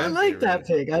okay. I Okay. my like that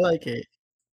favorite. pick. I like it.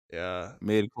 Yeah.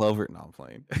 Mid Clover. No, I'm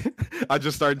playing. I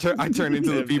turn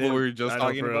into the people we were just I know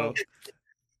talking for about.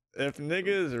 real. If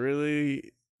niggas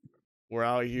really were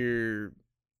out here,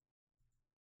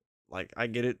 like I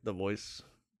get it, the voice,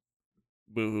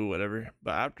 boohoo, whatever.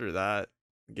 But after that,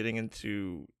 getting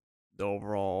into the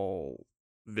overall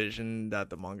vision that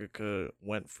the mangaka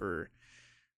went for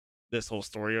this whole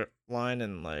storyline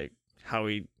and like how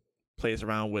he plays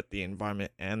around with the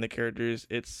environment and the characters,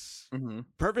 it's Mm-hmm.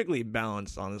 perfectly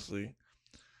balanced, honestly.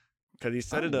 Because he I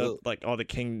set it up will. like all the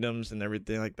kingdoms and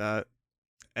everything like that,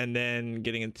 and then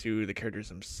getting into the characters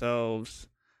themselves.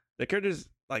 The characters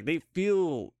like they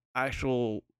feel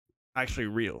actually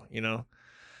real, you know?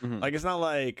 Mm-hmm. Like it's not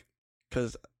like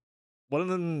cuz one of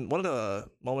the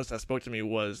moments that spoke to me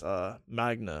was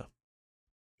Magna.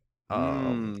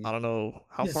 I don't know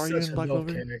how He's far are you such in a Black dope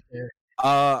Clover? character.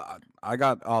 I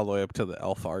got all the way up to the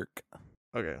elf arc.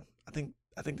 Okay. I think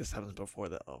this happens before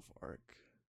the elf arc.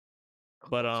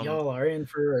 But Y'all are in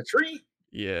for a treat.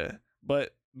 yeah.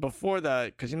 But before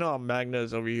that, cuz you know how Magna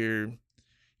is over here,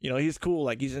 you know, he's cool,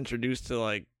 like he's introduced to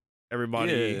like Yeah.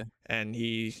 everybody and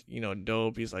he's, you know,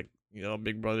 dope. He's like, you know, a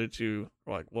big brother to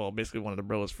or like well, basically one of the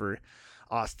bros for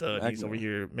Asta and he's over Magna.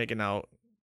 here making out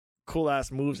cool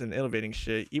ass moves and innovating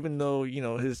shit even though, you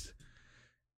know, his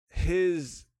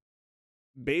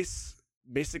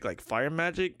basic like fire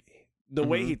magic, the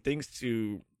way Mm-hmm. he thinks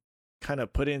to kind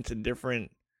of put into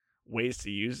different ways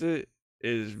to use it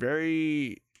is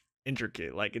very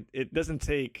intricate. Like it doesn't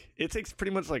take it takes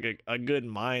pretty much like a good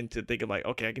mind to think of like,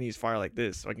 okay, I can use fire like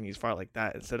this, or I can use fire like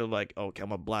that, instead of like, okay, I'm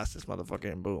gonna blast this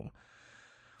motherfucker and boom.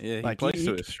 Yeah, he Like plays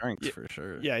to his strengths yeah, for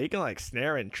sure. yeah, he can like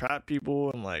snare and trap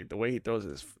people, and like the way he throws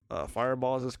his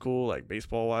fireballs is cool, like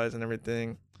baseball wise and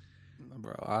everything.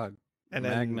 Bro, And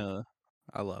then Magna,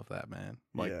 I love that man.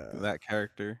 Like yeah, that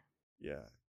character. yeah,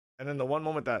 and then the one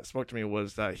moment that spoke to me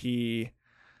was that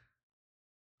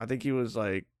I think he was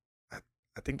like,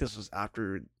 I think this was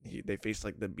after they faced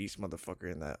like the beast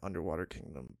motherfucker in that underwater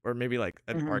kingdom, or maybe like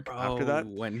an Mhm. arc after Bro, that.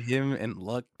 when him and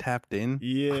Luck tapped in,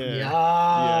 Yeah,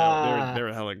 yeah, Yeah. they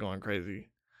were hella going crazy.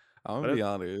 I'm gonna But be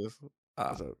honest.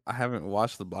 what's up? I haven't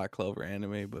watched the Black Clover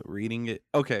anime, but reading it.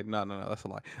 Okay, no, that's a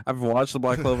lie. I've watched the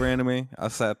Black Clover anime. I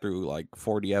sat through like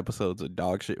 40 episodes of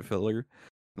dog shit filler,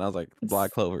 and I was like,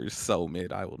 Black Clover is so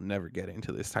mid. I will never get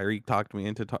into this. Tyreek talked me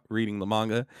into reading the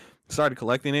manga. Started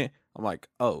collecting it. I'm like,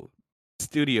 oh,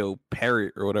 Studio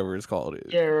Parrot or whatever it's called.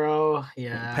 Hero.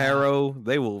 Yeah. Paro,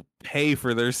 they will pay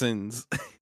for their sins.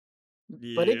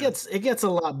 But Yeah, it gets a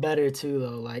lot better too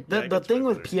though. Like yeah, the it the gets way thing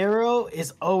with better. Piero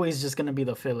is always just gonna be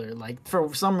the filler. Like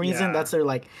for some reason Yeah, that's their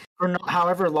like for no,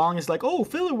 however long it's like, oh,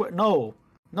 filler. No,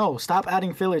 no, stop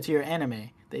adding filler to your anime.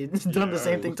 They've done the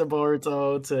same yeah, thing to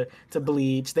Boruto, to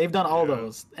Bleach. They've done all yeah,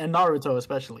 those, and Naruto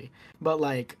especially. But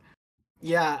like,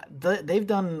 yeah, they've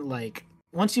done like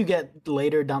once you get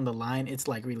later down the line, it's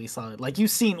like really solid. Like you've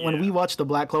seen when yeah. we watched the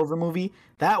Black Clover movie,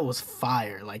 that was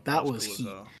fire. Like That that was was cool as heat.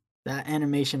 hell. That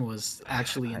animation was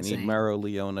actually I need insane. Mero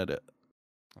Leona to.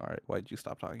 All right, why'd you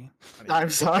stop talking?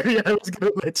 I'm sorry, I was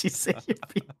gonna let you say your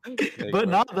piece. Yeah, But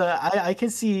go no, ahead. I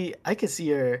can see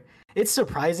your. It's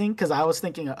surprising because I was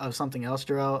thinking of something else,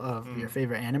 Jarrell, of your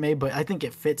favorite anime, but I think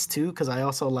it fits too because I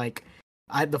also like.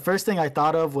 The first thing I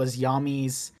thought of was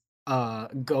Yami's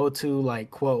go to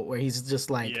like quote where he's just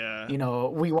like, Yeah, you know,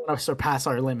 we want to surpass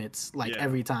our limits like yeah.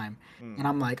 every time, Mm. and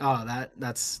I'm like, oh,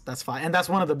 that's fine, and that's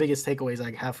one of the biggest takeaways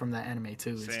I have from that anime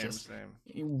too. It's just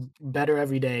Same. better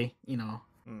every day, you know.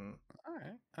 Mm.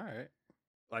 All right.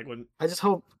 Like when I just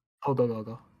hope. Oh,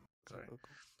 go. sorry.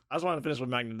 I just wanted to finish with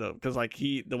Magna though, because like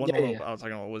the one Yeah, moment yeah. I was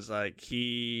talking about was like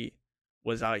he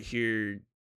was out here,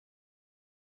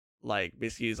 like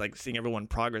basically he's like seeing everyone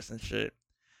progress and shit,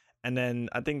 And then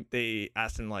I think they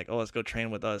asked him like, "Oh, let's go train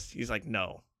with us." He's like,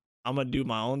 "No, I'm gonna do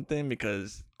my own thing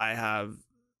because I have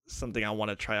something I want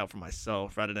to try out for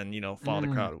myself rather than follow the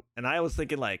Mm. crowd." And I was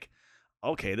thinking like,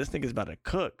 okay, this nigga's about to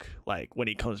cook like when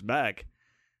he comes back,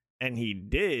 and he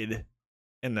did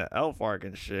in the elf arc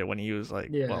and shit when he was like,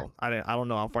 Yeah. well, I don't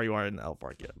know how far you are in the elf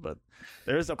arc yet, but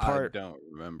there's a I part. don't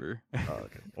remember. Oh,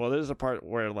 okay. Well, there's a part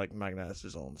where like Magna has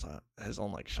his own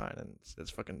like shine, and it's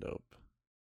fucking dope.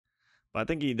 But I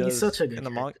think he does He's such a good in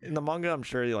the character. in the manga. I'm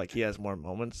sure like he has more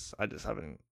moments. I just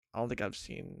haven't. I don't think I've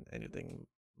seen anything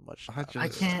much. I after I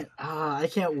just-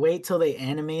 this. can't wait till they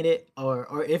animate it,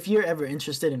 or if you're ever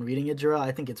interested in reading it, Jarel,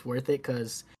 I think it's worth it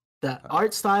because the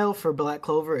art style for Black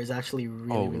Clover is actually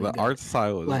really, really the good. art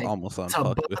style is Like, almost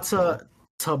unfucked with.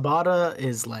 Tabata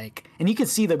is like, and you can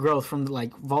see the growth from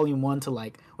like volume 1 to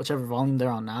like whichever volume they're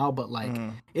on now, but like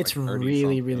Mhm. it's Like 30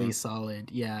 really, really something.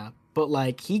 solid. Yeah, but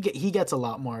like he gets a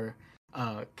lot more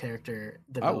character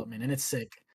development, and it's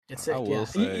sick. It's sick. I will Yeah.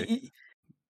 say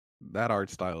that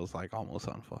art style is like almost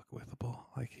unfuckwithable.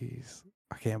 Like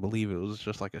I can't believe it was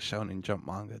just like a Shonen Jump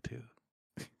manga too.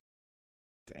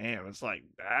 Damn, it's like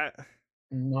that.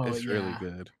 No, It's really yeah.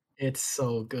 good. It's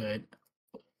so good.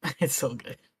 It's so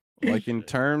good. Like in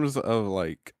terms of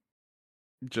like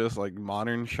just like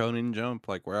modern Shonen Jump,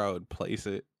 like where I would place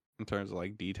it in terms of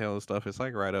like detail and stuff, it's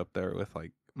like right up there with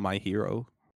like My Hero.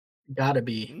 Gotta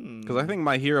be. Because I think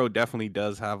My Hero definitely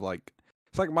does have like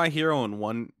it's like My Hero and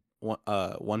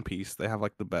One Piece. They have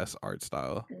like the best art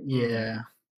style. Yeah.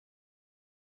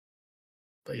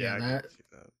 But yeah, yeah, I that can see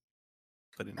that.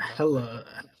 But in that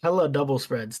hella double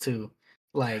spreads too.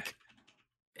 Like,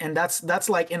 and that's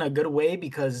like in a good way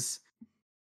because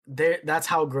that's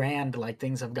how grand like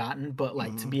things have gotten. But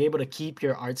like to Mhm. be able to keep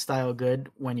your art style good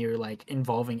when you're like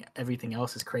involving everything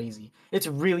else is crazy. It's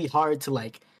really hard to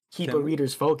like keep Can a we-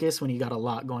 reader's focus when you got a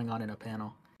lot going on in a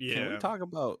panel. Yeah. Can we talk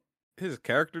about his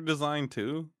character design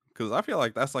too? Because I feel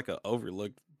like that's like an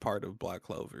overlooked part of Black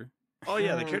Clover. Oh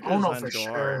yeah, the character Oh no, designs for go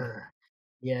hard. sure.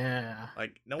 Yeah.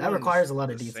 Like no That one's requires a lot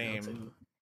the of detail same. too.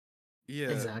 Yeah,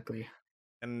 Exactly.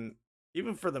 And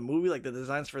even for the movie, like the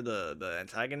designs for the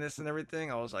antagonists and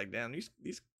everything, I was like, damn, these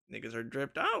niggas are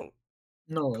dripped out.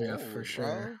 No, yeah, cool, for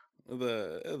sure. bro.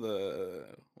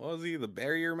 The what was he? The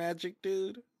barrier magic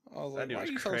dude. I was That like, dude why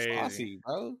was you so crazy. saucy,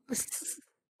 bro?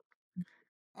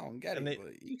 I don't get And it, they-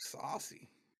 but you saucy.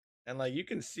 And like you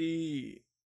can see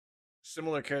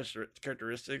similar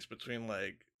characteristics between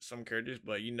like some characters,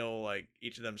 but like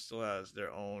each of them still has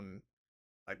their own,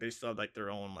 like they still have like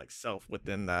their own like self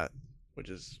within that, which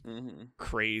is Mm-hmm.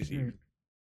 crazy. Mm.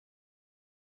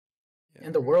 Yeah,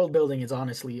 And the world building is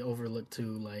honestly overlooked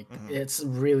too. Like it's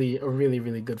really a really,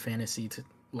 really good fantasy to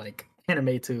like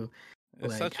anime too. it's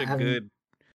like, such a having- good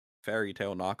fairy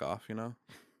tale knockoff, you know.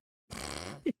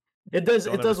 It does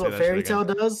Don't it ever does say what that shit Fairy again.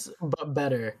 Tale does, but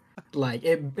better. Like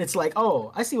it's like,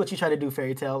 oh, I see what you try to do,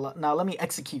 Fairy Tale. Now let me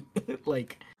execute.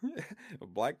 Like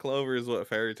Black Clover is what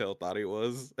Fairy Tale thought it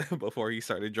was before he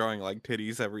started drawing like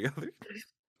titties every other.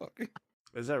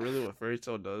 Is that really what Fairy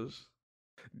Tale does?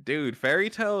 Dude, Fairy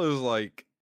Tale is like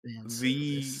damn the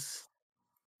serious.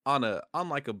 on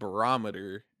like a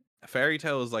barometer. Fairy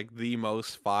Tale is like the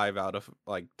most 5 out of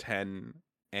like 10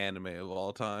 anime of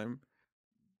all time.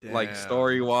 Like Damn.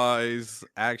 story wise,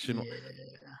 action. Yeah.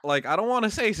 Like I don't want to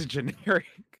say it's generic,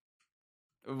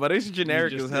 but it's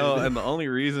generic just as hell. did. And the only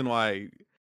reason why I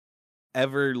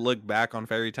ever look back on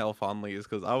Fairy Tale fondly is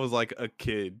because I was like a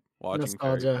kid watching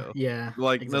Fairy Nostalgia. Tale. Yeah.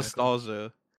 Like exactly.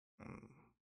 nostalgia. Mm.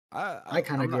 I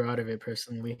kind of I'm not- grew out of it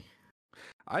personally.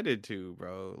 I did too,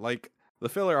 bro. Like the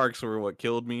filler arcs were what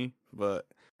killed me, but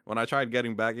when I tried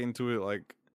getting back into it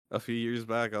like a few years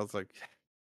back, I was like,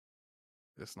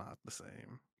 it's not the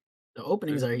same. The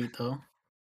openings are heat though.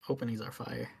 Openings are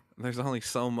fire. There's only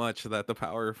so much that the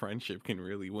power of friendship can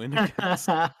really win against.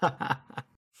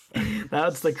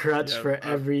 That's the crutch Yeah, for I've-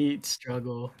 every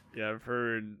struggle. Yeah, I've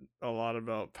heard a lot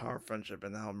about power friendship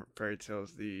and how Fairy Tale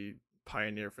is the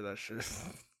pioneer for that shit.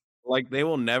 Like they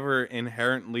will never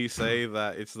inherently say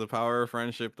that it's the power of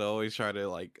friendship. They always try to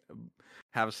like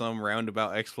have some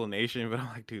roundabout explanation, but I'm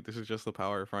like, dude, this is just the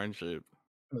power of friendship.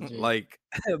 Legit. Like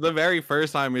the very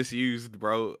first time it's used,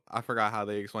 bro, I forgot how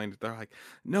they explained it. They're like,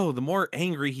 no, the more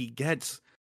angry he gets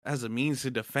as a means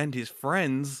to defend his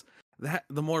friends, that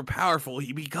the more powerful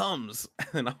he becomes.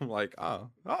 And I'm like, oh,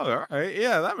 all right,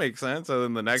 yeah, that makes sense. And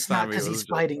then the next It's not time it because was he's just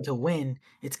fighting like, to win.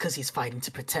 It's because he's fighting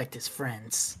to protect his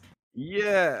friends.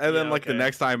 yeah, and then Yeah, like the okay.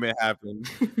 next time it happened,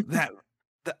 that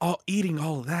eating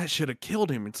all of that should have killed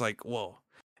him. It's like, well,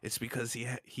 it's because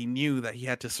he knew that he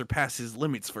had to surpass his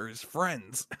limits for his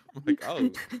friends. I'm like,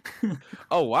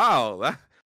 oh wow,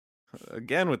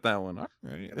 Again with that one. All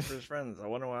right. And for his friends, I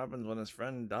wonder what happens when his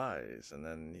friend dies, and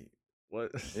then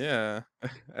what? Yeah.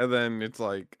 And then it's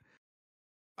like,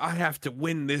 I have to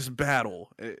win this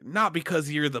battle. Not because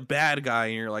you're the bad guy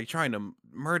and you're like trying to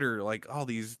murder like all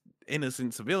these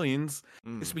innocent civilians.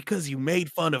 It's because you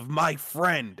made fun of my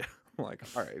friend. I'm like,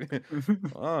 all right.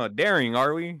 Oh, daring,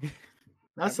 are we?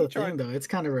 That's Have the you thing, tried- though. It's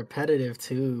kind of repetitive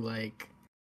too. Like,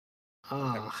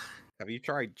 Have you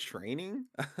tried training?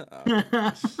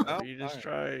 So you just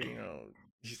alright. try,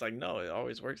 He's like, no, it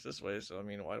always works this way. So I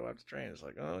mean, why do I have to train? It's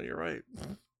like, oh, you're right.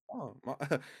 Oh,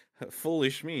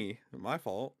 foolish me. My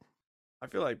fault. I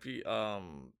feel like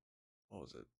what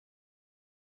was it?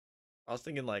 I was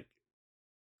thinking like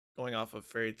going off of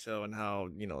Fairy Tale and how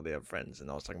they have friends, and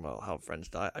I was talking about how friends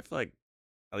die. I feel like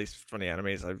at least from the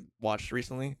animes I've watched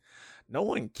recently, no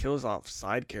one kills off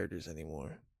side characters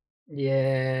anymore.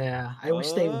 yeah, I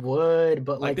wish they Uh, would,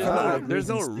 but Like like for the right there's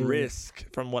no reasons too.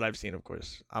 risk from what I've seen. Of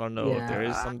course, I don't know if there is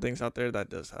Yeah. some things out there that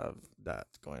does have that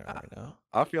going on right now.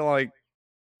 I feel like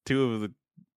two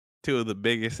of the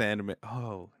biggest anime.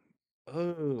 Oh,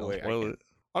 Don't wait. spoil it.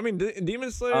 I mean,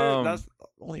 Demon Slayer. That's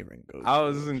only Ringo. I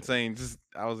was insane.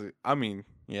 I mean,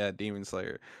 yeah, Demon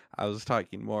Slayer. I was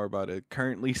talking more about a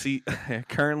currently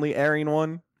airing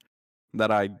one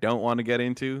that I don't want to get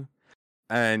into,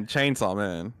 and Chainsaw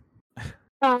Man.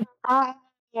 Yeah.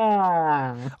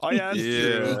 Oh yeah, that's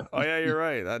Yeah. true. Oh yeah, you're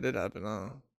right. That did happen. Huh?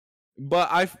 But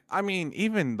I mean,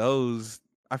 even those,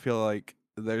 I feel like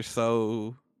they're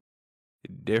so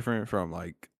different from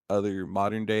like other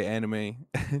modern day anime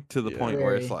to the Yeah. point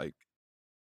where it's Very. like,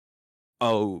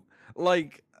 oh,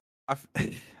 like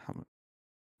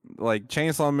like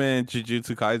Chainsaw Man,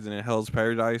 Jujutsu Kaisen, and Hell's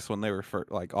Paradise when they were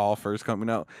all first coming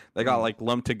out, they got like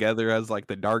lumped together as like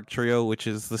the Dark Trio, which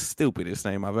is the stupidest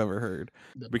name I've ever heard.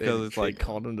 Because it's They like,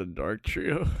 called him the Dark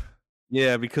Trio.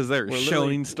 yeah, because they're We're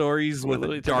showing literally- stories We're with a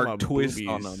literally talking dark about twist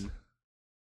on boobies. them.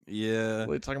 Yeah,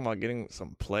 We're talking about getting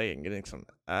some play and getting some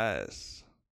ass.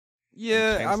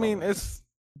 yeah. I Chainsaw mean, Man.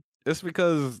 it's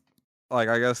because like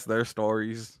I guess their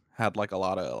stories had like a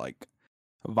lot of like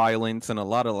violence and a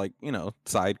lot of like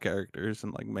side characters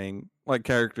and like main like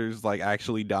characters like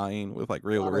actually dying with like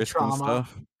real Lot of risk and trauma.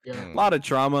 stuff. Yeah. A lot of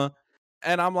trauma,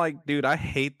 and I'm like, dude, I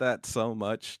hate that so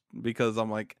much because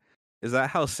I'm like, is that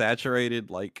how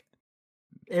saturated like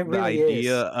It the really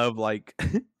idea is. of like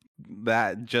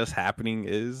that just happening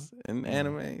is in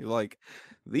anime? Like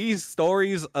these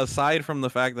stories, aside from the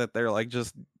fact that they're like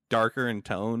just darker in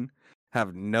tone,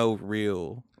 have no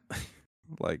real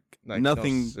like Like,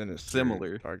 nothing sinister,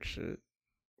 similar. dark shit.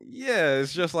 Yeah,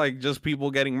 it's just like just people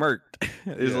getting murked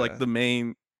is Yeah. like the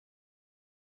main,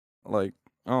 like,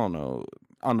 I don't know,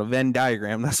 on the Venn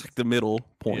diagram, that's like the middle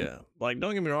point. Yeah, like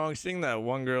don't get me wrong, seeing that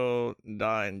one girl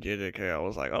die in JJK, I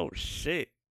was like, oh shit.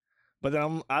 But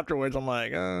then afterwards, I'm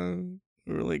like, who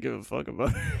really give a fuck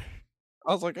about her?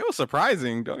 I was like, it was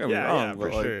surprising, don't get me wrong, Yeah, but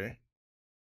for like, sure.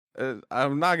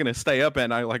 I'm not gonna stay up at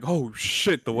night like, oh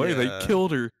shit, the way they Yeah.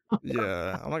 killed her.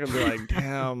 Yeah, I'm not gonna be like,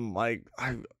 damn, like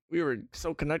we were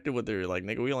so connected with her, like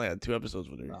nigga, we only had 2 episodes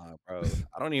with her. Nah, bro,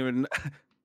 I don't even.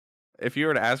 If you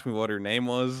were to ask me what her name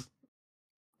was,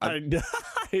 I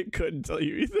couldn't tell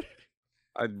you either.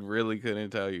 I really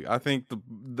couldn't tell you. I think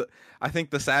I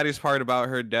think the saddest part about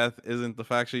her death isn't the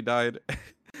fact she died.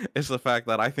 It's the fact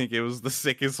that I think it was the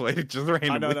sickest way to just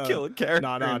randomly kill a character.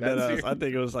 No, in that series. I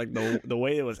think it was like the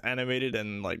way it was animated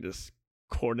and like just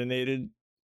coordinated.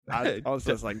 I was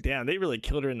just like, damn, they really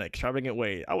killed her in an extravagant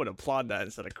way. I would applaud that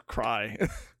instead of cry.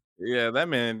 Yeah, that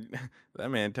man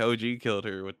Toji killed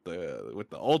her with the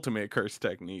ultimate curse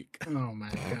technique, Oh my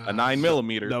god. a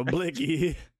 9mm. The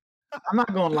blicky. I'm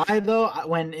not gonna lie though.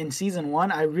 When in season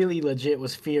 1, I really legit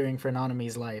was fearing for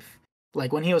Nanami's life.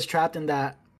 Like when he was trapped in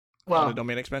that. Well, The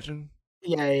domain expansion.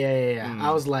 yeah.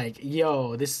 I was like,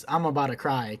 yo, I'm about to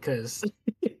cry because,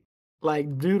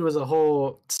 like, dude was a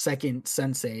whole second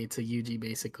sensei to Yuji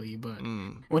basically. But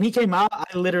when he came out, I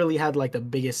literally had like the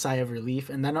biggest sigh of relief,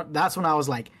 and then that's when I was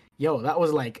like, yo, that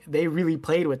was like they really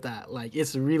played with that. Like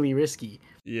it's really risky.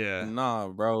 Yeah. Nah,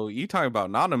 bro, you talking about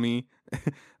Nanami?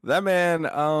 That man,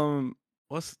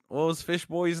 what was Fish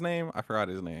Boy's name? I forgot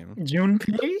his name.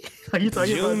 Junpei? Are you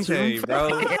talking about Junpei, Junpei?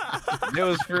 bro. It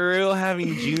was for real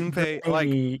having Junpei.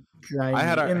 Like, I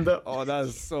had in the Oh,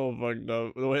 that's so fucked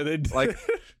up. The way they did. Like,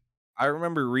 I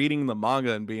remember reading the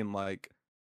manga and being like,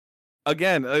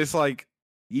 again, it's like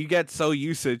you get so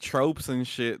used to tropes and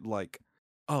shit. Like,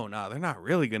 oh no, they're not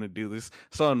really gonna do this.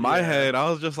 So in my Yeah. head, I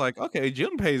was just like, okay,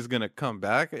 Junpei's gonna come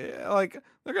back. Like,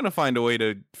 they're gonna find a way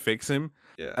to fix him.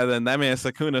 Yeah. And then that man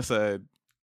Sakuna said,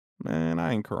 "Man,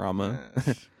 I ain't Kurama." You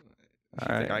think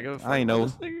Alright, I give a fuck I about know.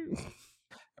 this nigga?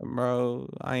 bro.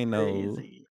 I know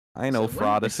Crazy. So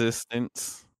fraud when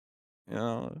assistance. You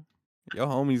know, your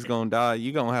homie's gonna die.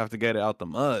 You gonna have to get it out the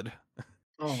mud.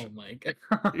 oh my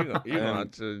You gonna And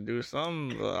have to do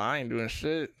something. But I ain't doing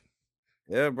shit.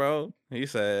 yeah, bro. He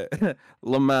said,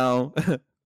 Lamau,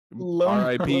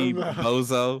 R.I.P. Lum-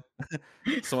 Bozo,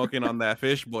 smoking on that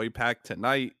fish boy pack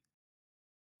tonight.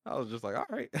 I was just like, all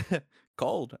right,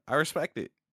 cold. I respect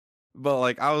it. But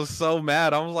like, I was so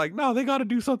mad. I was like, no, they got to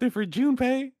do something for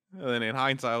Junpei. And then in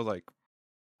hindsight, I was like,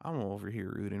 I'm over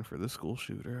here rooting for the school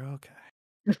shooter.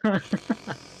 Okay.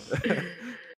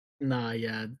 Nah,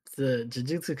 yeah, the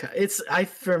it's I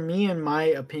for me in my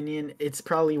opinion, it's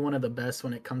probably one of the best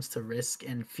when it comes to risk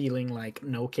and feeling like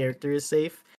no character is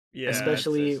safe, Yeah, I'd say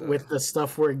especially so. with the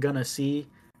stuff we're gonna see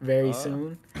very Uh,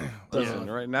 soon. Listen,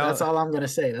 So right now, that's all I'm gonna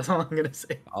say. That's all I'm gonna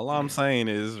say. all I'm saying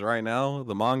is right now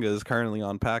the manga is currently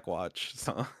on pack watch.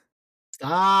 So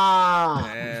Stop!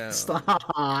 Damn. Stop!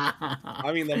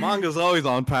 I mean, the manga's always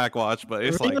on pack watch, but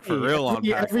it's like for Really, real on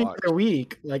pack every watch. other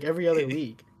week, like every other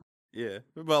week. Yeah,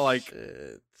 but like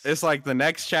Shit. it's like the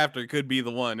next chapter could be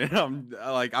the one, and I'm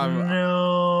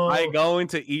No, I go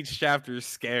into each chapter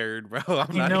scared, bro.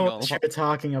 I'm you not know even what gonna you're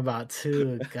talking about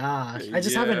too. Gosh, I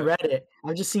just haven't Yeah, read it.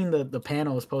 I've just seen the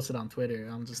panels posted on Twitter.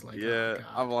 I'm just like, oh yeah.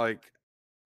 god.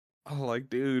 I'm like,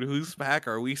 dude, whose pack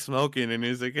are we smoking, and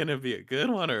is it gonna be a good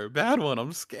one or a bad one?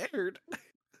 I'm scared.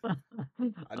 I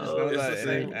just know It's the that in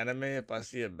same. anime, if I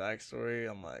see a backstory,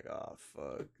 I'm like, oh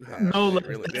fuck, No, they like,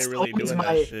 really, they that's really always doing that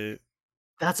my shit.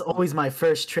 that's always my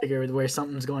first trigger where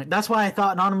something's going. That's why I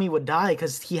thought Nanami would die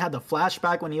because he had the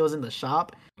flashback when he was in the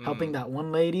shop helping that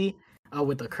one lady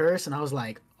with the curse, and I was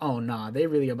like, oh nah, they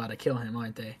really about to kill him,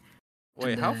 aren't they?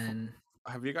 Wait, And then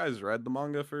have you guys read the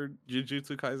manga for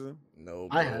Jujutsu Kaisen? No,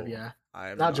 I have, bro, yeah, I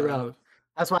have not You not. Jarel. have?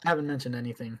 That's why I haven't mentioned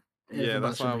anything Yeah, about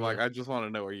that's why I'm like, Shibuya. I just want to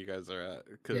know where you guys are at,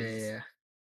 Yeah, yeah, because yeah.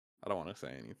 I don't want to say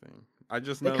anything. I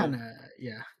just They kind know of,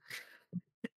 yeah.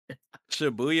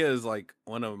 Shibuya is like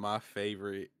one of my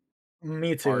favorite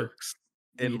Me too. arcs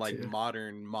in Me like too.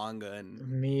 modern manga, and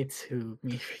Me too.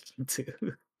 Me freaking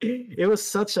too. It was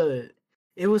such a.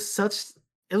 It was such.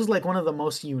 It was like one of the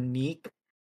most unique,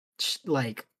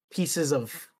 like pieces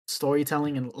of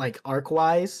storytelling and like arc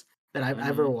wise that I've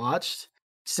ever watched.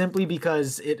 Simply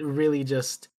because it really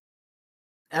just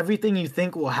everything you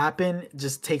think will happen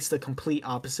just takes the complete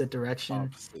opposite direction.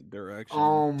 opposite direction.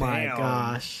 Oh my Damn.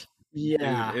 gosh. Dude,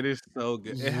 Yeah. it is so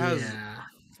good. It has Yeah.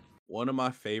 one of my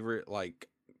favorite like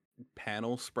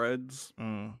panel spreads,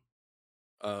 Mm.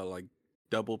 like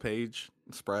double page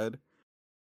spread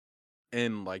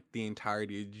in like the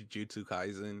entirety of Jujutsu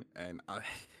Kaisen, and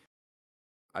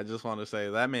I just want to say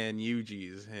that man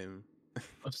Yuji is him.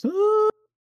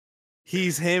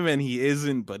 He's him and he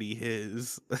isn't, but he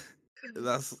is.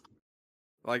 that's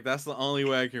that's the only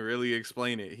way I can really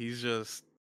explain it. He's just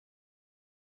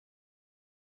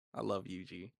I love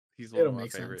Yuji. He's one It'll of my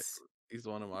make favorite. sense. He's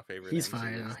one of my favorite He's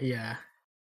fine MCs. though. Yeah.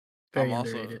 I'm Very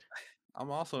also underrated.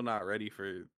 I'm also not ready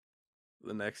for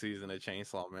the next season of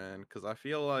Chainsaw Man, because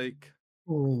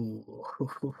Ooh.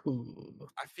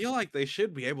 I feel like they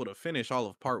should be able to finish all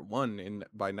of part 1 in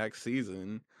by next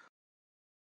season,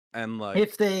 and like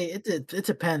If they, it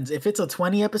depends. If it's a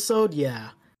 20 episode,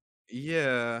 yeah.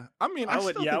 yeah, I mean I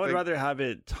still I think would they rather have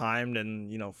it timed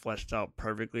and fleshed out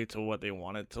perfectly to what they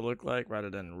want it to look like, rather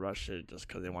than rush it just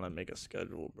because they want to make a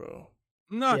schedule, bro.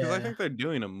 no, because I Yeah. think they're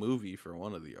doing a movie for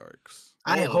one of the arcs.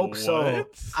 I Whoa, hope so.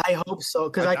 what? I hope so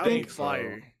because I I That'd be think think so.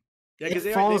 fire. Yeah, it because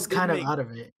they falls did kind of make out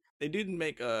of it. they did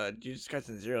make Jujutsu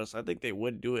Kaisen 0, so I think they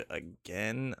would do it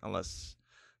again unless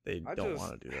they I don't just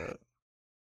want to do that.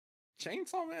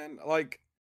 Chainsaw Man, like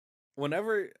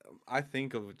whenever I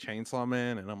think of Chainsaw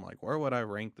Man and I'm like, where would I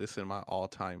rank this in my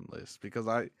all-time list? Because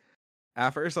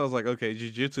at first I was like, okay,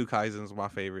 Jujutsu Kaisen is my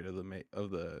favorite of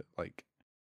the like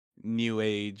new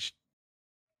age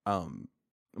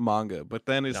manga, but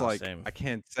then it's No, like same. I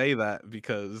can't say that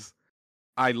because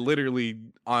I literally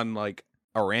on like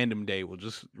a random day will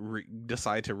just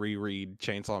decide to reread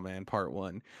Chainsaw Man Part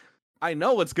 1. I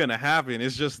know what's gonna happen.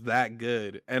 It's just that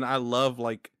good, and I love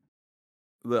like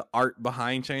the art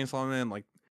behind Chainsaw Man, like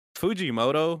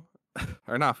Fujimoto,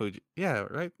 or not Fuji, yeah,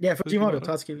 right, Yeah, Fujimoto, Fujimoto.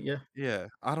 Tatsuki, yeah. Yeah,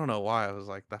 I don't know why I was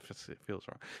like that. It feels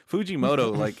wrong.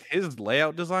 Fujimoto, like his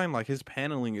layout design, like his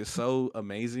paneling is so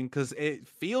amazing because it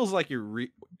feels like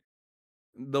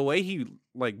the way he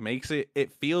like makes it.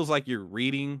 It feels like you're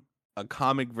reading a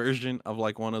comic version of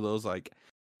like one of those like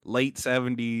late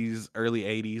 70s, early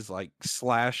 80s like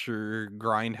slasher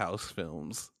grindhouse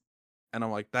films. And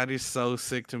I'm like, that is so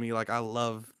sick to me. Like I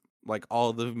love like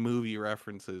all the movie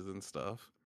references and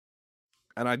stuff.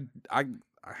 And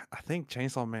I think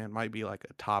Chainsaw Man might be like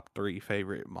a top 3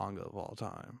 favorite manga of all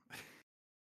time.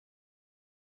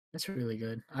 That's really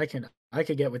good. I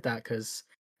could get with that because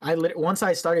once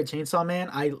I started Chainsaw Man,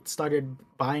 I started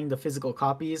buying the physical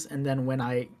copies, and then when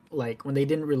they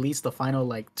didn't release the final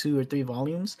like 2 or 3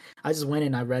 volumes, I just went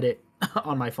and I read it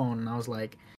on my phone, and I was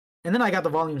like, and then I got the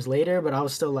volumes later, but I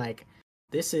was still like,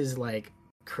 this is like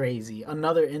crazy.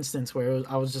 Another instance where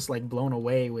I was just like blown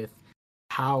away with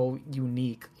how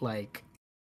unique like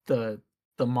the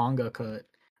the manga could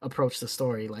approach the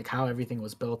story, like how everything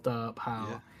was built up, Yeah.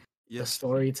 how the Yes.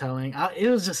 storytelling. It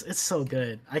was just, it's so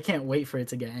good. I can't wait for it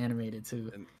to get animated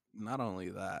too. And not only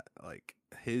that, like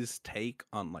his take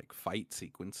on like fight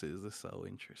sequences is so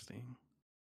interesting.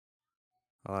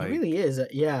 It Like really is.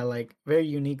 Yeah, like very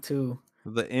unique too.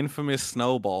 the infamous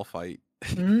snowball fight.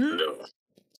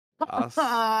 That's,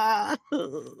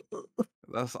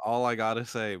 that's all I gotta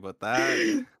say. But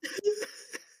that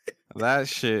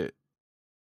shit,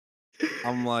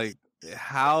 I'm like,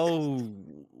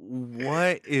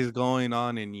 what is going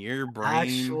on in your brain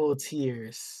Actual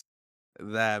tears.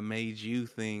 that made you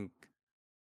think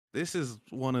this is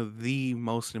one of the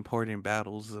most important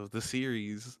battles of the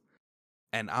series,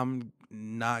 and I'm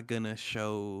not gonna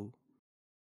show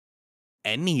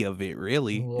any of it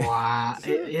really. Wow,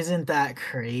 isn't that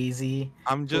crazy?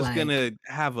 I'm just Like, gonna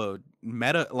have a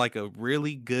like a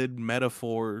really good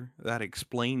metaphor that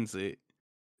explains it.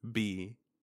 Be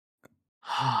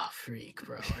oh, freak,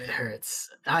 bro, it hurts.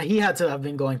 He had to have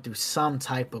been going through some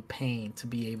type of pain to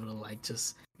be able to like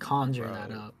just conjure that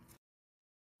bro. up.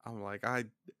 I'm like I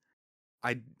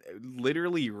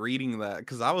literally reading that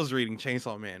because I was reading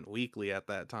Chainsaw Man weekly at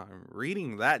that time.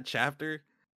 Reading that chapter,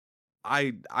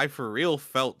 I for real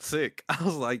felt sick. I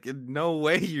was like, no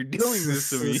way you're doing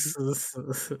this to me.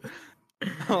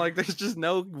 I'm like, there's just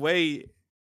no way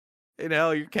in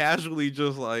hell you're casually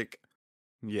just like,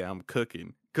 yeah, I'm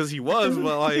cooking. Cause he was,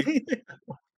 but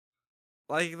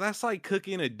like that's like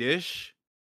cooking a dish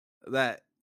that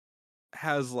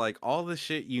has like all the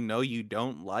shit you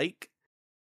don't like,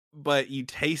 but you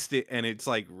taste it and it's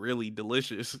like really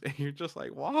delicious. And you're just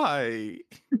like, why?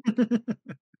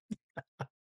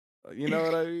 You know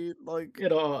what I mean? Like,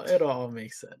 it all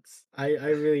makes sense. I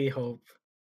really hope.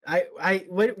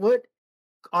 What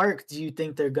arc do you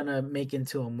think they're gonna make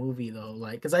into a movie though?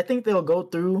 Like, because I think they'll go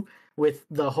through with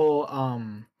the whole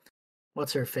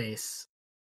what's her face?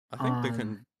 I think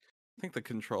Um, I think the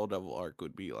Control Devil arc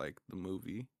would be like the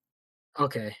movie.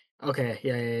 okay, okay,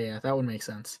 yeah, that would make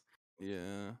sense.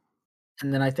 Yeah.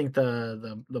 And then I think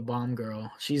the bomb girl,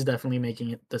 she's definitely making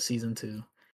it the season 2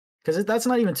 because that's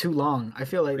not even too long. I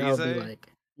feel like that would be Rize? like,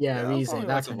 yeah, Yeah, that was Rize, only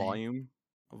that's like her name.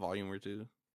 a volume or two.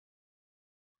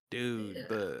 Dude, Yeah.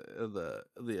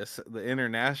 the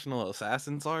international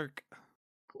assassins arc.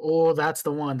 Oh, that's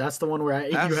the one. That's the one where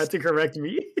you That's had to correct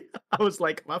me. I was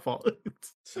like, my fault.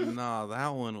 nah, that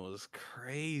one was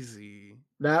crazy.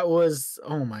 That was,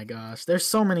 oh my gosh. There's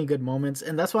so many good moments,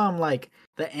 and that's why I'm like,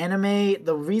 the anime.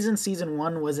 The reason season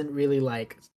 1 wasn't really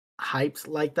like hyped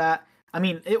like that. I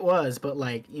mean, it was, but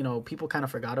like, people kind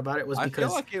of forgot about it, was I feel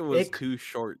because like it was it too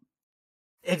short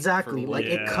for exactly what like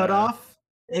it it cut Yeah. off.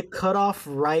 It cut off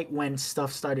right when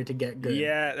stuff started to get good.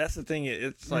 Yeah, that's the thing.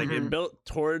 It's like it Mhm. built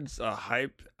towards a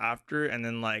hype after, and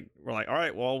then like we're like, all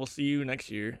right, well, we'll see you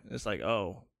next year. It's like,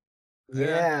 oh,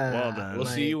 Yeah. well Yeah, then. We'll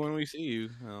see you like when we see you.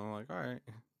 And I'm like, all right.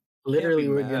 Can't be literally,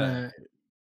 mad.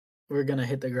 we're gonna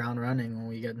hit the ground running when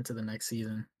we get into the next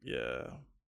season. Yeah.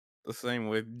 The same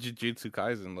with Jujutsu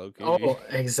Kaisen, low key. Oh,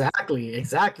 exactly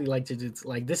like Jujutsu.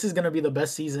 Like this is gonna be the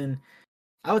best season.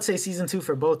 I would say season 2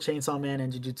 for both Chainsaw Man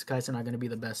and Jujutsu Kaisen are gonna be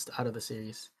the best out of the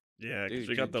series. Yeah, because Dude,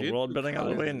 we got the world Jujutsu building out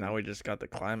of the way, and now Kaisen. we just got the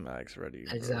climax ready,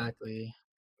 bro. Exactly.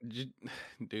 Dude,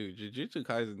 Jujutsu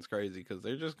Kaisen's crazy because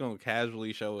they're just gonna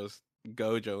casually show us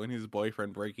Gojo and his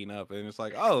boyfriend breaking up, and it's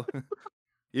like, oh,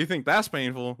 you think that's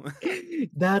painful?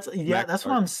 That's Next that's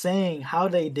what arc. I'm saying. How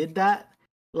they did that.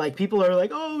 Like people are like,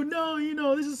 oh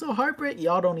no, this is so heartbreak.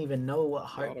 Y'all don't even know what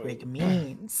heartbreak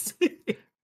means.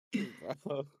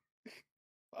 Bro.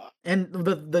 And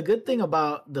the good thing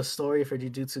about the story for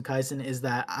Jujutsu Kaisen is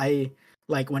that I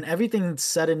like when everything's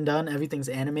said and done, everything's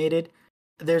animated,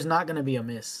 there's not gonna be a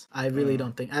miss. I really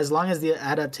don't think. As long as the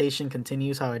adaptation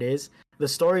continues how it is, the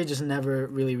story just never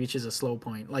really reaches a slow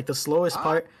point. Like the slowest I,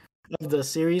 part of the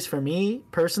series for me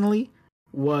personally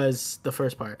was the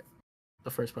first part.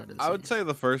 The first part of the I would series. say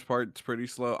the first part's pretty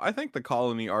slow. I think the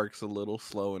colony arc's a little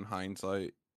slow in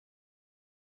hindsight.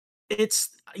 It's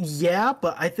yeah,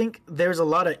 but I think there's a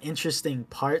lot of interesting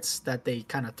parts that they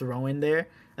kind of throw in there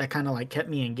that kind of like kept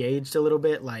me engaged a little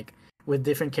bit. Like with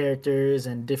different characters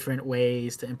and different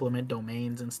ways to implement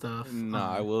domains and stuff. No,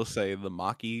 I will say the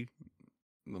Maki,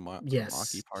 the Maki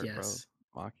Yes, part, bro. yes,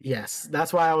 Maki. yes.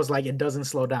 That's why I was like, it doesn't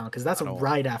slow down because that's I don't-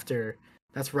 right after.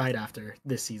 That's right after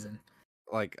this season.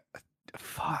 Like,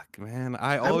 fuck, man.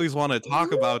 I always want to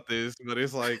talk about this, but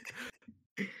it's like,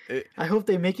 I hope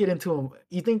they make it into a.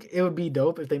 You think it would be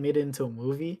dope if they made it into a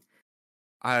movie?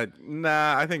 I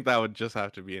think that would just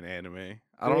have to be an anime.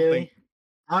 I don't Really? think.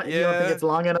 You don't think Yeah, it's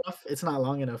long enough? It's not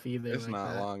long enough either. it's like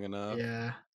not that. long enough.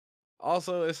 Yeah.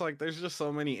 Also, it's like there's just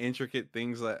so many intricate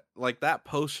things that, like that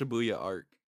post Shibuya arc,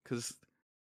 because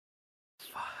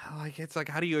like it's like,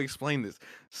 how do you explain this?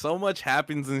 So much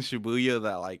happens in Shibuya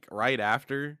that like right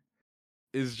after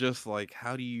is just like,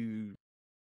 how do you?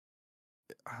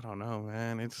 I don't know,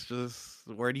 man. It's just,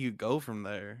 where do you go from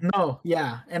there? No,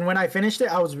 yeah. And when I finished it,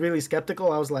 I was really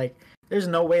skeptical. I was like, "There's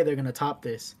no way they're gonna top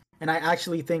this." And I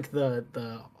actually think the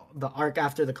arc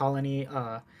after the colony,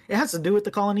 it has to do with the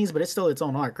colonies, but it's still its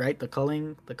own arc, right? The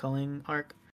culling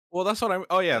arc. Well, that's what I'm.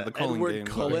 Oh yeah, the Culling Edward games.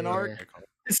 Cullen are- arc?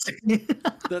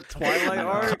 The Twilight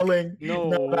arc? Culling. No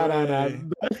No. way.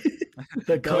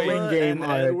 The culling Bella game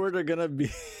and arc. Edward are gonna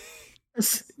be.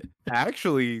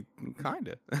 Actually,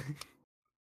 kinda.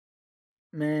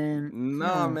 Man.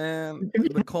 Nah, no. man.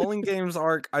 The Culling games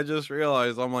arc, I just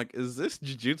realized, I'm like, is this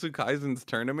Jujutsu Kaisen's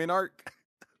tournament arc?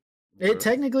 It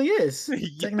technically is. Yeah.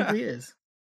 Technically is.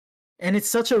 And it's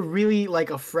such a really like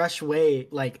a fresh way.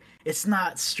 Like it's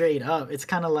not straight up. It's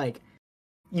kind of like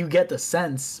you get the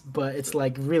sense, but it's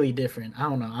like really different. I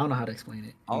don't know. I don't know how to explain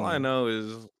it. All I know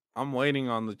is I'm waiting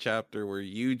on the chapter where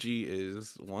Yuji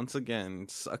is once again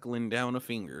suckling down a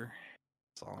finger.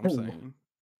 That's all I'm Ooh. saying.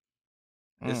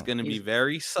 It's Mm. gonna be He's-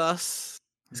 very sus.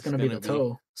 It's gonna be the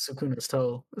toe, Sukuna's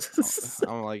toe.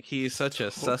 I'm like, he's such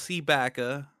a Toe. sussy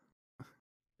backa.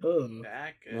 Ugh.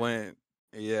 Back. When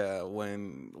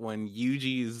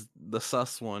Yuji is the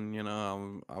sus one, you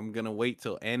know, I'm gonna wait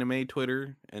till anime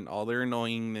Twitter and all their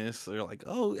annoyingness. They're like,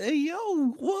 oh, hey yo,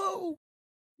 whoa.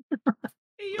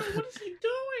 Hey yo, what is he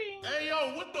doing? Hey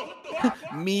yo, what the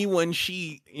fuck? Me when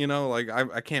she, you know, like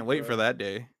I can't wait for that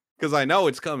day because I know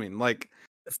it's coming. Like,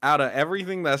 out of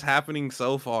everything that's happening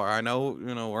so far, I know,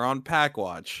 you know, we're on pack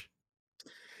watch,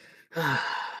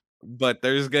 but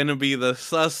there's gonna be the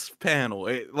sus panel.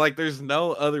 Like, there's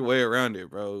no other way around it,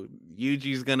 bro.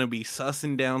 Yuji's gonna be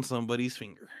sussing down somebody's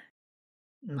finger.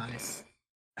 Nice.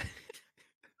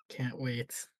 Can't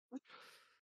wait.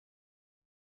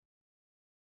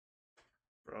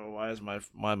 Bro, why is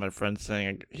my friend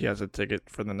saying he has a ticket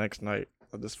for the next night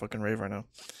of this fucking rave right now?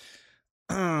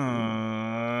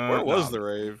 Where was the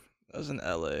rave? That was in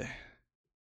LA.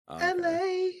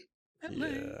 Okay.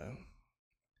 Yeah.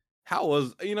 How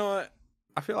was, you know what?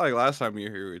 I feel like last time you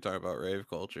were here, we were talking about rave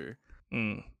culture.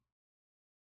 Mm.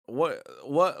 What,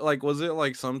 like, was it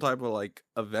like some type of like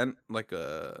event, like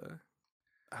a,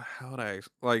 how would I,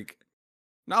 like,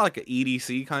 not like a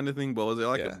EDC kind of thing, but was it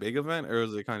like Yeah. a big event, or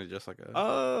was it kind of just like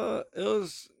a? It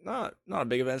was not a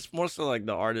big event. It's more so like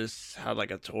the artist had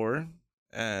like a tour,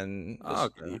 and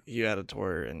Okay. he had a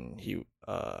tour, and he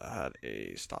had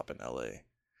a stop in LA,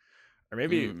 or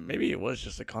maybe it was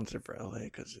just a concert for LA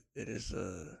because it is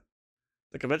the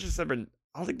convention center.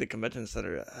 I don't think the convention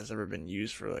center has ever been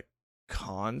used for like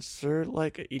concert,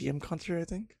 like an EDM concert, I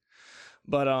think.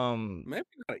 But Maybe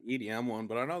not an EDM one,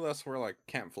 but I know that's where like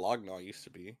Camp Flognaw used to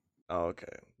be. oh, okay.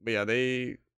 But yeah,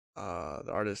 they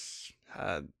the artists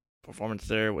had performance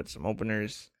there with some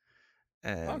openers,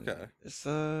 and Okay. it's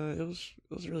it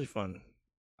was really fun.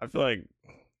 I feel like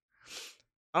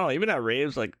I don't know, even at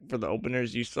raves, like for the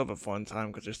openers, you still have a fun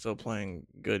time because they're still playing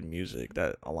good music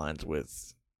that aligns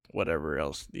with whatever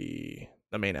else the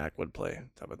main act would play,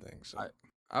 type of thing. So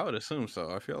I would assume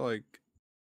so. I feel like,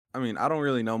 I mean, I don't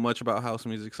really know much about house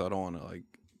music, so I don't want to like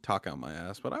talk out my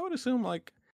ass, but I would assume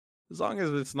like, as long as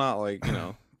it's not like, you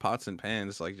know, pots and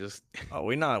pans, like just oh,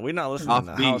 we're not listening Off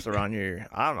to the beat. house around here.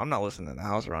 I'm not listening to the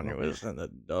house around here. We're listening to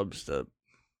dubstep.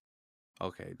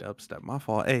 okay, dubstep. My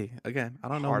fault. Hey, again, I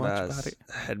don't know Hard much ass about it.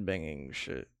 headbanging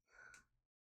shit.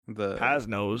 The Paz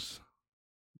knows.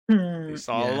 Hmm, He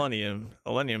saw yeah.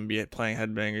 Millennium be playing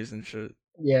headbangers and shit.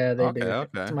 Yeah, they Okay, do.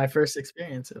 okay. It's my first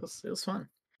experience. It was fun.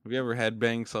 Have you ever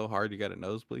headbanged so hard you got a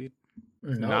nosebleed?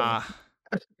 No. Nah,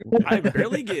 I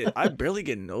barely get That's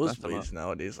nosebleeds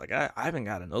nowadays. Like I haven't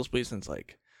got a nosebleed since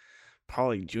like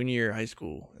probably junior year of high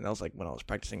school, and that was like when I was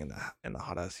practicing in the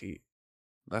hot ass heat.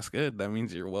 That's good. That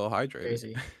means you're well hydrated.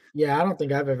 Crazy. Yeah, I don't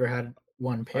think I've ever had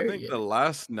one I period. think the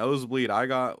last nosebleed I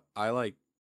got, I like,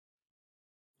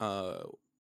 I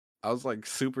was like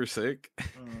super sick,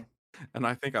 and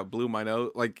I think I blew my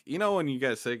nose. Like, you know when you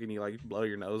get sick and you like blow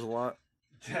your nose a lot.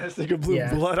 Yeah, this nigga blew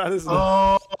Yeah. blood out his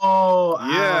nose. Oh,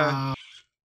 Yeah.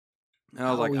 And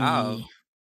I was like, owie. oh.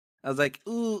 I was like,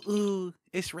 ooh,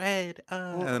 it's red.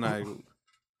 And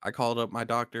I called up my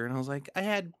doctor and I was like, I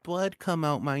had blood come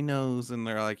out my nose. And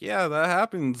they're like, yeah, that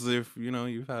happens if,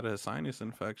 you've had a sinus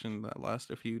infection that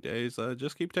lasts a few days.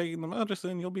 Just keep taking the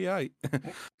medicine. You'll be all right.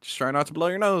 Just try not to blow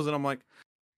your nose. And I'm like,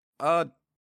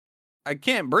 I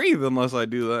can't breathe unless I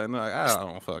do that. And they're like, I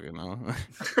don't fucking know.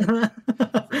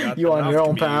 Forgot You the on mouth your can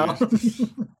own, be pal. used.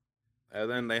 And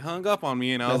then they hung up on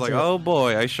me and I was That's like, it. oh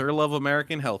boy, I sure love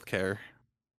American healthcare.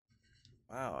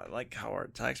 Wow, I like how our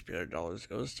taxpayer dollars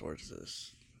goes towards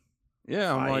this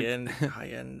Yeah, I'm like, high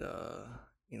end,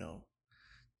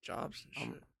 jobs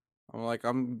and shit.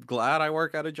 I'm glad I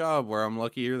work at a job where I'm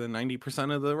luckier than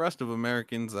 90% of the rest of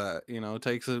Americans that,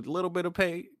 takes a little bit of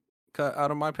pay cut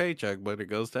out of my paycheck, but it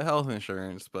goes to health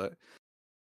insurance. But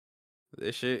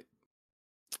this shit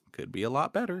could be a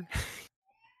lot better.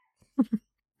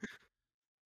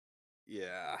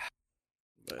 Yeah.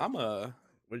 But I'm a,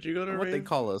 would you go to I'm what they rave?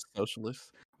 call a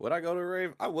socialist. Would I go to a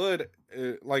rave? I would.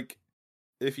 Like,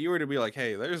 if you were to be like,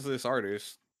 hey, there's this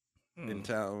artist in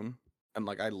town, and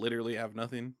like I literally have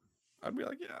nothing, I'd be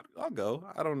like, yeah, I'll go.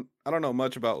 I don't know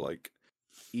much about like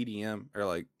EDM or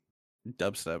like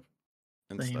dubstep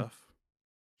and Same. stuff.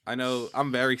 I know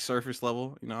I'm very surface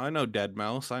level. I know Dead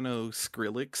Mouse. I know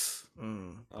Skrillex.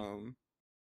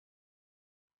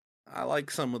 I like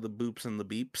some of the boops and the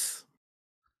beeps,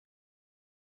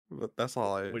 but that's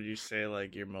all I. Would you say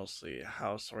like you're mostly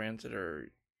house oriented,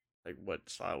 or like what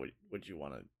style would you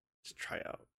want to try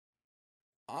out?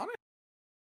 Honest,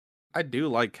 I do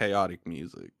like chaotic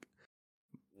music,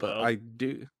 but Well, I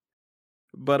do.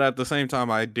 But at the same time,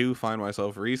 I do find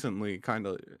myself recently kind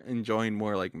of enjoying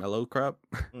more like mellow crap,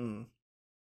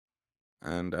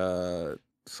 and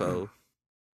so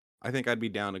I think I'd be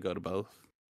down to go to both,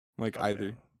 like okay,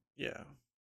 either. yeah.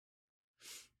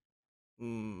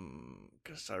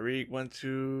 Because Tariq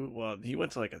he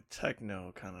went to like a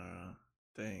techno kind of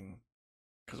thing.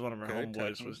 Because one of our Okay,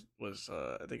 homeboys techno. was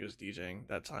I think it was DJing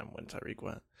that time when Tariq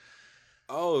went.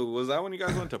 Oh, was that when you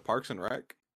guys went to Parks and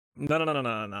Rec? No.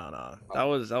 That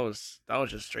was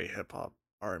just straight hip hop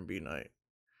R&B night.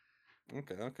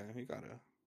 Okay, you gotta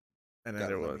And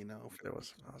then let me know. there was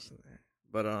something else in there.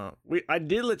 But I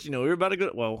did let you know we were about to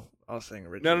go. Well, I was saying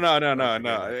Richard. No.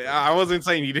 I wasn't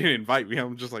saying you didn't invite me.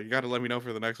 I'm just like, you gotta let me know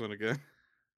for the next one again.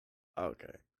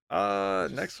 Okay.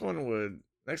 Next one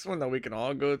that we can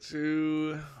all go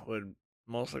to would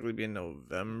most likely be in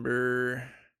November.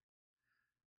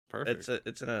 Perfect.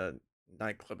 It's in a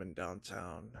nightclub in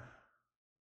downtown.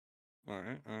 All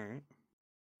right.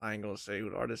 I ain't gonna say who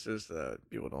the artist is that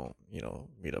people don't,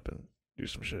 meet up and do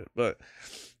some shit. But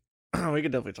we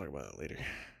could definitely talk about it later.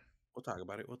 We'll talk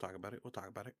about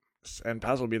it. And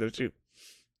Paz will be there too.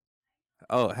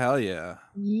 Oh hell yeah!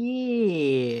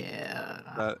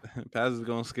 Yeah. Paz is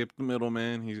gonna skip the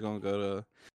middleman. He's gonna go to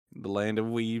the land of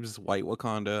weebs, White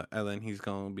Wakanda, and then he's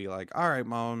gonna be like, "All right,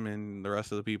 mom, and the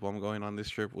rest of the people I'm going on this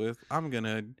trip with,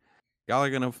 y'all are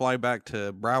gonna fly back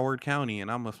to Broward County, and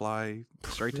I'm gonna fly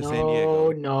straight to San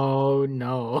Diego." No.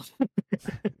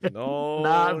 No,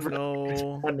 Not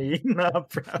no. funny.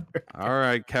 Not proud. All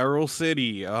right, Carroll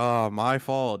City. Oh, my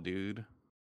fault, dude.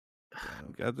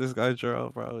 Got this guy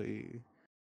Jarel, bro.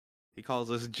 He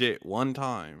calls us jit one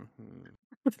time.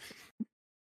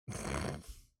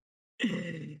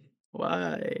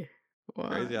 Why?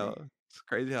 It's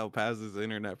crazy how Paz's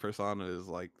internet persona is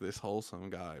like this wholesome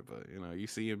guy, but you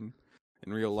see him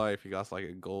in real life, he got like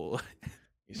a gold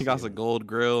he got a gold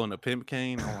grill and a pimp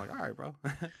cane. I'm like, all right, bro.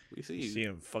 We see you. See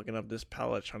him fucking up this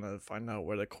pallet trying to find out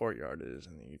where the courtyard is,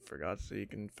 and he forgot so he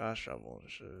can fast travel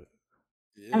and shit.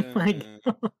 Yeah, Oh my man.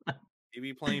 He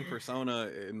be playing Persona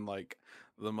in like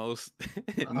the most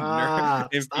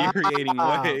infuriating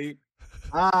way.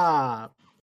 And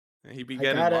he be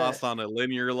getting lost on a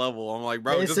linear level. I'm like,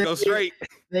 bro, just go straight.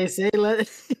 They say let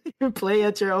play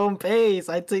at your own pace.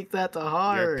 I take that to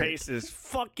heart. Your pace is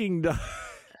fucking done.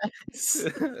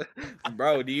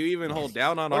 Bro, do you even hold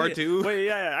down on R2? Wait,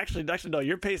 yeah, actually, no,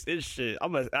 your pace is shit.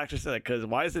 I'm gonna actually say that because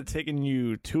why is it taking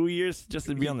you 2 years just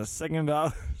to be on the second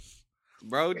palace?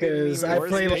 Bro, because I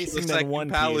play like the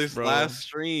second palace last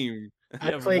stream. I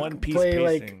have One Piece play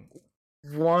pacing. like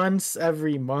once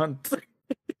every month.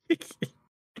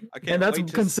 And that's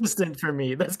consistent for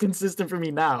me. That's consistent for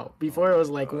me now. Before it was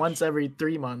like once every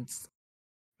 3 months.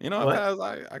 Paz,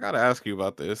 I gotta ask you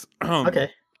about this.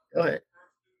 Okay, go ahead.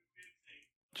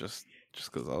 Just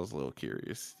because I was a little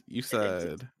curious. You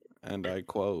said, and I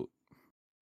quote,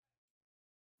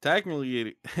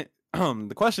 technically,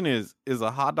 The question is a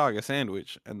hot dog a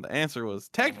sandwich? And the answer was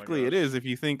technically it gosh. is if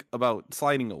you think about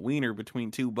sliding a wiener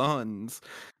between two buns.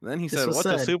 Then he This said, was "What's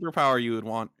a said. superpower you would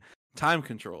want? Time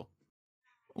control."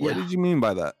 What Yeah. did you mean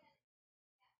by that?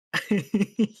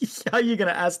 How are you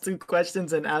gonna ask 2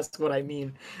 questions and ask what I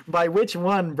mean? By which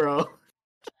one, bro?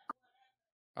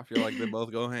 I feel like they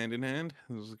both go hand in hand.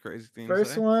 This is a crazy thing to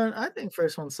First say. one, I think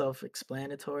first one's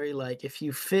self-explanatory. Like, if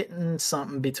you fit in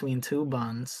something between 2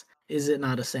 buns, is it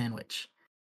not a sandwich?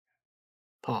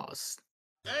 Pause.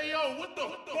 Hey yo, what the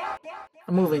fuck?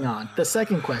 Moving on. The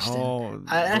second question. Oh,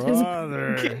 I-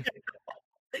 brother.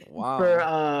 Wow.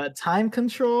 For time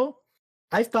control,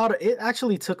 I thought it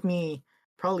actually took me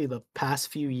probably the past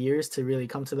few years to really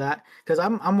come to that, because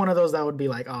I'm one of those that would be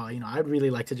like, oh, I'd really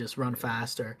like to just run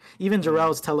faster. Even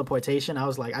Jarel's teleportation, I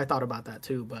was like, I thought about that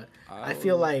too, but I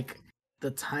feel like the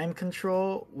time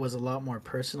control was a lot more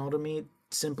personal to me,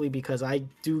 simply because I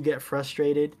do get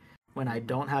frustrated when I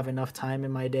don't have enough time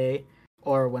in my day,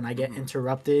 or when I get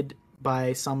interrupted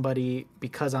by somebody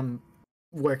because I'm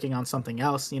working on something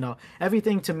else.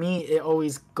 Everything to me, it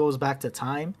always goes back to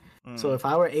time. So if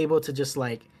I were able to just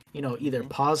like, either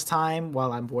pause time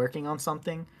while I'm working on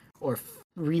something, or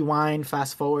rewind,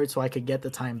 fast forward so I could get the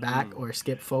time back, or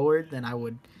skip forward, then I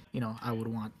would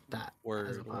want that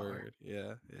as a power. Word.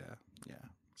 Yeah.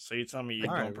 So you tell me you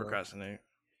All right, don't bro. procrastinate?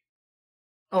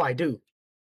 Oh, I do.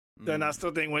 Then I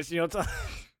still think wasting your time.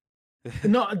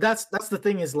 No, that's the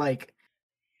thing, is like,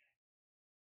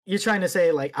 you're trying to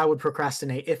say like I would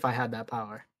procrastinate if I had that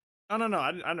power. No.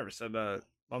 I never said that.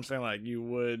 I'm saying like you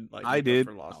would like I make up did.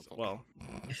 for lost. Oh, Well,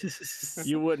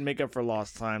 you would make up for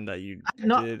lost time that you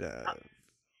No, did.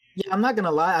 Yeah, I'm not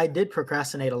gonna lie, I did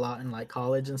procrastinate a lot in like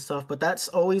college and stuff, but that's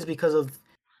always because of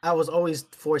I was always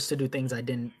forced to do things I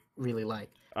didn't really like.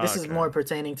 This is Okay. more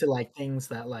pertaining to like things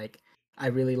that like I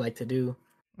really like to do,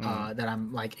 that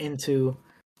I'm like into.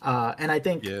 And I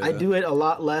think I Yeah. do it a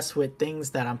lot less with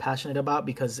things that I'm passionate about,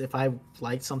 because if I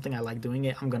like something, I like doing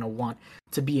it, I'm gonna want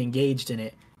to be engaged in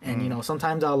it. And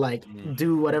sometimes I'll like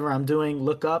do whatever I'm doing,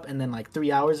 look up, and then like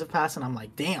 3 hours have passed, and I'm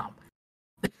like, damn,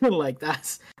 like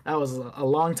that was a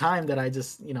long time that I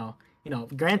just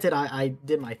granted I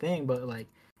did my thing, but like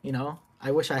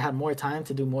I wish I had more time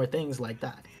to do more things like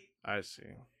that. I see.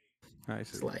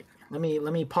 It's like, let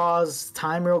me pause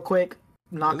time real quick,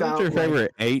 knock Isn't out your like,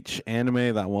 favorite H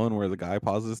anime that one where the guy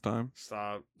pauses time?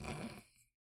 Stop.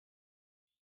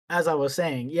 as I was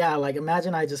saying, yeah, like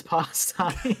imagine I just pause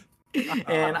time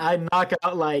and I knock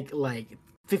out like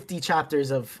 50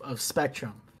 chapters of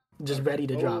Spectrum just ready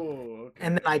to drop. Okay.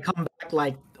 And then I come back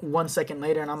like 1 second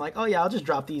later and I'm like, oh yeah, I'll just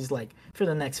drop these like for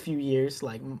the next few years,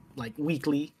 like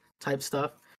weekly type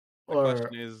stuff. The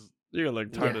question is, You're gonna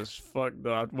look tired Yeah. as fuck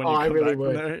though when Oh, you I come really back would.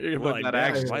 from there. You're gonna be Would like, that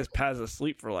damn, actually- why is Paz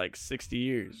asleep for like 60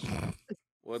 years?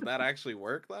 would that actually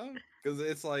work though? Because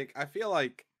it's like, I feel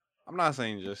like, I'm not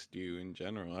saying just you in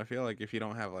general. I feel like if you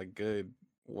don't have like good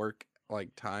work, like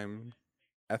time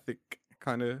ethic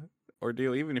kind of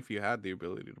ordeal, even if you had the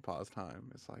ability to pause time,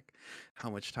 it's like, how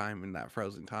much time in that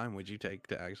frozen time would you take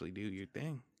to actually do your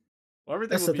thing? Well,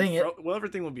 everything That's will the be thing,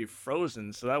 everything will be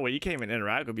frozen, so that way you can't even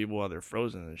interact with people while they're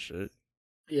frozen and shit.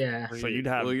 Yeah. So you'd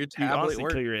have Will your you'd tablet honestly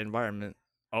work? kill your environment.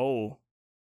 Oh,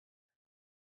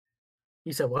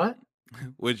 You said what?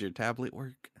 Would your tablet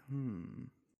work?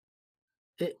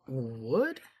 It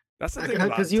would? that's the I- thing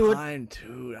about 'cause you would- time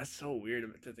too. That's so weird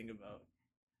to think about.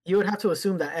 You would have to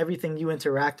assume that everything you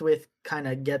interact with kind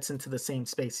of gets into the same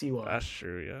space you are. That's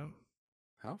true. Yeah.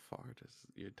 How far does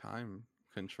your time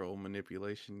control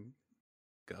manipulation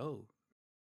go?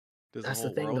 Does That's the the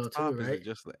whole thing, world though, too, stop? Is right? it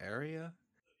just the area?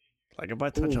 Like if I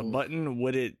touch a Ooh. button,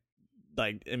 would it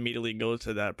like immediately go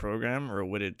to that program, or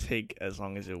would it take as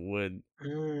long as it would?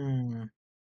 Mm.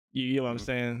 You know what I'm Mm.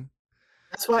 saying?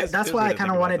 That's why It's I weird kind to think of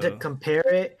about, wanted to though. compare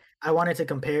it. I wanted to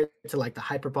compare it to like the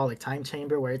hyperbolic time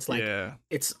chamber, where it's like yeah.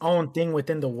 its own thing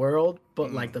within the world,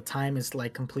 but like Mm. the time is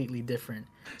like completely different.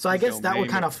 So I It's guess your that would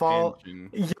main kind of fall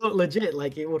expansion. legit,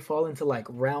 like it would fall into like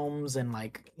realms and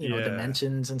like Yeah.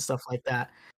 dimensions and stuff like that.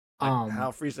 Like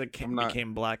how Frieza I'm not-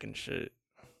 became black and shit.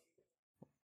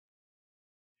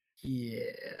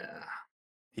 Yeah.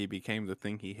 He became the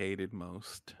thing he hated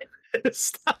most.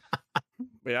 Stop.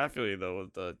 But yeah, I feel you though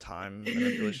with the time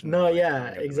manipulation. No, and, like, yeah, moving a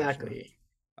dimension. exactly.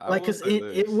 I Like, will cause say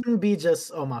it this. wouldn't be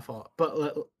just my fault,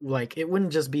 but like it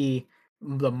wouldn't just be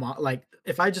like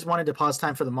if I just wanted to pause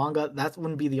time for the manga, that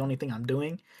wouldn't be the only thing I'm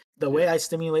doing. The way I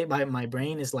stimulate my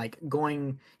brain is like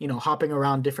going, hopping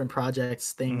around different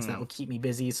projects, things that will keep me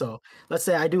busy. So let's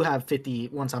say I do have 50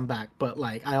 once I'm back, but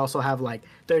like I also have like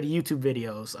 30 YouTube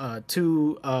videos,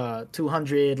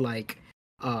 200 like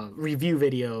review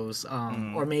videos,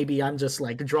 or maybe I'm just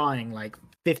like drawing like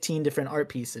 15 different art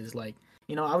pieces. Like,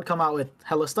 you know, I would come out with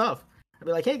hella stuff. I'd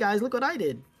be like, hey guys, look what I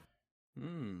did.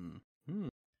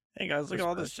 Hey guys, look at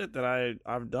all this shit that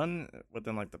I've done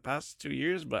within like the past 2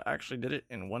 years, but actually did it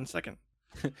in 1 second.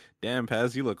 Damn,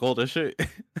 Paz, you look old as shit.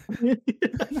 Granted,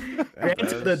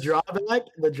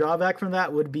 the drawback from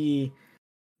that would be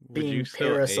Would you being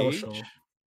still parasocial. age?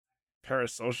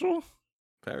 Parasocial?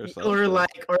 Or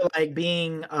like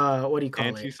being what do you call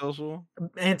Antisocial?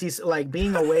 it? Like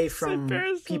being away Said from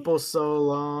parasocial. people so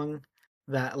long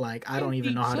that like I don't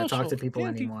even know how to talk to people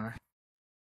anymore.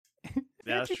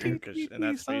 Yeah, that's true. Because in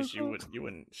that space, you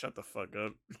wouldn't shut the fuck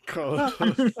up, Carlos.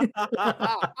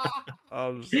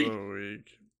 I'm so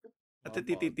weak. That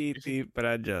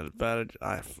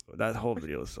whole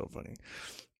video is so funny.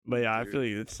 But yeah, I feel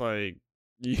like it's like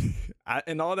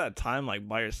and all that time like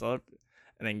by yourself,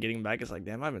 and then getting back, it's like,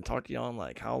 damn, I haven't talked to y'all in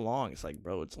like how long? It's like,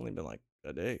 bro, it's only been like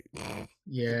a day.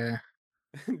 Yeah.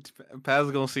 Paz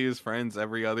is gonna see his friends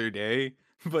every other day,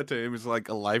 but to him it's like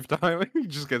a lifetime. He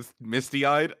just gets misty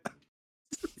eyed.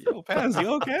 Yo, Paz, you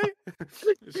okay?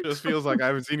 It just feels like I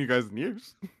haven't seen you guys in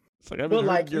years. It's like I haven't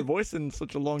heard your voice in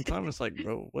such a long time. It's like,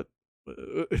 bro, what?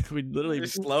 We literally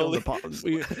slowly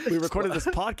we recorded this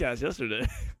podcast yesterday.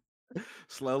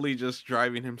 Slowly just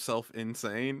driving himself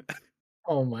insane.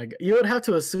 Oh my god. You would have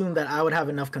to assume that I would have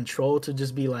enough control to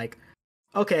just be like,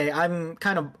 okay, I'm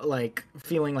kind of like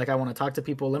feeling like I want to talk to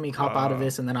people. Let me hop out of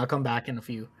this and then I'll come back in a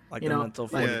few. Like you the know, mental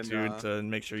fortitude to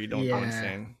make sure you don't go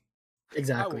insane.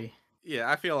 Exactly.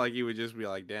 I feel like you would just be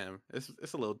like, damn, it's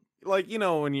a little like, you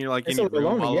know, when you're like it's in your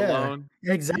room all alone.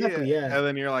 Exactly, yeah. And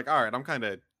then you're like, all right, I'm kind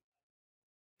of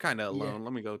alone.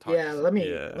 Let me go talk. Yeah, let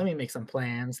me make some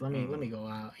plans. Let me go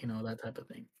out. You know, that type of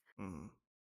thing. I'm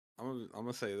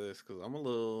gonna say this because I'm a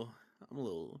little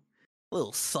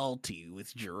salty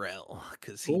with Jarel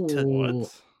because he took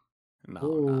what?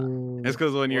 No, it's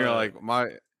because when you're like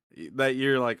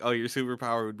you're like, oh, your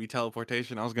superpower would be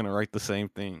teleportation. I was gonna write the same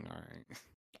thing. All right.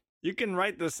 You can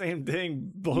write the same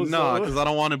thing, bozo. No, because I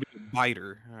don't want to be a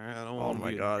biter. All right? I don't oh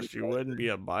my gosh, you wouldn't be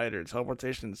a biter.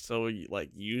 Teleportation is so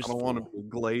like useful. I don't want to be a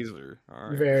glazer. All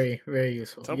right. Very, very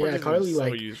useful. Yeah, Carly, so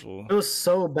like useful. It was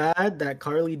so bad that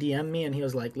Carly DM'd me and he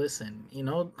was like, "Listen, you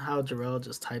know how Jarel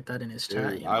just typed that in his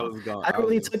chat? You know? I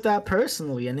really took that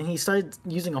personally." And then he started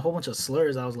using a whole bunch of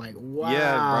slurs. I was like, "Wow."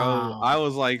 Yeah, bro. I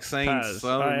was like saying Paz.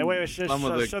 some. All right, wait, shut up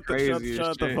right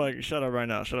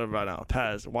now. Shut up right now,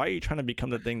 Paz. Why are you trying to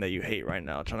become the thing that you hate right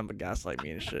now? Trying to gaslight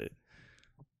me and shit.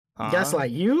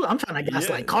 Gaslight you? I'm trying to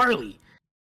gaslight Carly.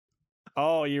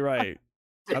 Oh, you're right.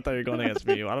 I thought you were going against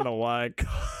me. I don't know why.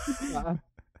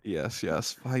 Yes,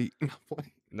 fight.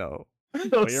 No.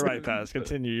 Oh, you're right, Paz.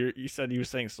 Continue. You said you were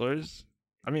saying slurs?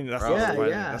 I mean, that's not surprising.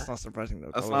 Yeah. That's not surprising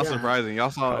though. That's not surprising.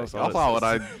 Y'all saw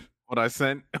what I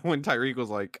sent when Tyreek was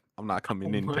like, "I'm not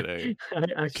coming in today."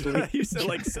 Actually, you said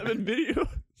like 7 videos.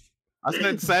 I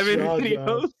sent 7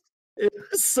 videos. It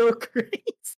was so crazy.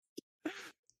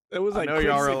 It was like quick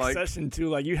succession too.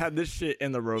 Like you had this shit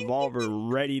in the revolver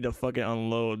ready to fucking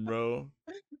unload, bro.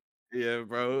 Yeah,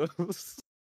 bro. It's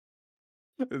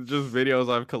just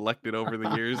videos I've collected over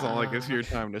the years. I'm like, it's your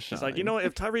time to shine. It's like, you know,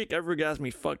 if Tyreek ever gets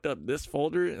me fucked up, this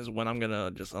folder is when I'm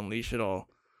gonna just unleash it all.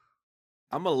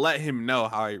 I'm gonna let him know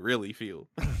how I really feel.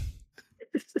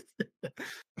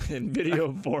 In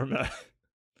video format.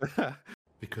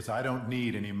 Because I don't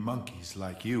need any monkeys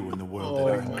like you in the world Oh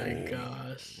that I my know.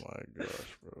 gosh. Oh my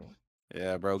gosh, bro.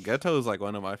 Yeah, bro. Ghetto is like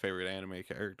one of my favorite anime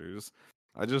characters.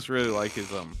 I just really like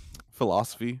his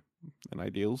philosophy and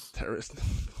ideals. Terrorist.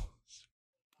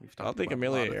 I don't think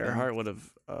Amelia Earhart would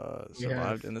have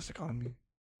survived in this economy.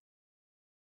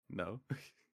 No.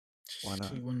 Why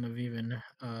not? She wouldn't have even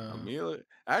Amelia,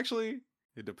 actually,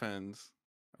 it depends.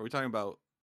 Are we talking about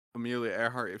Amelia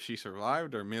Earhart if she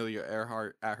survived, or Amelia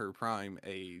Earhart at her prime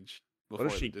age? What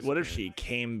if she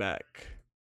came back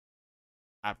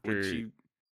after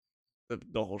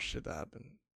the whole shit that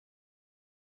happened?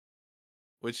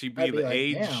 Would she be the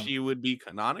age she would be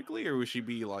canonically, or would she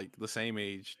be like the same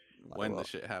age when the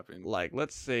shit happened? Like,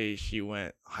 let's say she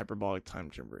went hyperbolic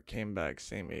time chamber, came back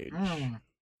same age.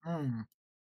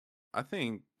 I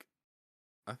think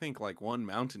like one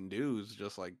Mountain Dew is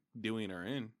just like doing her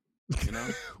in, you know.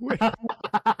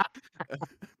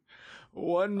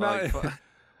 One Mountain.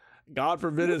 God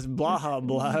forbid it's Blaha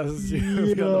Blast.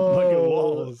 You got the fucking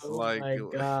walls. Oh my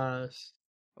gosh.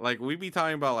 Like, we be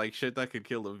talking about like shit that could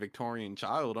kill a Victorian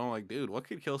child. I'm like, dude, what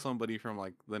could kill somebody from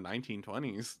like the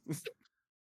 1920s?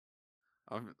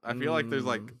 I feel like there's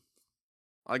like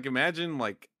imagine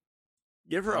like,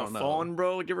 give her a phone,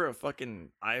 bro. Give her a fucking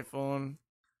iPhone.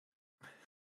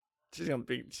 She's gonna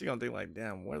think like,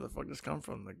 damn, where the fuck this come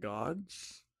from? The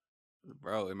gods?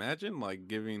 Bro, imagine like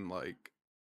giving like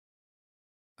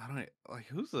I don't like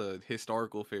who's a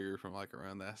historical figure from like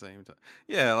around that same time.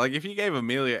 Yeah, like if you gave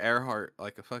Amelia Earhart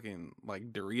like a fucking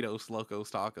like Doritos Locos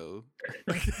Taco,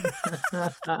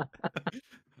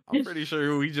 I'm pretty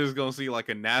sure we just gonna see like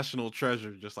a national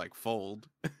treasure just like fold.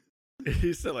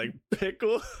 He said like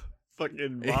pickle,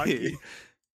 fucking Maki.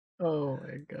 Oh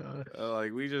my god.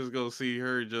 Like we just go see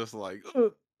her just like She's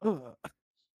gonna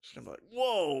be like,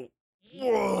 whoa,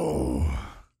 whoa.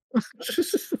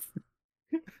 She's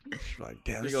like,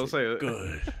 damn, she this gonna is say it.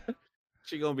 good.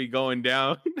 She gonna be going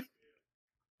down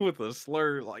with a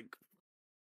slur like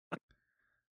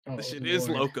Oh, this shit is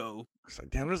Lord. loco. It's like,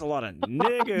 damn, there's a lot of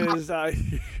niggas out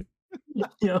here.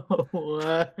 Yo,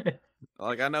 what?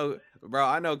 Like I know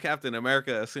Captain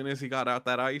America, as soon as he got out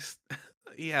that ice,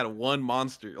 he had one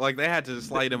monster. Like they had to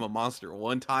slide him a monster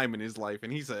one time in his life,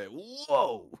 and he said,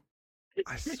 "Whoa!"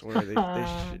 I swear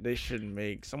they should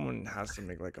make, someone has to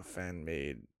make like a fan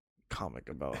made comic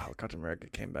about how Captain America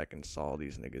came back and saw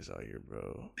these niggas out here,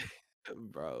 bro.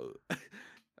 Bro,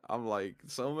 I'm like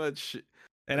so much,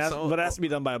 And but it has to be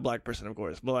done by a black person, of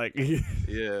course. But like,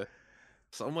 yeah,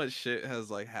 so much shit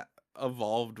has like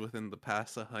evolved within the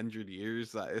past 100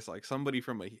 years that it's like somebody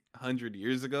from 100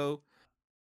 years ago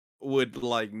would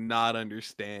like not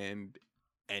understand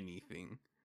anything.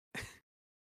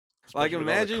 Like especially with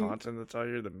all the imagine content that's out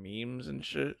here, the memes and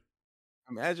shit.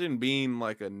 Imagine being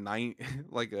like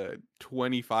like a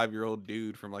 25-year-old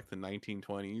dude from like the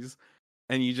 1920s,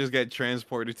 and you just get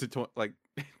transported to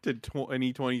to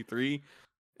 2023,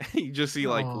 and you just see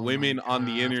like Oh my women on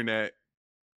the God. internet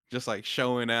just like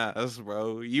showing ass,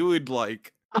 bro. You would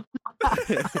like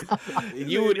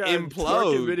you would Nigga got twerking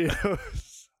implode.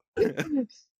 videos. Like,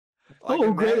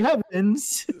 Oh, great imagine-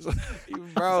 heavens.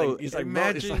 bro. he's like,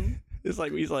 Imagine. he's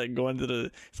like going to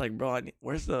the. It's like, bro, I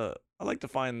like to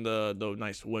find the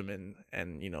nice women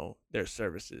and their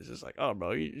services. It's like, oh,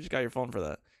 bro, you just got your phone for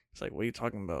that. It's like, what are you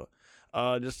talking about?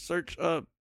 Just search up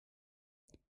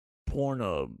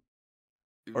Pornhub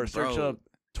or search Bro, up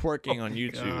twerking on Oh my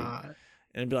YouTube God.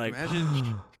 and be like,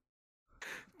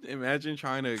 Imagine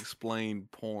trying to explain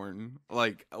porn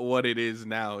like what it is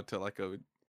now to like a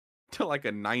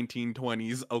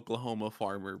 1920s Oklahoma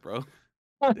farmer, bro.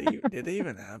 did they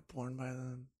even have porn by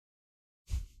then?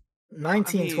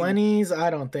 1920s? I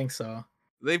don't think so.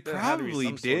 They There had to be probably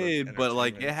some sort of did, but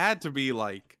like it entertainment. had to be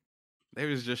like they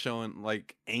was just showing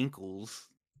like ankles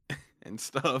and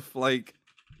stuff like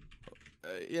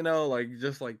like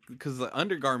just like because the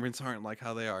undergarments aren't like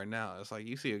how they are now. It's like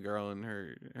you see a girl in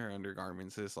her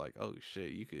undergarments, it's like, oh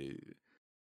shit,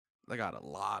 they got a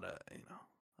lot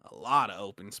of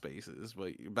open spaces.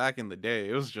 But back in the day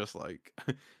it was just like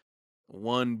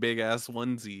one big ass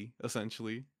onesie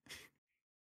essentially.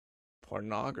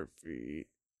 Pornography.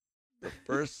 The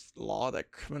first law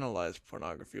that criminalized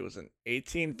pornography was in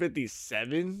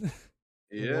 1857.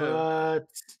 What?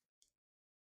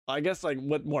 I guess like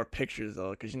with more pictures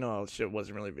though, because how shit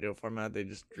wasn't really video format. They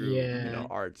just drew Yeah.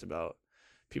 arts about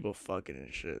people fucking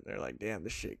and shit. They're like, damn,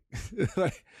 this shit.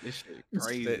 Like, This shit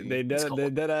crazy. they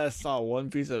dead ass saw one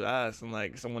piece of ass and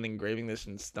like someone engraving this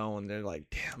in stone. They're like,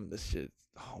 damn, this shit.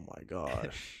 Oh my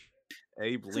gosh.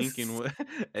 Abe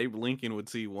Lincoln would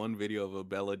see one video of a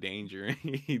Bella Danger and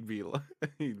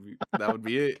that would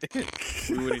be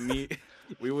it.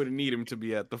 we wouldn't need him to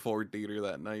be at the Ford Theater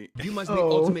that night. You must be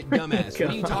Oh ultimate my dumbass. What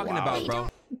are you God. talking Wow.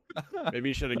 about, bro? Maybe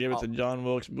you should have given it to John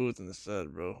Wilkes Booth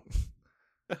instead, bro.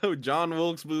 Oh, John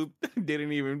Wilkes Booth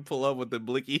didn't even pull up with the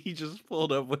blicky. He just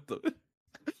pulled up with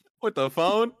the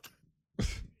phone.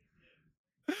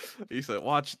 He said,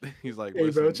 "Watch." He's like, Hey,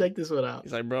 bro, "Listen." check this one out.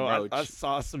 He's like, bro, Bro, I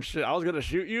saw some shit. I was gonna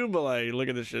shoot you, but like, look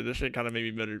at this shit. This shit kind of made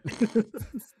me better.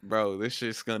 Bro, this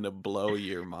shit's gonna blow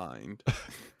your mind.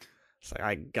 It's like,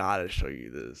 I gotta show you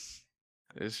this.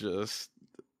 It's just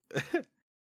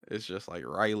like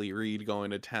Riley Reid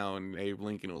going to town. And Abe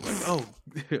Lincoln was like, "Oh,"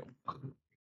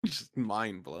 just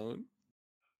mind blown.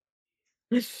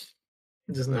 Just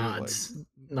They was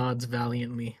nods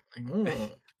valiantly. Like,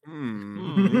 oh.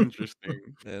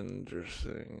 Interesting.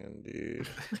 Interesting indeed.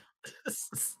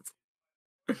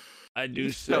 I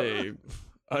do So-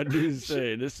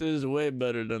 say, this is way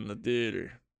better than the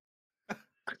theater.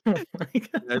 Oh my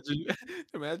God.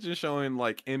 Imagine showing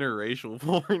like interracial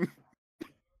porn.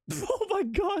 Oh my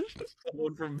gosh.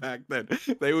 Someone from back then,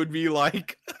 they would be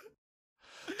like,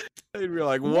 they'd be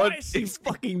like, Why "What is he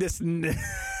fucking this?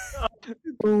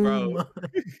 Bro. Oh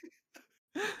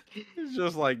It's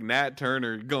just like Nat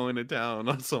Turner going to town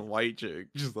on some white chick.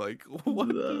 Just like, what?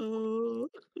 no.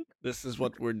 This is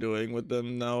what we're doing with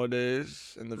them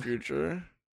nowadays in the future.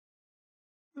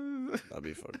 That'd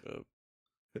be fucked up.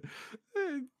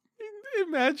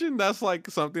 Imagine that's like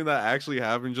something that actually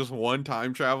happened. Just one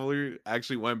time traveler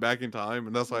actually went back in time,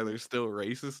 and that's why they're still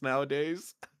racist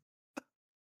nowadays.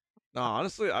 No,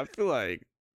 honestly, I feel like,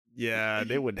 yeah,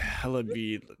 they would hella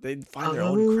be. They'd find their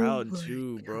own Oh crowd my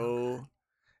too, bro.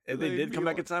 If they They'd did be come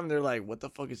back in like, time, they're like, "What the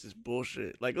fuck is this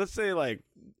bullshit?" Like, let's say like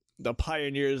the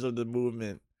pioneers of the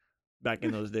movement back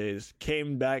in those days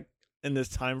came back in this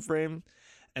time frame,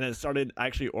 and then started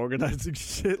actually organizing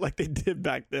shit like they did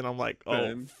back then. I'm like, oh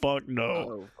Man. fuck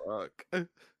no. oh fuck,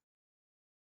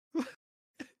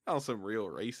 on some real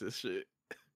racist shit.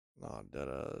 Nah, dead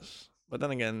ass. But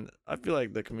then again, I feel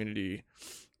like the community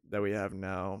that we have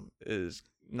now is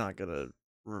not gonna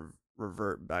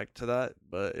revert back to that,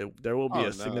 but there will be Oh a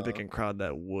no, significant crowd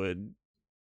that would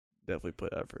definitely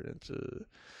put effort into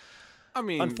I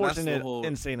mean that's the unfortunate, whole.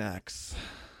 insane acts.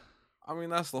 I mean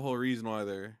that's the whole reason why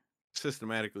they're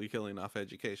systematically killing off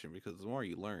education, because the more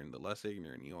you learn, the less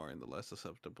ignorant you are, and the less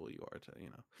susceptible you are to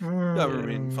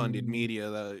government-funded media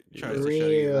that tries to show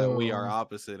you that we are Real.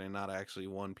 opposite and not actually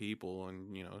one people,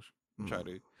 and try Mm.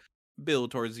 to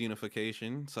build towards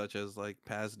unification, such as like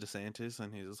Paz DeSantis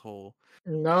and his whole.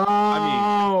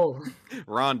 No.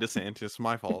 Ron DeSantis,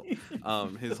 my fault.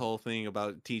 His whole thing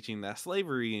about teaching that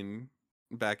slavery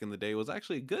back in the day was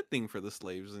actually a good thing for the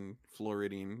slaves in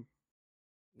Floridian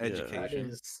Yeah. That education,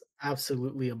 is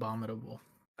absolutely abominable.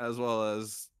 as well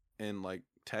as in like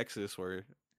Texas, where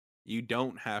you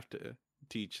don't have to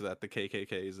teach that the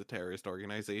KKK is a terrorist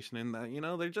organization, and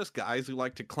that they're just guys who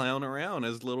like to clown around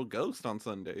as little ghosts on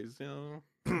Sundays.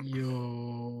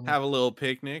 Yo. Have a little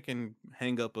picnic and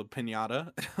hang up a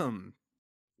pinata.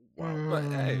 Wow. But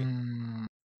hey, Mm,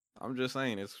 I'm just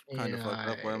saying it's kind of fucked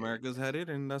up where yeah. America's headed,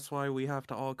 and that's why we have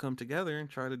to all come together and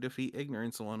try to defeat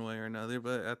ignorance one way or another.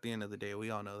 But at the end of the day,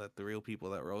 we all know that the real people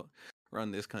that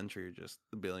run this country are just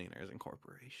the billionaires and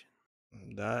corporations.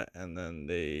 That, and then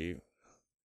the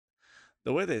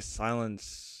way they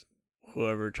silence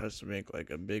whoever tries to make like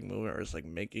a big move or is like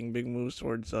making big moves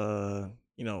towards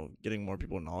getting more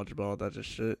people knowledgeable about that just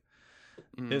shit.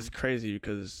 It's crazy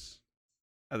because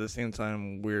at the same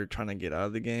time we're trying to get out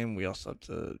of the game, we also have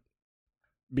to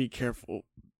be careful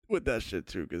with that shit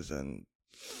too, because then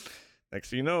next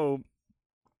thing you know,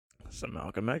 some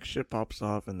Malcolm X shit pops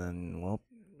off, and then well,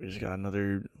 we just got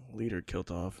another leader killed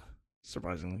off,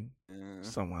 surprisingly, Yeah.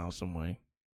 somehow, some way,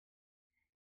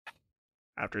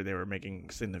 after they were making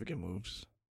significant moves.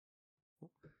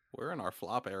 We're in our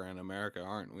flop era in America,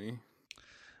 aren't we?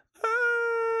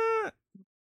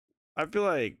 I feel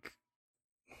like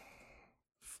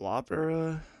flop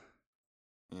era.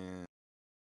 Yeah.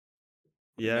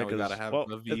 Yeah, Now we gotta because have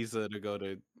a visa to go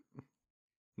to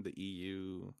the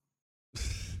EU.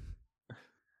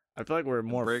 I feel like we're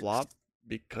more BRICS. flop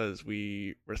because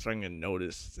we're starting to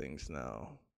notice things now.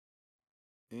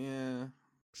 Yeah.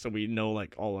 So we know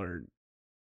like all our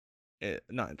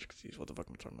not intricacies. What the fuck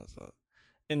am I talking about? So,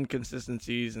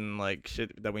 inconsistencies and like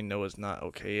shit that we know is not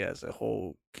okay as a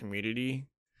whole community,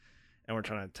 and we're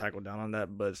trying to tackle down on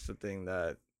that. But it's the thing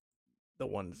that the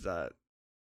ones that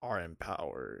are in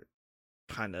power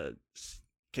kind of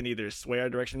can either sway our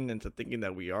direction into thinking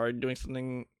that we are doing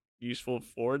something useful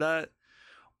for that,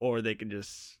 or they can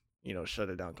just shut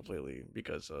it down completely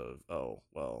because of, oh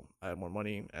well, I have more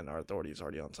money and our authority is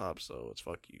already on top, so it's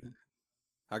fuck you.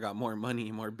 I got more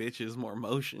money, more bitches, more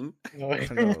motion. I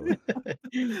know.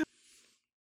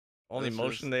 Only That's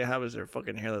motion just- they have is their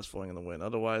fucking hair that's flowing in the wind.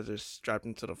 Otherwise, they're strapped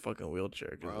into the fucking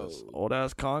wheelchair because Bro. old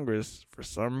ass Congress, for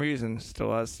some reason,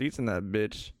 still has seats in that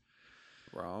bitch.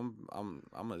 Bro, I'm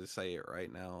gonna say it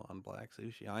right now on Black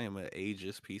Sushi. I am an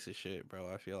ageist piece of shit, bro.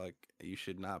 I feel like you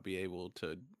should not be able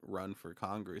to run for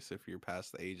Congress if you're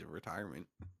past the age of retirement.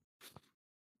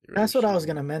 That's what I was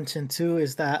gonna mention too,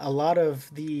 is that a lot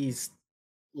of these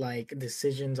like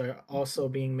decisions are also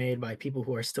being made by people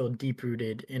who are still deep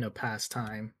rooted in a past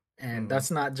time. And that's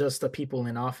not just the people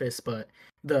in office, but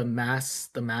the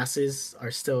masses are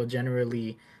still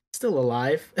generally still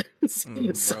alive.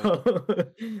 So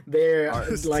they're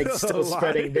like still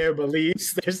spreading their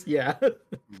beliefs.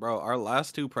 Bro, our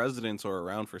last two presidents are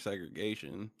around for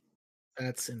segregation.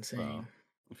 That's insane. Bro,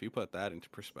 if you put that into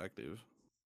perspective,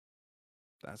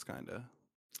 that's kind of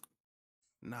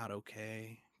not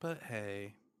okay. But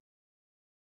hey,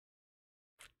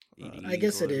 I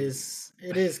guess it is.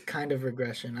 It is kind of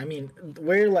regression. I mean,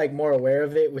 we're like more aware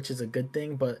of it, which is a good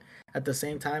thing. But at the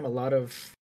same time, a lot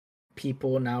of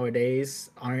people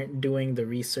nowadays aren't doing the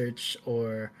research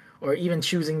or even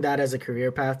choosing that as a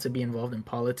career path to be involved in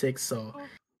politics. So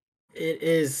it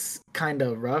is kind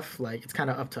of rough. Like it's kind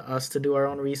of up to us to do our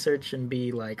own research and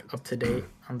be like up to date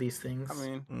on these things. I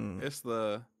mean, it's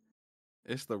the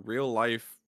It's the real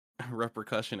life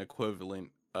repercussion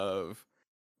equivalent of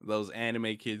those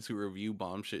anime kids who review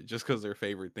bomb shit just because their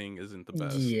favorite thing isn't the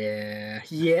best. Yeah,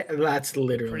 that's Pretty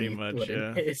literally much, what it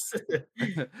yeah. is.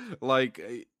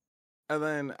 Like, and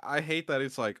then I hate that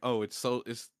it's like, oh, it's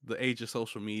the age of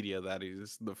social media that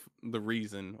is the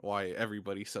reason why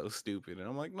everybody's so stupid. And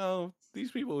I'm like, no, these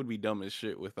people would be dumb as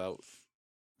shit without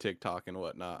TikTok and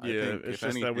whatnot. I Yeah, think it's if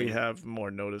just that we anything, have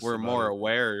more notice we're about more it.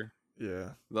 aware. Yeah.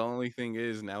 The only thing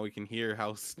is now we can hear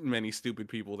how many stupid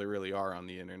people there really are on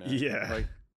the internet. Yeah.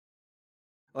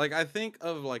 Like I think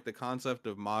of like the concept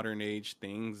of modern age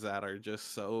things that are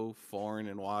just so foreign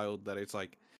and wild that it's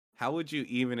like, how would you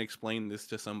even explain this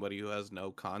to somebody who has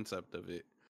no concept of it?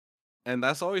 And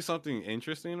that's always something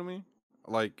interesting to me.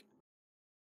 Like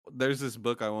there's this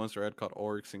book I once read called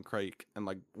Oryx and Crake, and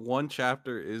like one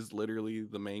chapter is literally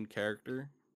the main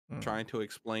character Mm. trying to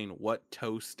explain what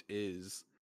toast is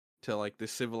to like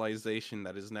this civilization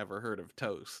that has never heard of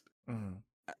toast. Mm.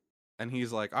 And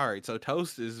he's like, all right, so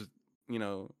toast is,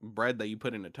 bread that you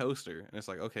put in a toaster. And it's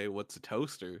like, okay, what's a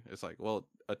toaster? It's like, well,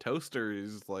 a toaster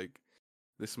is like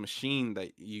this machine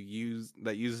that you use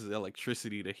that uses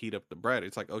electricity to heat up the bread.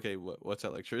 It's like, okay, what's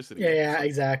electricity? It's Yeah, like,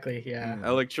 exactly. Yeah.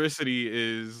 electricity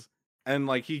is, and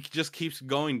like he just keeps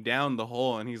going down the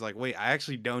hole, and he's like, wait, I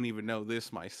actually don't even know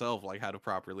this myself, like how to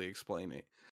properly explain it.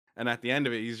 And at the end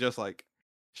of it, he's just like,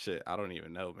 shit, I don't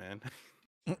even know, man.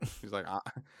 He's like,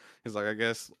 I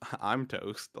guess I'm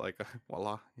toast. Like,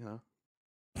 voila,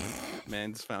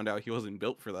 man just found out he wasn't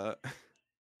built for that.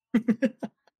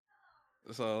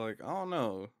 So like, I don't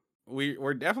know.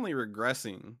 We're definitely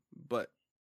regressing, but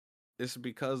it's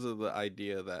because of the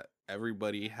idea that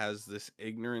everybody has this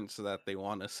ignorance that they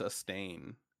want to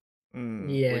sustain.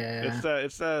 Yeah.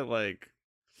 It's that like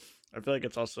I feel like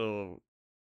it's also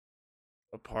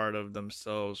a part of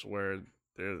themselves where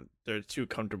they're too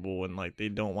comfortable and like they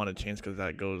don't want to change because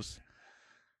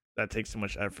that takes too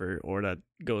much effort or that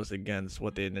goes against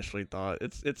what they initially thought.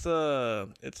 It's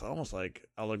almost like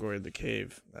allegory of the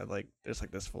cave. That like there's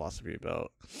like this philosophy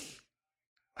about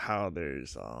how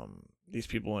there's these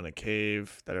people in a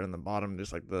cave that are in the bottom.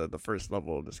 There's like the first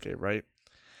level of this cave, right?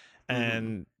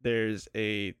 And there's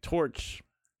a torch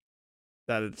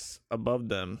that it's above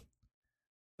them.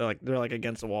 They're like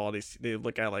against a wall. They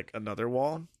look at like another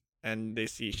wall and they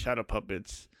see shadow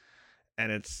puppets,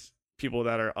 and it's people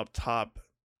that are up top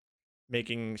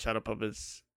making shadow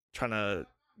puppets, trying to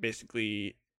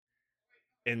basically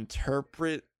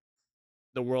interpret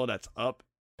the world that's up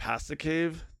past the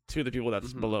cave to the people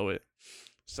that's below it.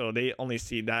 So they only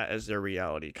see that as their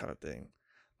reality, kind of thing.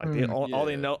 Like all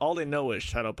they know is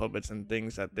shadow puppets and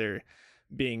things that they're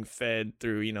being fed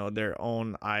through, their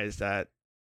own eyes that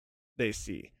they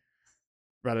see,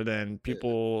 rather than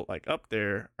people like up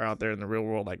there or out there in the real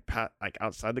world, like like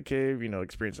outside the cave,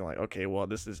 experiencing like, okay, well,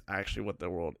 this is actually what the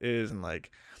world is, and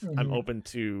like I'm open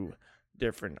to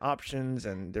different options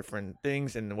and different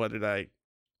things, and whether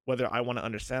I want to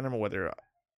understand them or whether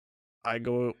I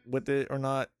go with it or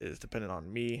not is dependent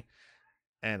on me,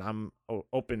 and I'm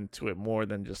open to it more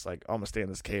than just like, I'm gonna stay in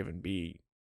this cave and be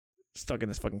stuck in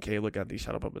this fucking cave looking at these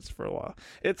shadow puppets for a while.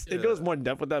 It goes more in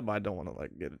depth with that, but I don't want to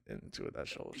like get into it, that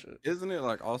show shit. Isn't it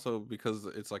like also because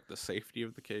it's like the safety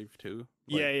of the cave too?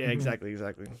 Like, yeah, exactly.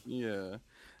 Yeah,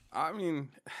 I mean,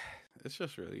 it's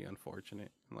just really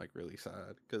unfortunate and like really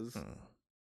sad because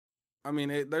I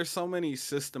mean, there's so many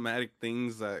systematic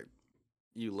things that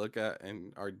you look at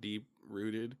and are deep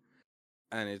rooted,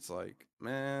 and it's like,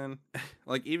 man,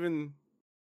 like even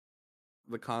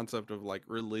the concept of like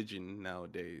religion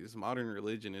nowadays, modern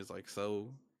religion is like so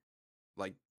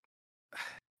like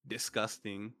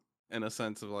disgusting in a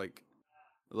sense of like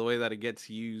the way that it gets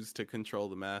used to control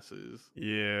the masses.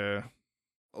 Yeah.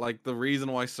 Like the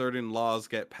reason why certain laws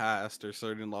get passed or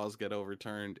certain laws get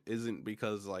overturned isn't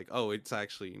because like, oh, it's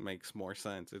actually makes more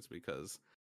sense. It's because,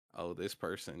 oh, this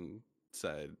person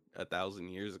said 1,000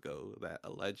 years ago that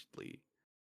allegedly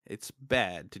it's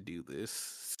bad to do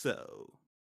this, so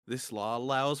this law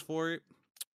allows for it.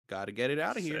 Got to get it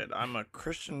out of here. Said, I'm a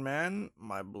Christian man.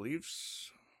 My beliefs,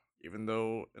 even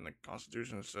though in the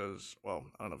Constitution it says, well,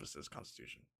 I don't know if it says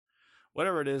Constitution,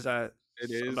 whatever it is that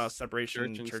It is about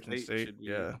separation, church and state. should be.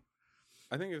 Yeah,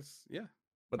 I think it's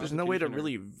but there's no way to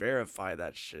really verify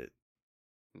that shit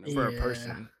for a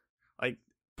person. Like,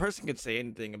 person could say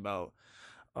anything about,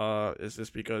 is this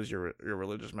because you're a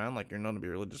religious man? Like, you're known to be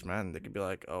a religious man. They could be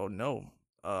like, oh no,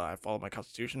 I follow my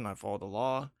Constitution, I follow the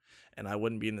law, and I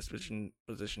wouldn't be in this position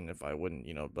if I wouldn't,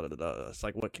 blah, blah, blah. It's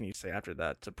like, what can you say after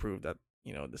that to prove that,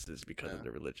 this is because of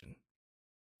the religion?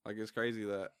 Like, it's crazy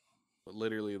that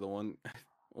literally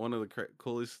one of the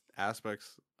coolest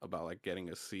aspects about like getting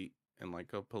a seat in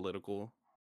like a political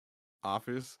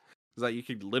office is that you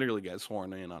could literally get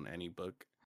sworn in on any book,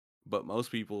 but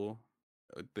most people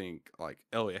would think like,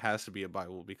 oh, it has to be a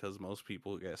Bible because most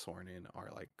people who get sworn in are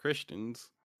like Christians.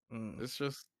 Mm. It's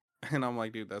just, and I'm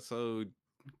like, dude, that's so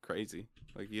crazy.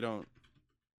 Like, you don't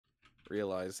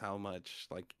realize how much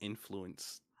like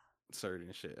influence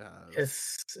certain shit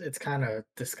has, It's kind of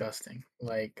disgusting.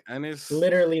 Like and it's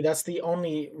literally that's the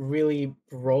only really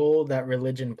role that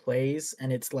religion plays,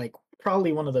 and it's like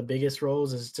probably one of the biggest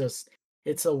roles is just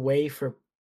it's a way for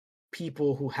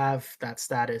people who have that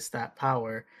status, that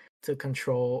power to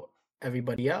control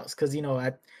everybody else. Because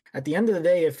at the end of the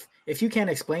day, if you can't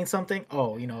explain something,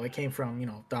 oh, it came from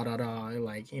da da da,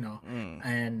 like Mm.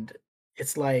 and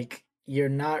it's like you're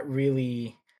not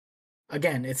really.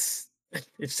 Again, it's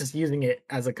just using it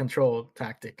as a control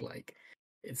tactic. Like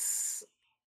it's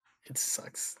it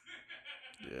sucks.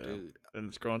 Yeah, dude. and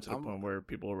it's growing to the I'm point where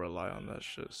people rely on that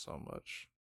shit so much.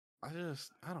 I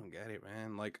don't get it,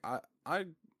 man. Like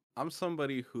I'm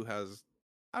somebody who has,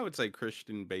 I would say,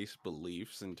 Christian based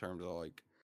beliefs in terms of like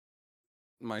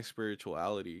my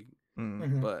spirituality, Mm.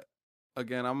 Hmm. but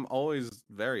again, I'm always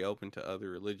very open to other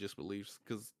religious beliefs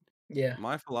because Yeah,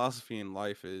 my philosophy in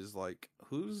life is like,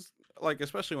 who's like,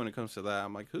 especially when it comes to that,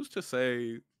 I'm like, who's to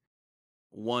say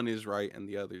one is right and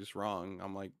the other's wrong?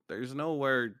 I'm like, there's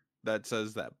nowhere that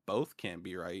says that both can't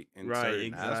be right in Right,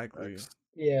 certain exactly. aspects.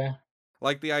 yeah,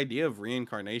 Like the idea of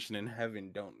reincarnation and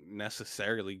heaven don't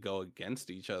necessarily go against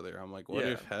each other. I'm like, what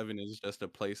Yeah. if heaven is just a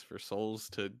place for souls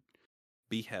to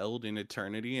be held in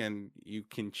eternity and you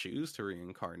can choose to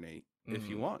reincarnate if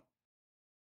you Mm. want?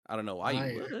 I don't know why you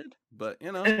I would, but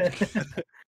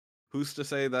who's to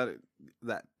say that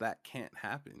that can't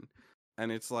happen?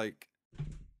 And it's like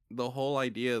the whole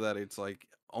idea that it's like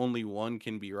only one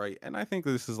can be right. And I think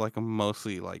this is like a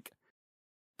mostly like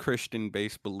Christian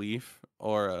based belief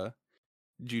or a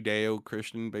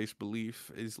Judeo-Christian based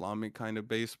belief, Islamic kind of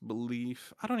based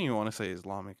belief. I don't even want to say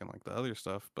Islamic and like the other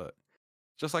stuff, but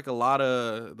just like a lot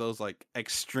of those like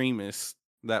extremists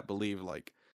that believe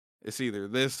like it's either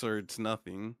this or it's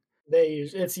nothing.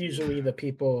 it's usually the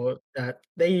people that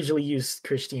they usually use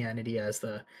Christianity as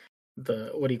the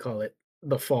what do you call it,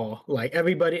 the fall. Like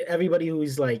everybody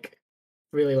who's like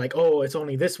really like, oh, it's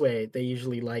only this way. They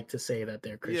usually like to say that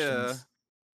they're Yeah, Christians.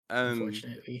 and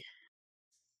Unfortunately,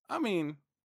 I mean,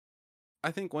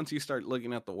 I think once you start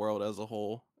looking at the world as a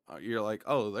whole, you're like,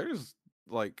 oh, there's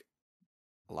like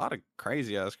a lot of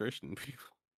crazy ass Christian people.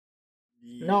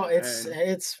 no, Yeah, it's and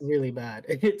it's really bad.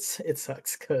 It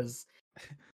sucks because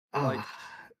Like, ah,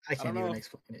 I I don't can't know even if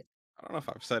explain it. I don't know if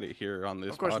I've said it here on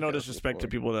this of course, no podcast disrespect to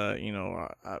before. people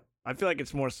that I feel like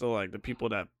it's more so like the people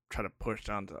that try to push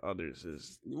down to others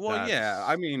is Well, yeah,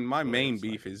 I that's mean, my the way main it's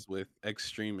like. beef is with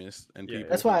extremists and Yeah, people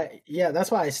That's who, why, yeah,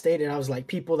 that's why I stated I was like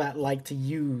people that like to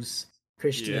use yeah,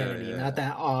 Christianity, yeah, not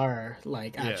that are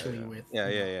like yeah, actually yeah, with,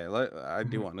 I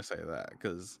do Mhm. want to say that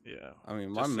because, yeah. I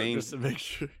mean, Just to make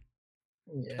sure.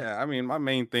 Yeah, yeah, I mean, my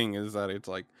main thing is that it's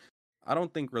like, I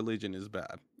don't think religion is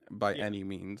bad by Yeah. any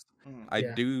means. Mm. I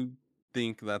yeah, do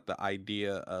think that the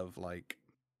idea of like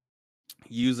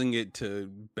using it to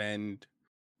bend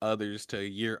others to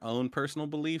your own personal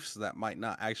beliefs that might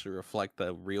not actually reflect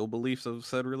the real beliefs of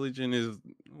said religion is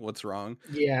what's wrong.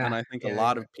 And yeah, I think a yeah,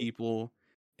 lot of exactly. people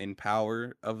in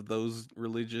power of those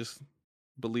religious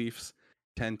beliefs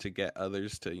tend to get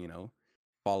others to,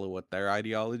 follow what their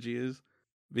ideology is.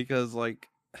 Because, like,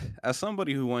 as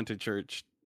somebody who went to church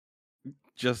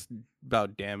just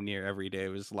about damn near every day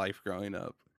of his life growing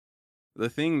up, the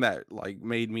thing that, like,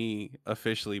 made me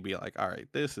officially be like, all right,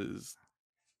 this is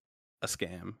a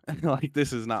scam. Like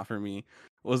this is not for me.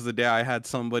 Was the day I had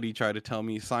somebody try to tell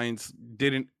me science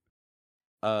didn't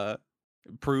uh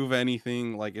prove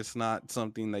anything, like it's not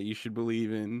something that you should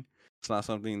believe in. It's not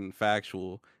something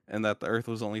factual and that the earth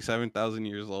was only 7,000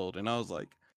 years old and I was like,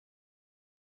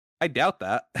 I doubt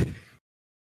that.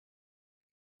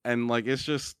 And like it's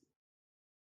just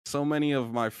so many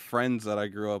of my friends that I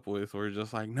grew up with were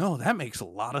just like, "No, that makes a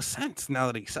lot of sense now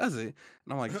that he says it."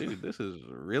 And I'm like, "Dude, this is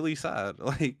really sad."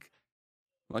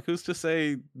 Like who's to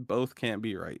say both can't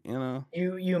be right, you know?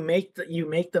 You make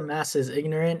the masses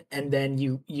ignorant, and then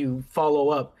you follow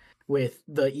up with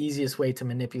the easiest way to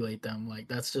manipulate them. Like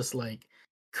that's just like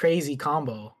crazy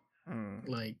combo. Mm.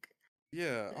 Like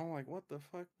Yeah, I'm like, what the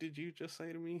fuck did you just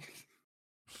say to me?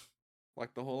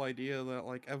 Like the whole idea that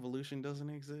like evolution doesn't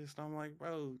exist. I'm like,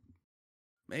 bro,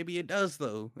 maybe it does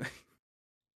though.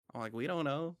 I'm like, we don't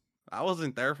know. I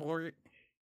wasn't there for it.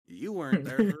 You weren't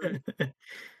there for it.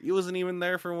 You wasn't even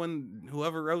there for when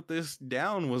whoever wrote this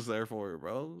down was there for it,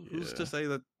 bro. Who's Yeah. to say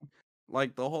that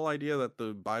like the whole idea that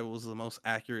the Bible is the most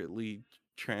accurately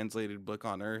translated book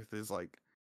on earth is like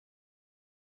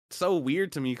so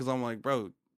weird to me because I'm like,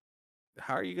 bro,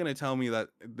 how are you gonna tell me that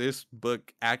this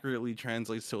book accurately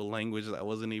translates to a language that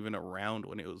wasn't even around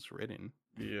when it was written?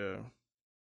 Yeah.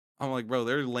 I'm like, bro,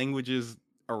 there are languages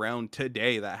around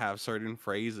today that have certain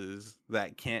phrases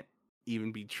that can't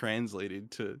even be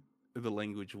translated to the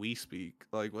language we speak.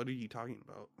 Like, what are you talking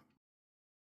about?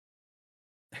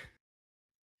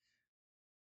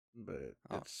 But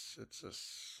Oh. it's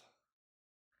just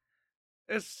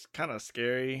it's kind of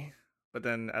scary, but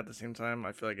then at the same time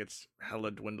I feel like it's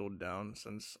hella dwindled down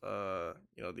since the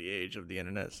age of the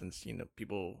internet, since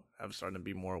people have started to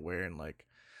be more aware, and like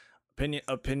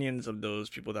opinions of those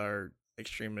people that are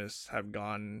extremists have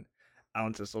gone out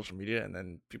into social media, and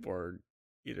then people are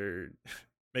either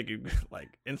making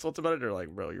like insults about it, or like,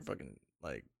 bro, you're fucking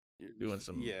like doing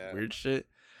some Yeah. weird shit,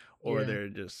 or Yeah. they're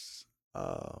just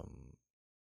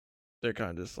they're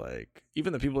kind of just like,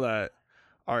 even the people that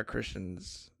are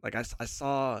Christians, like I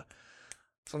saw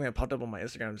something that popped up on my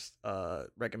Instagram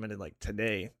recommended like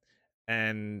today,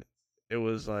 and it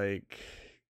was like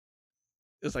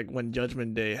when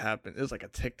Judgment Day happened. It was like a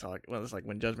TikTok. Well, it's like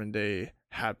when Judgment Day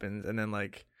happens, and then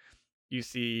like you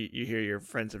hear your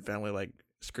friends and family like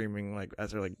screaming like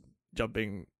as they're like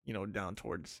jumping, down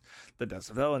towards the depths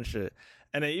of hell and shit.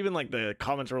 And then even like the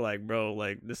comments were like, bro,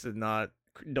 like this is not,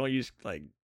 don't use like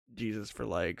Jesus for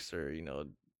likes, or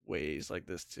ways like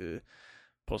this to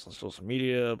post on social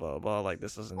media, blah blah blah. Like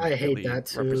this doesn't I hate really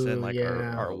that represent too. like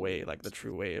Yeah. our way, like the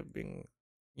true way of being,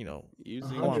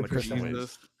 Using the Christian 100%.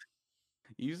 ways.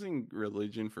 using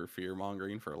religion for fear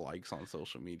mongering for likes on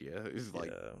social media is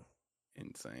like Yeah,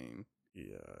 insane.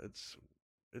 yeah, it's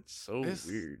so It's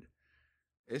weird.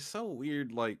 it's so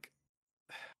weird. Like,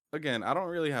 again, I don't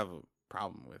really have a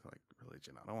problem with like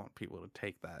religion. I don't want people to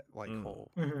take that like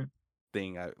whole Hmm.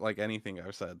 thing. Like anything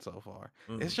I've said so far.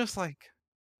 It's Mhm. just like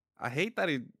I hate that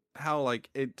how like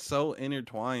it's so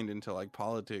intertwined into like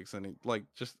politics, and it like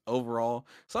just overall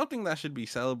something that should be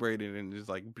celebrated and is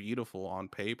like beautiful on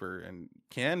paper and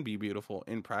can be beautiful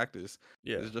in practice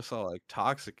Yeah. is just so like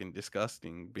toxic and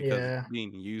disgusting because it's Yeah.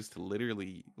 being used to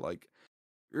literally like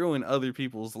ruin other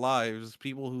people's lives,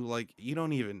 people who like you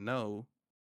don't even know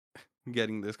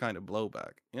getting this kind of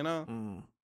blowback, you know? Mm.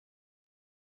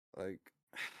 Like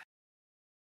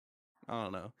I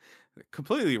don't know.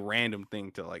 Completely random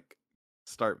thing to like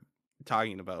start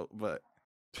talking about, but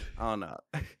I don't know.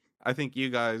 I think you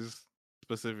guys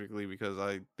specifically, because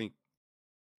I think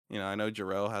I know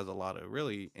Jarel has a lot of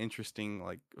really interesting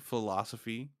like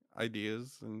philosophy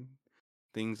ideas and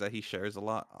things that he shares a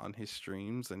lot on his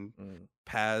streams, and Mm.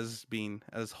 Paz being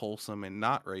as wholesome and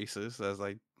not racist as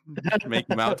I make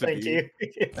him out to Thank be.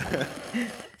 you.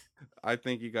 I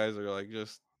think you guys are like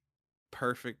just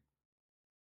perfect.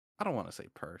 I don't want to say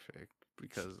perfect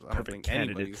because I don't Perfect think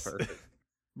anybody's candidates. perfect.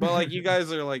 But like you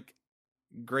guys are like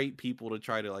great people to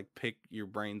try to like pick your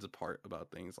brains apart about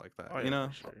things like that, Oh you yeah, know?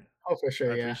 for sure. Oh, for I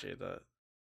sure. Yeah. appreciate that.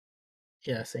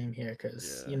 Yeah. Same here.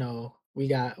 Cause Yeah. we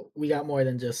got more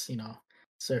than just,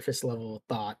 surface level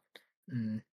thought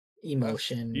and That's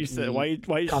emotion. You said, We why you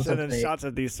sending contemplate. shots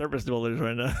at these surface dwellers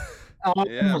right now? Oh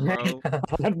yeah, my bro.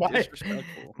 god.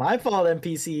 Disrespectful. My fault,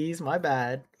 NPCs. My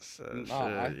bad. So,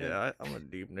 Nah, shit, yeah, I'm a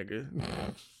deep nigga.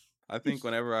 I think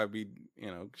whenever I be,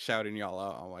 shouting y'all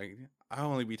out, I'm like, I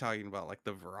only be talking about like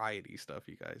the variety stuff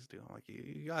you guys do. I'm like,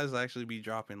 you guys actually be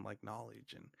dropping like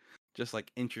knowledge and just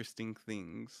like interesting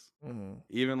things. Mhm.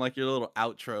 Even like your little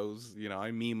outros, I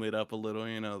meme it up a little,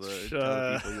 tell the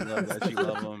Shut. people you love that you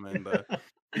love them, and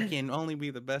we can only be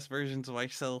the best versions of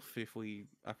ourselves if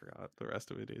I forgot what the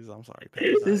rest of it is. I'm sorry, Paz.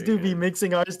 This Nah, dude be you're good.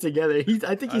 mixing ours together.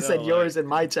 I think I he said know, like, yours in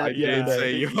my I chat the other did yeah, I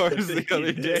say day. think I yours the think he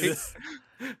other day. did.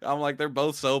 I'm like, they're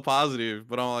both so positive,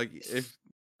 but I'm like, if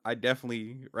I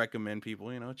definitely recommend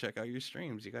people, check out your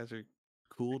streams. You guys are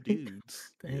cool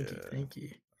dudes. Thank you. Yeah, Thank you.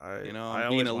 I I'm being always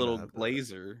a want to little have that.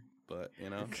 glazer, but For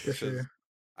it's because sure.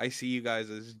 I see you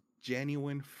guys as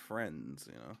genuine friends.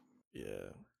 Yeah,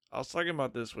 I was talking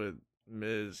about this with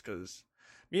Miz, because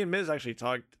me and Miz actually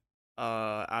talked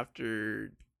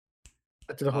after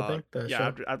After the whole thing, the yeah,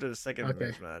 show. after the second Okay.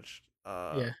 Miz match.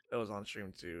 Yeah. It was on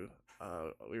stream too.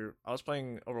 I was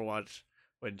playing Overwatch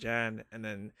with Jan, and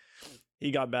then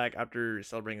he got back after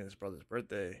celebrating his brother's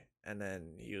birthday, and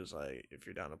then he was like, if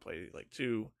you're down to play like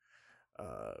two,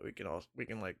 we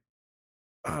can like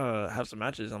have some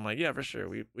matches. I'm like, yeah, for sure.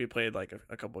 We played like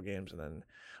a couple games, and then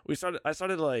I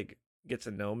started to like get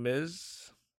to know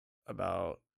Miz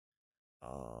about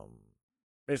um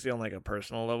basically on like a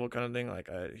personal level kind of thing. Like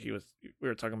we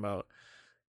were talking about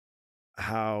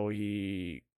how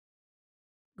he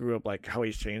grew up, like how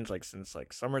he's changed like since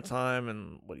like summertime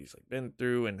and what he's like been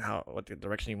through and how what the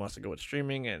direction he wants to go with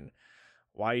streaming and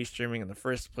why he's streaming in the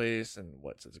first place and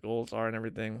what his goals are and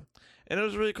everything. And it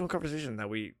was a really cool conversation that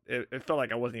it felt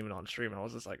like I wasn't even on stream. I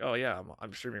was just like, oh yeah,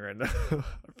 I'm streaming right now.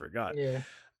 I forgot. Yeah.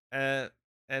 And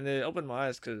and it opened my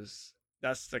eyes because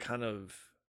that's the kind of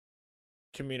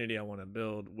community I want to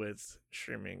build with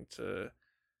streaming to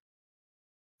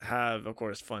have, of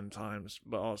course, fun times,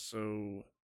 but also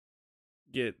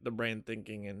get the brain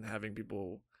thinking and having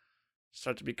people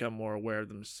start to become more aware of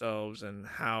themselves and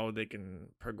how they can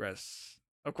progress.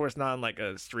 Of course, not in like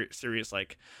a serious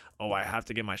like, oh, I have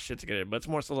to get my shit together, but it's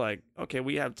more so like, okay,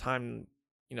 we have time,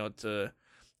 to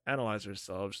analyze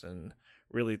ourselves and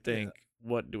really think,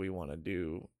 what do we want to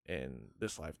do in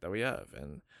this life that we have,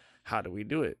 and how do we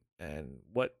do it, and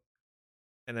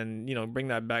then bring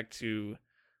that back to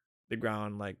the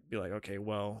ground, like be like, okay,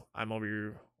 well, I'm over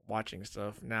here watching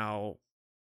stuff now.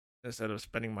 Instead of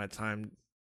spending my time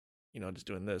just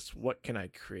doing this, what can I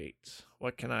create,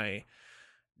 what can I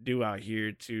do out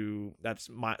here to that's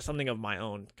my something of my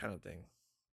own kind of thing.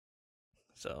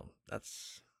 So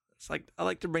it's like I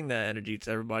like to bring that energy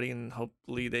to everybody, and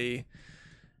hopefully they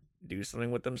do something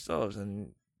with themselves,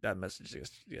 and that message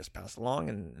gets passed along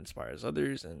and inspires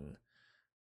others and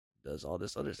does all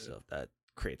this other stuff that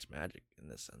creates magic in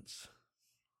this sense.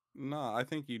 No, I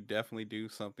think you definitely do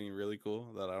something really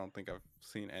cool that I don't think I've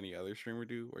seen any other streamer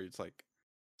do, where it's like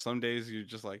some days you're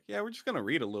just like, yeah, we're just gonna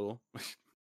read a little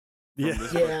Yeah. from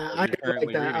this book Yeah, that I you're did like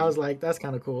currently that. I reading. was like, that's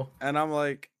kind of cool. And I'm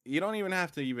like, you don't even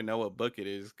have to even know what book it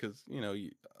is, because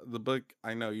the book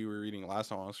I know you were reading last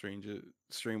time on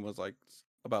stream was like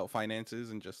about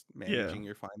finances and just managing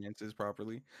your finances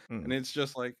properly, and it's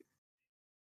just like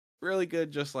really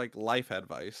good, just like life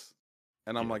advice.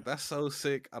 And I'm Yeah. like, that's so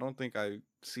sick. I don't think I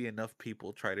see enough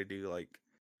people try to do like,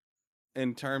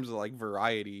 in terms of like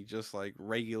variety, just like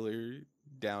regular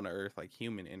down to earth like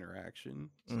human interaction.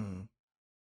 So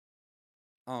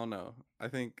I don't know. I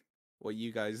think what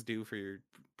you guys do for your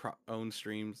own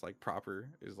streams like proper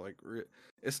is like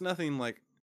it's nothing like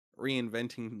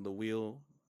reinventing the wheel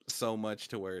so much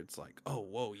to where it's like, oh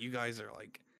whoa, you guys are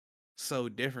like so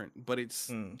different, but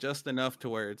it's just enough to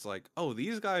where it's like, oh,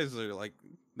 these guys are like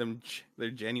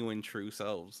their genuine true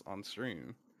selves on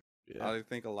stream. Yeah. I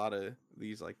think a lot of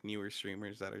these like newer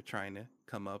streamers that are trying to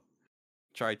come up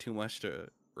try too much to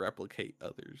replicate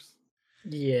others.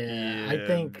 Yeah, I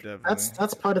think definitely.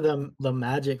 that's part of the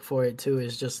magic for it too,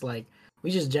 is just like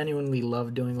we just genuinely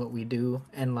love doing what we do,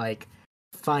 and like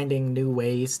finding new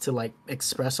ways to like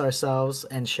express ourselves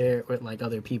and share it with like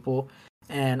other people.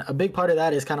 And a big part of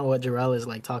that is kind of what Jarel is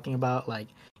like talking about. Like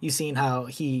you seen how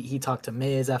he talked to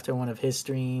Miz after one of his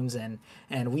streams, and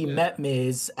we met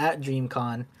Miz at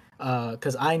DreamCon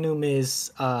because I knew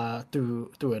Miz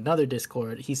through another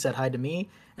Discord. He said hi to me,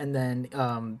 and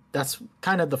then that's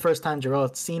kind of the first time Jarrell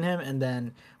had seen him, and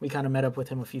then we kind of met up with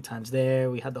him a few times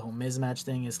there. We had the whole Miz match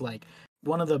thing. Is like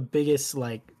one of the biggest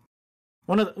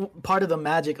part of the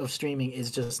magic of streaming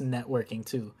is just networking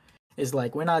too. Is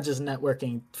like we're not just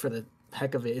networking for the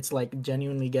heck of it. It's like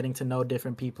genuinely getting to know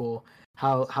different people,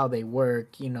 how they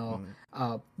work,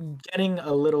 getting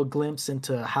a little glimpse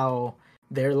into how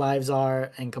their lives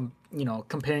are, and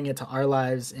comparing it to our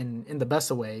lives in the best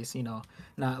of ways,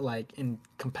 not like in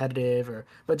competitive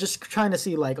but just trying to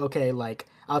see like, okay, like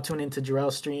I'll tune into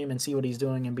Jarrell's stream and see what he's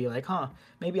doing and be like,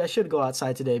 maybe I should go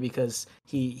outside today because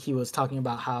he was talking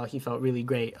about how he felt really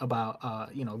great about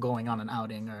going on an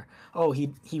outing, or oh,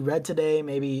 he read today,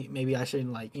 maybe I should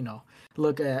like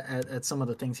look at some of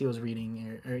the things he was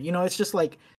reading, or it's just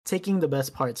like taking the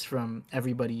best parts from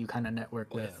everybody you kind of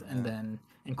network with, and then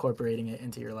incorporating it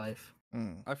into your life.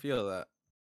 I feel that.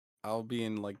 I'll be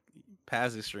in like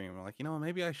Paz's stream. I'm like,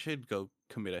 maybe I should go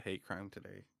commit a hate crime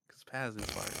today because Paz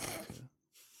inspired me to.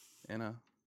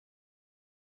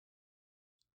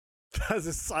 Paz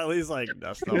is silently, he's like,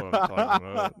 that's not what I'm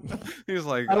talking about. He's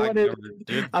like, I wanted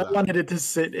wanted it to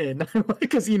sit in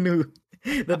because he knew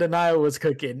the denial was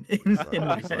cooking. In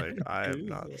my He's head. like, I have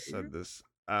not said this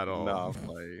at all. No,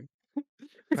 like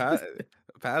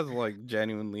Paz like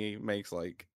genuinely makes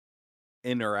like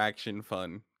interaction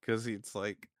fun because it's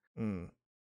like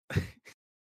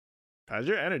Paz,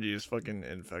 your energy is fucking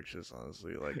infectious,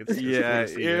 honestly. Like it's cool yeah, to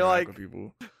see you're you like with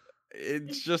people.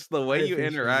 It's just the way you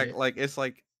appreciate interact. it. Like it's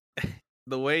like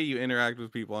the way you interact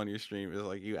with people on your stream is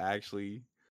like you actually.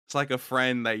 It's like a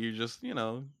friend that you're just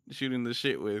shooting the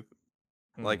shit with.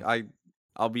 Like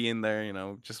I'll be in there,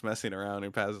 just messing around,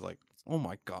 and Paz is like, oh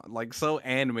my god, like so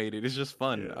animated. It's just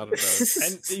fun. Yeah. I don't know.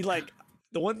 And he, like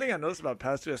the one thing I noticed about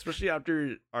Paz too, especially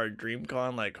after our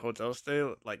DreamCon like hotel stay,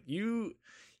 like you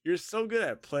you're so good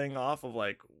at playing off of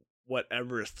like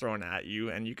whatever is thrown at you,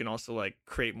 and you can also like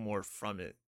create more from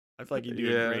it. I feel like you do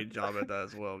a great job at that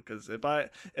as well. Because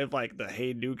if like the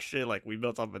Hey Duke shit, like we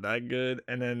built off of that good,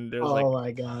 and then there's like Oh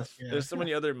my gosh, yeah. there's so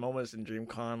many other moments in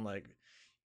DreamCon, like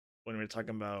when we were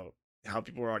talking about how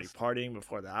people were already partying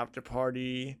before the after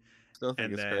party. Still think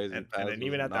And it's then, crazy. and then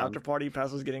even at the after party,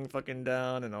 Paz was getting fucking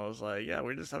down, and I was like, "Yeah,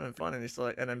 we're just having fun." And he's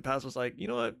like, and then Paz was like, "You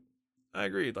know what? I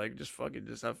agreed. Like, just fuck it,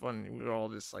 just have fun." And we were all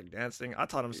just like dancing. I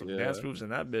taught him some dance moves in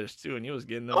that bitch too, and he was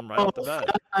getting them right off the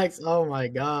bat. Facts. Oh my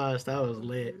gosh, that was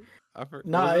lit.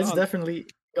 Nah, it's definitely.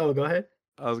 Oh, go ahead.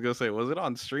 I was gonna say, was it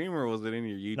on stream or was it in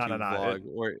your YouTube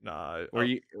vlog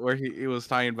where he was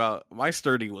talking about my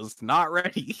sturdy was not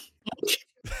ready?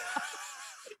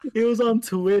 It was on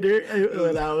Twitter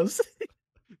when I was.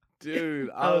 Dude,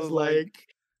 I was like,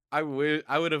 I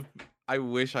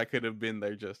wish I could have been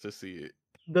there just to see it.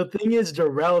 The thing is,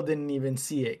 Jarel didn't even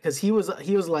see it because he was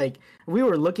like, we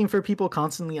were looking for people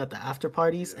constantly at the after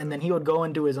parties, and then he would go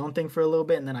and do his own thing for a little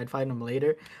bit, and then I'd find him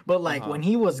later. But like when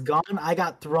he was gone, I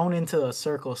got thrown into a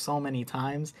circle so many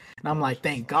times, and I'm like,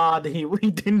 thank God that we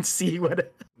didn't see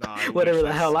whatever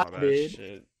the hell I did.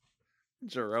 Shit.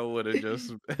 Jarel would have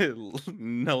just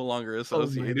no longer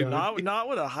associated. Not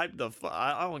with a hype the fuck.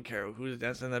 I don't care who's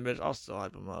dancing in that bitch. I'll still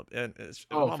hype him up. And if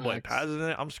my boy Paz is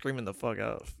in it, I'm screaming the fuck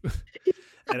out.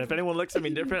 And if anyone looks at me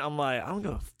different, I'm like, I don't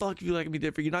give a fuck if you like me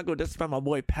different. You're not gonna disrespect my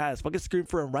boy Paz. Fucking scream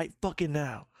for him right fucking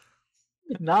now.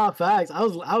 Nah, facts. I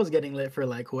was getting lit for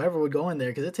like whoever would go in there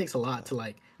because it takes a lot to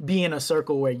like be in a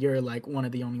circle where you're like one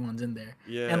of the only ones in there.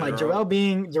 Yeah. And like Jarel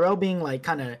being like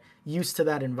kind of used to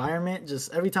that environment.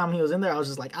 Just every time he was in there, I was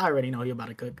just like, I already know he about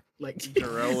to cook. Like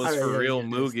Jarel was for real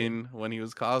Mugen when he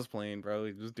was cosplaying, bro.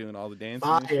 He was doing all the dancing.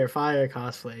 Fire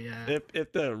cosplay, yeah.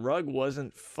 If the rug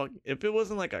wasn't if it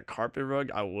wasn't like a carpet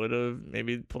rug, I would have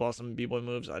maybe pulled off some b-boy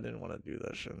moves. I didn't want to do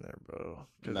that shit in there, bro.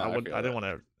 Because I didn't want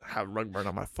to have rug burn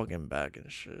on my fucking back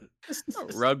and shit.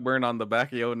 Rug burn on the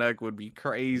back of your neck would be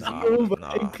crazy. Oh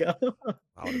my God.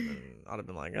 I'd have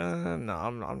been like,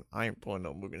 no, I ain't pulling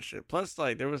no Mugen shit. Plus,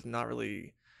 like, there was not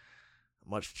really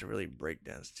much to really break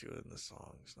dance to in the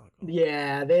songs.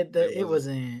 Yeah, it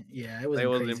wasn't. Yeah, it wasn't. They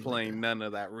wasn't playing none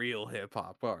of that real hip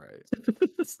hop. All right.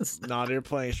 Nah, they're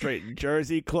playing straight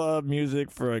Jersey club music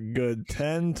for a good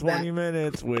 10-20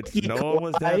 minutes, which no one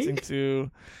was dancing to.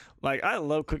 Like, I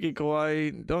love Cookie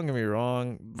Kawaii. Don't get me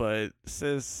wrong, but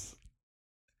sis,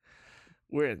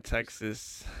 we're in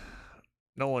Texas.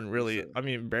 No one really. I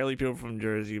mean, barely people from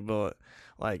Jersey, but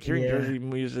like hearing Jersey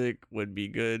music would be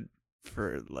good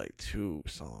for like 2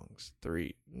 songs,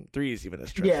 3 is even a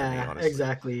stretch. Yeah, for me, honestly.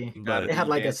 Exactly. But it had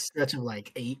like a stretch of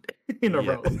like 8 in a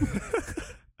row.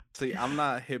 See, I'm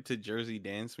not hip to Jersey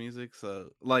dance music, so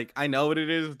like I know what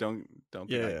it is. Don't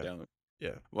think I don't.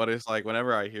 Yeah. But it's like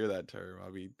whenever I hear that term,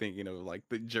 I'll be thinking of like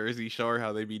the Jersey Shore,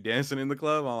 how they be dancing in the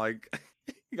club. I'm like,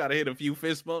 you gotta hit a few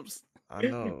fist bumps. I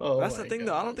know. That's the thing,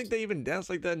 though. I don't think they even dance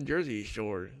like that in Jersey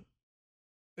Shore.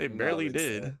 They barely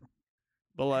did.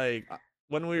 But like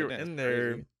when we were in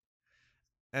there,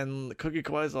 and Cookie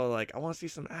Kawaii's all like, "I want to see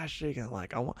some ass shaking."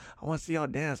 Like, I want to see y'all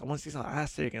dance. I want to see some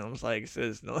ass shaking. I'm just like,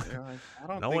 sis, no,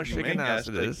 no one's shaking ass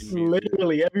to this.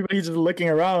 Literally, everybody's just looking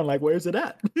around like, "Where's it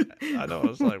at?" I know.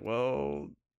 It's like, well,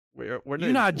 we're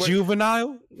not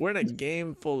juvenile. We're in a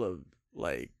game full of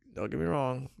like, don't get me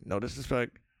wrong, no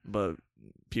disrespect, but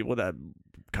people that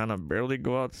kind of barely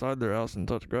go outside their house and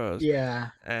touch grass.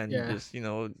 And just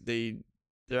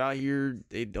they're out here.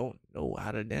 They don't know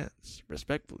how to dance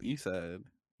respectfully. You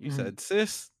said,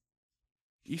 sis,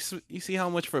 you see how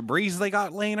much Febreze they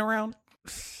got laying around?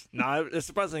 Nah, it's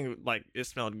surprising. Like, it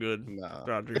smelled good.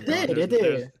 It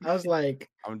did. I was like,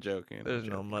 I'm joking. There's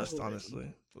no must,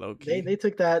 honestly. Low key. They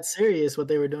took that serious, what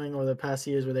they were doing over the past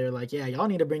years, where they were like, yeah, y'all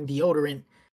need to bring deodorant.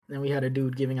 And then we had a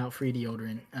dude giving out free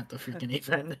deodorant at the freaking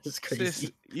event. It's crazy.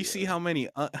 Sis, you see how many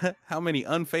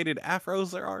unfaded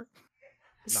afros there are?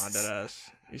 Nah, deadass.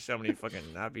 You see how many fucking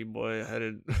nappy boy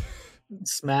headed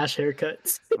smash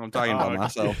haircuts. I'm talking about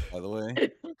myself, by the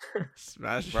way.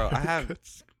 Smash, bro. I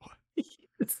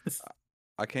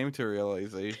came to a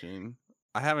realization.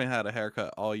 I haven't had a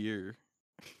haircut all year.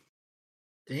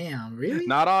 Damn, really?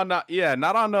 Not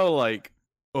on no like.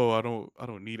 Oh, I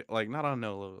don't need it. Like, not on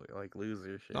no like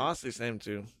loser shit. Honestly, same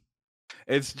too.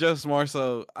 It's just more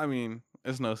so. I mean,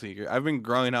 it's no secret. I've been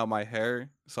growing out my hair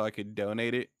so I could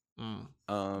donate it.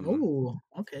 Oh,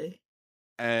 okay.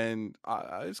 And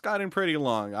it's gotten pretty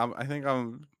long. I think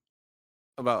I'm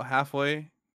about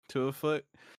halfway to a foot.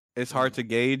 It's hard to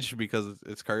gauge because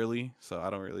it's curly, so I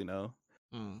don't really know.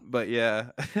 But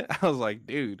yeah, I was like,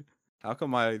 dude, how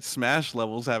come my smash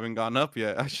levels haven't gone up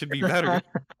yet? I should be better.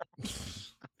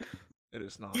 It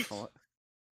is not.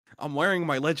 I'm wearing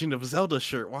my Legend of Zelda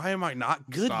shirt. Why am I not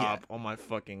good Stop! yet? Oh my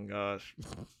fucking gosh!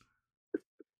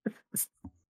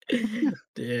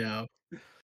 Yeah,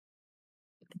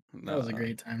 that was a Nah,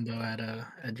 great time though at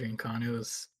DreamCon.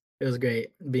 It was great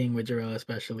being with Jarel,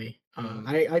 especially. Mhm.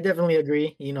 I definitely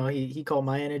agree. You know, he called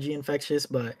my energy infectious,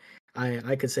 but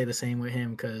I could say the same with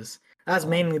him because that's all,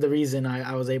 mainly the reason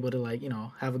I was able to like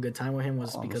have a good time with him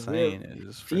was all I'm because we were saying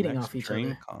is for feeding next off each other,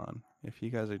 DreamCon, if you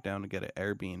guys are down to get an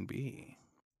Airbnb,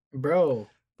 bro.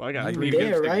 But I got I You three need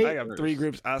groups. there, to I right? got three first.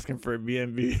 groups asking for a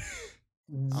B&B.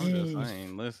 I'm just Yeesh.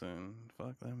 saying, listen,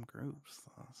 fuck them groups.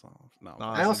 No,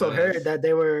 Nah, I Honestly, also that heard is. that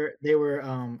they were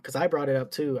because I brought it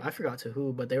up too. I forgot to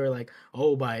who, but they were like,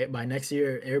 oh, by next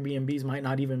year, Airbnbs might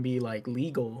not even be like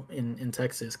legal in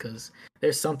Texas because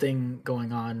there's something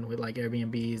going on with like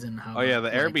Airbnbs and how oh yeah, the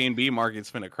like Airbnb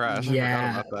market's finna crash. I forgot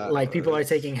yeah, about that. like people are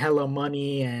taking It's hella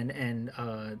money and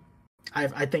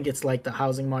I think it's like the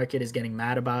housing market is getting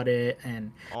mad about it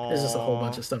and there's just a whole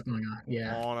bunch all of stuff going on.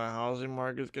 Yeah, all the housing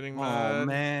market's getting Oh mad.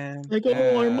 man, like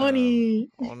oh our Damn. money,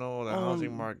 Oh no, the oh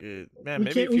housing market. Man, we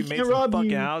maybe can't if we you made can't some rob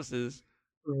fucking you, houses,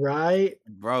 right?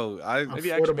 bro,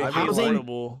 maybe actually Affordable make I it be like, housing.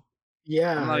 affordable. I'm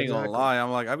Yeah, not even gonna exactly. lie.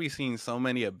 I'm like, I be seeing so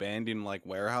many abandoned like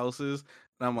warehouses,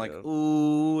 and I'm like, Yeah.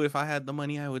 ooh, if I had the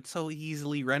money, I would so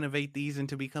easily renovate these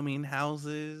into becoming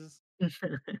houses,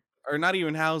 or not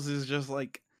even houses, just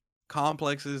like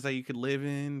complexes that you could live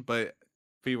in. But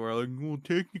people are like, well,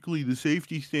 technically, the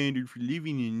safety standard for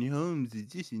living in homes is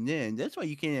this and that, and that's why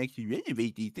you can't actually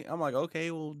renovate these things. I'm like,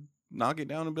 okay, well, knock it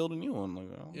down and build a new one. Like,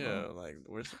 I don't Yeah, know. like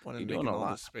where's the point You're in doing making a all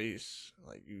lot. this space?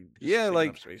 Like you Yeah, just taking up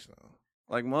like space now.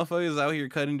 motherfuckers out here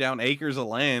cutting down acres of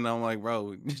land. I'm like,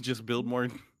 bro, just build more.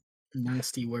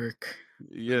 Nasty work.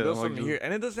 Like Yeah, build I'm like something just here.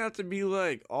 And it doesn't have to be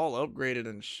like all upgraded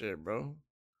and shit, bro.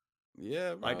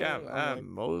 yeah, Like bro. I'm at like,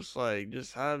 most, like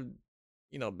just have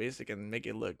basic and make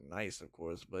it look nice, of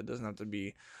course, but it doesn't have to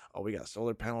be. Oh, we got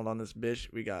solar paneled on this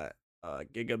bitch. We got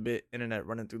gigabit internet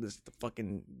running through this the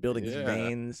fucking building's yeah,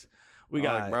 veins. We I'm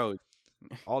like, got bro,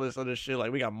 all this other shit.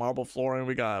 Like we got marble flooring.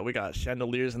 We got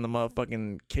chandeliers in the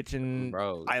motherfucking kitchen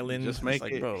bro, island. It's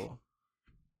like, bro,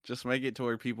 just make it to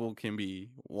where people can be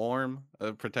warm,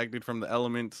 protected from the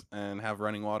elements, and have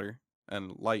running water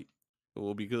and light. It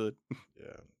will be good.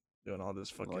 yeah, doing all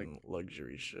this Like, fucking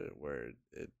luxury shit where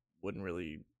it wouldn't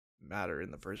really matter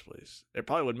in the first place. It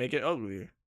probably would make it uglier.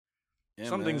 yeah,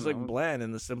 Some things man. look bland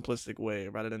in the simplistic way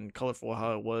rather than colorful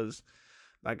how it was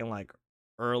back in like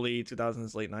early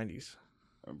 2000s, late 90s.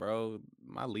 Bro,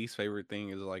 my least favorite thing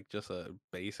is like just a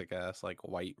basic ass like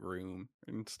white room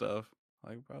and stuff.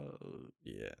 Like, bro,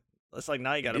 Yeah. It's like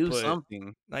now you gotta do put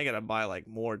something. now you gotta buy like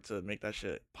more to make that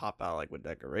shit pop out, like with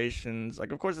decorations.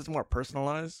 Like of course it's more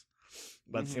personalized,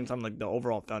 but at the same Hmm. time like the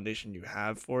overall foundation you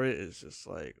have for it is just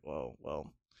like, well,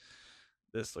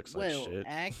 this looks like Well, shit.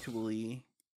 actually,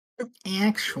 the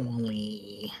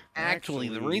Actually,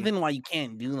 reason why you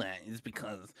can't do that is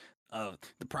because of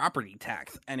the property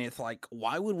tax. And it's like,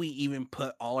 why would we even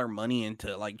put all our money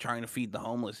into like trying to feed the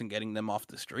homeless and getting them off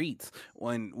the streets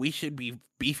when we should be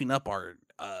beefing up our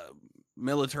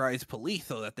militarized police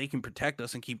so that they can protect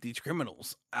us and keep these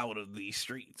criminals out of these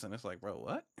streets? And it's like, bro,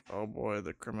 what? oh boy,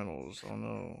 the criminals. Oh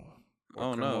no. What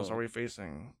Oh criminals no, are we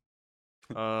facing?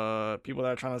 People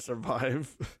that are trying to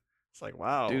survive. It's like,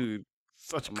 wow, dude.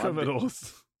 such My bi-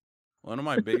 criminals. One of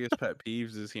my biggest pet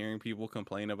peeves is hearing people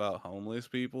complain about homeless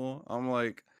people. I'm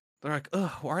like, they're like,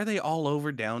 ugh, why are they all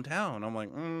over downtown? I'm like,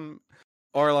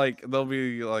 or like they'll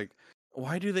be like,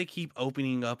 why do they keep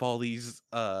opening up all these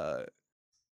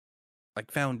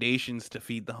like foundations to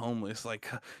feed the homeless? Like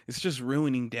it's just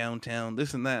ruining downtown,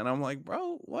 this and that. And I'm like,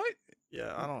 bro, what?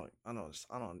 Yeah, I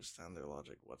don't understand their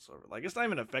logic whatsoever. Like it's not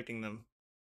even affecting them.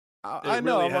 I It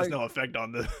know. really has no effect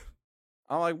on them.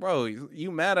 I'm like, bro, you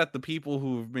mad at the people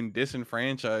who've been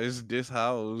disenfranchised,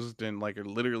 dishoused, and like are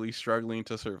literally struggling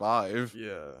to survive.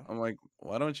 Yeah. I'm like,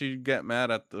 why don't you get mad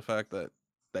at the fact that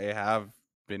they have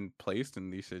been placed in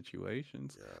these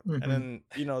situations? Yeah. And Hmm. then,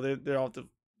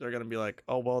 they're gonna be like,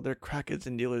 oh well, they're crackheads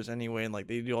and dealers anyway, and like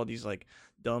they do all these like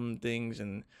dumb things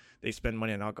and they spend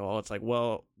money on alcohol. It's like,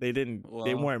 well, they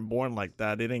Well, weren't born like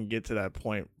that. They didn't get to that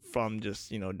point from just,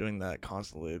 doing that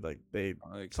constantly. Like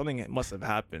like, something must have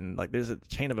happened. Like there's a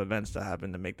chain of events that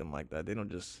happen to make them like that. They don't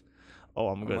just, oh,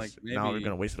 I'm like, now we're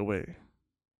gonna waste it away.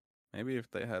 maybe if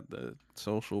they had the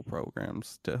social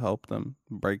programs to help them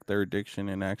break their addiction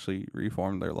and actually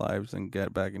reform their lives and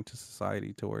get back into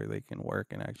society to where they can work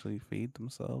and actually feed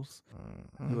themselves,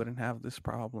 we wouldn't have this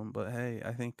problem. But hey,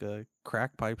 I think a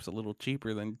crack pipe's a little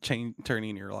cheaper than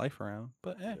turning your life around.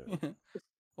 But hey, Yeah.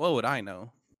 what would I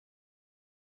know?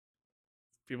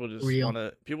 People just Real.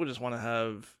 wanna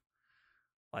have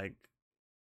like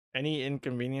any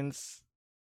inconvenience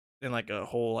in like a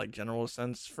whole like general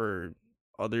sense for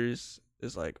others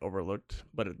is like overlooked,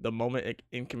 but the moment it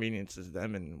inconveniences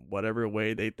them in whatever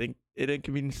way they think it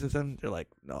inconveniences them, they're like,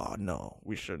 no,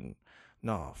 we shouldn't.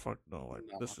 No, fuck no. Like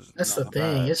No, That's this the is no.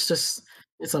 thing. bad. It's just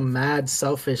it's a mad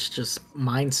selfish just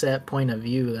mindset point of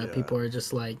view that Yeah. people are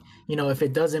just like, if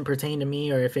it doesn't pertain to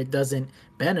me or if it doesn't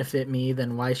benefit me,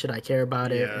 then why should I care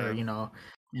about it? Or, Yeah.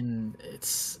 and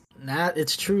it's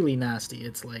truly nasty.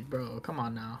 It's like, bro, come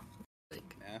on now.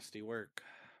 Like Nasty work.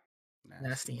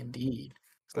 nasty indeed.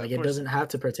 It's And like of it course, doesn't have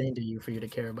to pertain to you for you to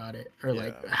care about it or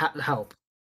like yeah, help.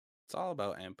 It's all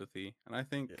about empathy, and I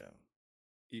think yeah,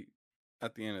 you,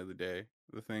 at the end of the day,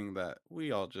 the thing that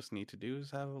we all just need to do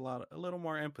is have a little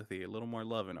more empathy, a little more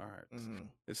love in our hearts. hmm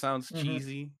It sounds Hmm.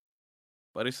 cheesy,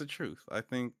 but it's the truth. I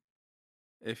think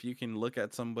if you can look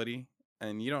at somebody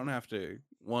and you don't have to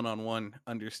one on one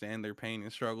understand their pain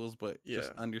and struggles, but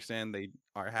just yeah, understand they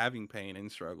are having pain and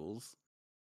struggles,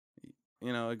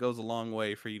 it goes a long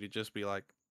way for you to just be like,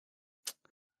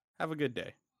 have a good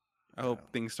day. I yeah, hope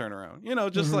things turn around.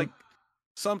 Just Hmm. like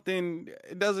something,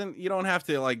 you don't have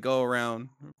to like go around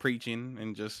preaching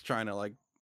and just trying to like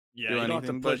yeah. do You don't have to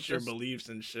anything, but push your beliefs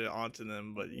and shit onto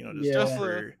them, but just just Yeah. a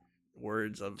offer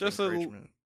words of just a encouragement.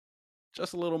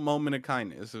 just a little moment of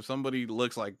kindness. If somebody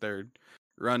looks like they're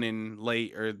running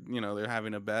late or they're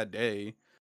having a bad day,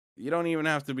 you don't even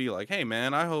have to be like, "Hey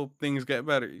man, I hope things get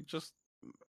better." You just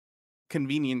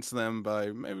convenience them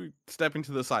by maybe stepping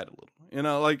to the side a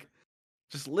little. Like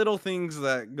just little things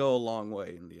that go a long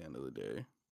way in the end of the day.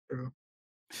 True.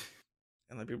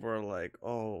 And then people are like,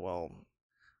 "Oh well,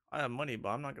 I have money, but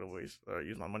I'm not gonna waste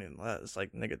use my money on that." It's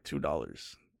like nigga, $2,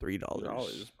 $3.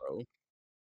 $2, bro.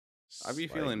 I It's be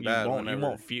like feeling bad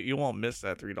whenever you won't miss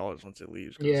that $3 once it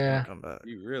leaves because it's gonna Yeah. come back.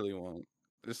 you really won't.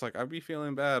 It's like I be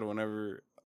feeling bad whenever,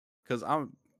 because I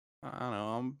don't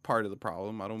know, I'm part of the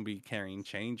problem. I don't be carrying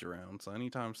change around. So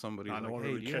anytime somebody's No like, one "Hey,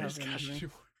 really do you have carries cash anything?"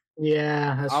 anymore.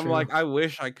 Yeah, that's I'm true. like, I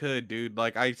wish I could, dude.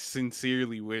 Like, I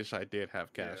sincerely wish I did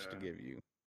have cash to Yeah, give you,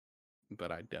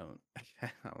 but I don't.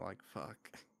 I'm like,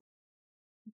 fuck.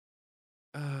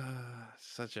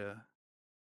 Such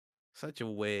a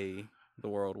way the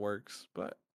world works,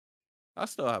 but I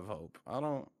still have hope.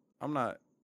 I'm not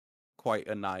quite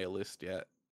a nihilist yet.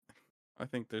 I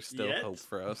think there's still hope yet.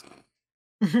 for us.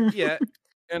 I Yet,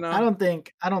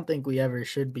 don't think we ever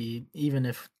should be, even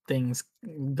if things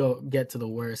get to the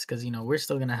worst, because we're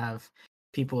still gonna have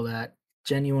people that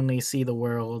genuinely see the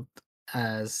world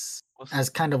as what's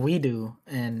kind of we do,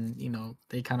 and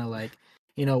they kind of like,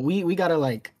 we gotta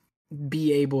like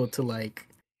be able to like,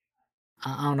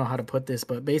 I don't know how to put this,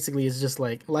 but basically it's just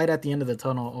like light at the end of the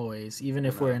tunnel always, even you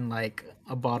if we're know in like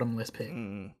a bottomless pit.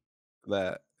 Mm.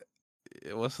 that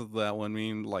what's that one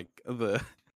mean? Like the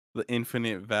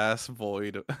infinite vast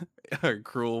void or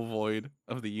cruel void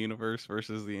of the universe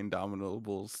versus the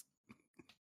indomitable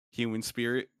human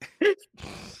spirit. The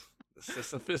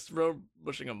Sisyphus, bro,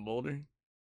 pushing a boulder.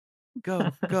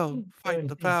 Go, fight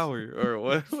the power, or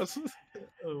what? What's this?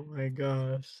 Oh my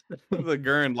gosh. The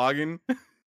Gurren Lagann?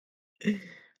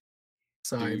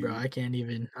 Sorry, bro. Dude, I can't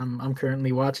even. I'm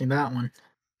currently watching that one.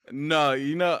 no,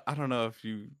 I don't know if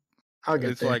you. I'll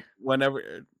get It's there. like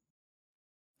whenever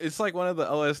it's like one of the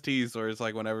OSTs, or it's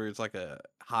like whenever it's like a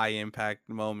high impact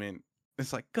moment.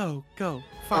 It's like go, fight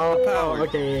the Oh, power.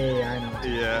 okay. Yeah, I know. What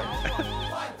Yeah.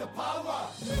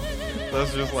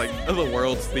 That's just like the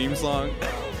world's theme song.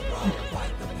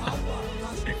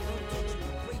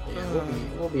 yeah,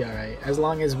 we'll be all right. As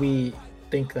long as we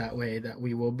think that way, that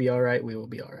we will be all right. We will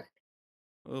be all right.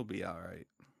 We'll be all right.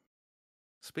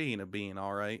 Speaking of being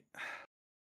all right,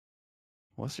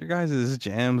 what's your guys'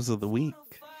 jams of the week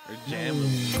or jam of the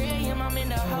week? 3 a.m. I'm in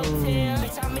the hotel.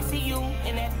 Bitch, I'm missing you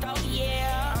in that throat,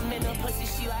 yeah. I'm in the pussy,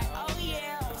 she like, oh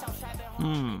yeah. Bitch, I'm trapping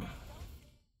home.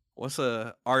 What's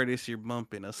a artist you're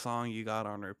bumping, a song you got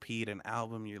on repeat, an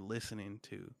album you're listening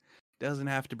to? Doesn't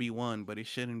have to be one, but it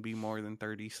shouldn't be more than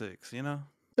 36, you know?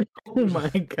 Oh my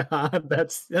god,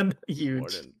 that's More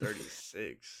huge. than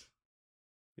 36.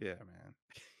 Yeah, man.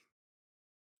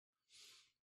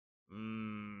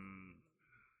 Mm.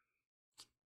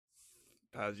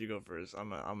 Paz, you go first. I'm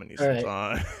gonna need All some right.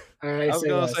 time. All I right, was say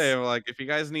gonna less. say, like, if you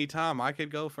guys need time, I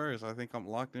could go first. I think I'm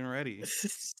locked and ready.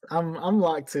 I'm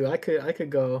locked too. I could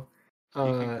go. You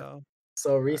could Uh, go.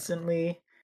 so Alright, bro. recently,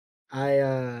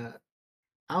 I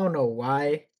don't know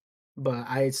why, but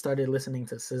I started listening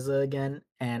to SZA again,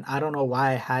 and I don't know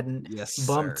why I hadn't Yes,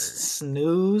 bumped sir.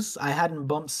 snooze. I hadn't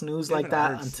bumped snooze You like haven't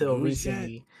that heard until Snooze yet?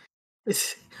 recently.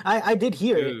 I did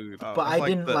hear it, Dude, but Oh, that's I like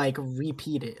didn't like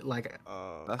repeat it. Like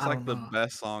that's I like don't the know.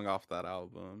 best song off that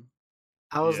album.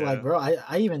 I was like, Yeah. bro,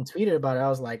 I even tweeted about it. I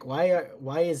was like,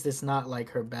 why is this not like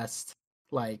her best?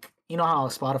 Like, you know how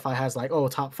Spotify has like, oh,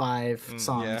 top 5 Mm, Yeah,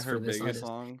 songs her for this biggest artist.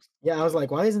 songs. Yeah, I was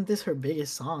like, why isn't this her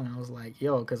biggest song? I was like,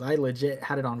 yo, because I legit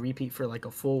had it on repeat for like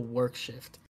a full work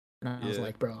shift, and I was Yeah.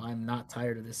 like, bro, I'm not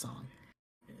tired of this song.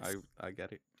 It's I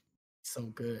get it. so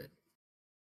good.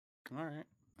 All right.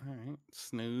 All right.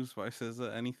 Snooze. Why says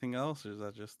anything else, or is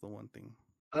that just the one thing?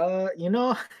 You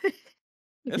know,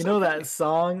 It's you know okay. that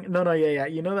song? No, no, yeah.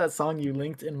 You know that song you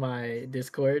linked in my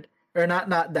Discord, or not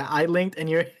that I linked, and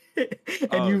you're and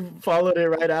Oh. you followed it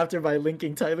right after by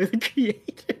linking Tyler the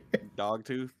Creator.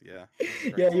 Dogtooth. Yeah. That's a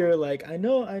great Yeah, song. you were like, I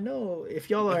know. If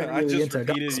y'all aren't I really just into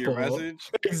repeated your gospel,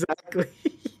 message. exactly.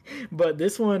 But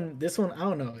this one, I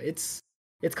don't know. It's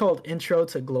called "Intro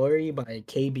to Glory" by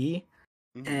KB,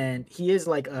 Mhm. and he is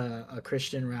like a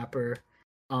Christian rapper.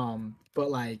 But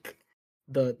like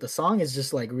the song is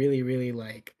just like really, really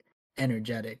like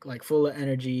energetic, like full of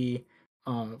energy,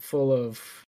 full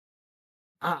of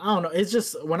I don't know. It's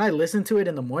just when I listened to it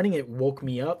in the morning, it woke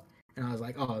me up, and I was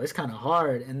like, "Oh, it's kind of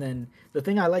hard." And then the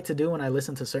thing I like to do when I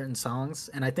listen to certain songs,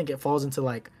 and I think it falls into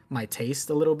like my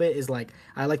taste a little bit, is like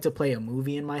I like to play a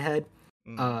movie in my head.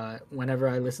 Whenever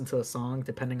I listen to a song,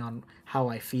 depending on how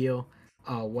I feel,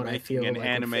 what I Making feel an like would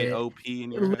anime fit. OP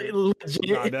in your head. Nah,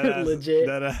 Legit, that ass. legit.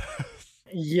 That ass.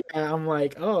 Yeah, I'm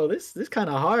like, oh, this kind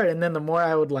of hard. And then the more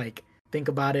I would like think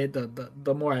about it,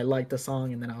 the more I liked the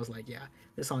song, and then I was like, yeah,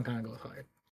 this song kind of goes hard.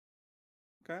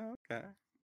 Okay. Okay.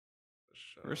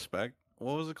 Sure. Respect.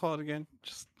 What was it called again?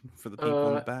 Just for the people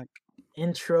in the back.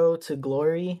 Intro to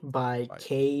Glory by Right.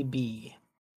 KB.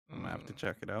 I'm gonna have to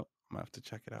check it out.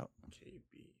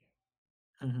 KB.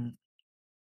 Mm-hmm.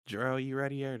 Jarel, you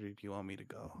ready, or do you want me to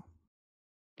go?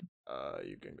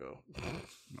 You can go.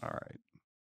 All right.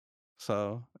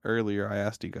 So earlier I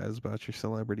asked you guys about your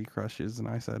celebrity crushes, and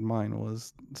I said mine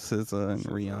was SZA and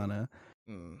SZA. Rihanna.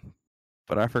 Mm.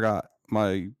 But I forgot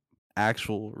my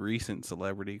actual recent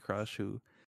celebrity crush, who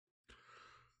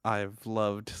I've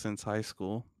loved since high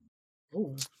school,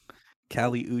 Ooh.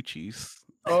 Callie Uchis.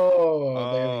 Oh,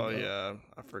 there we Oh go. yeah,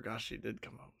 I forgot she did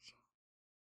come out.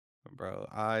 Bro,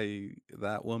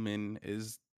 that woman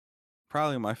is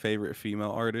probably my favorite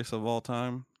female artist of all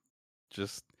time.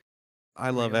 Just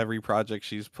I love Real. every project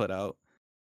she's put out,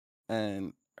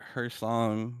 and her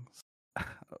songs.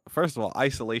 First of all,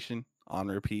 Isolation on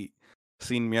repeat,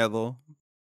 Sin Miedo,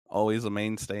 always a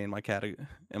mainstay in my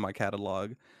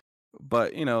catalog.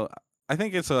 But I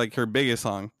think it's like her biggest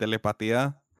song,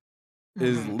 Telepatía,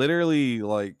 is Mhm. literally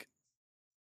like,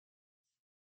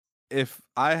 if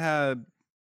I had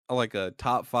like a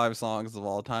top 5 songs of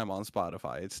all time on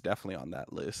Spotify, it's definitely on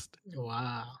that list.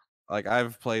 Wow. Like,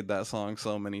 I've played that song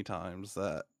so many times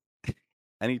that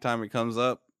anytime it comes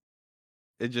up,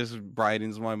 it just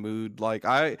brightens my mood. Like,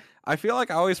 I feel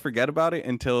like I always forget about it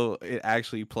until it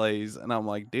actually plays, and I'm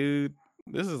like, dude,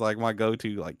 this is like my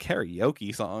go-to like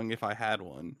karaoke song if I had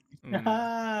one.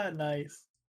 Nice.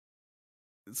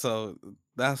 So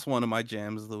that's one of my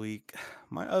jams of the week.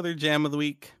 My other jam of the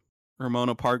week,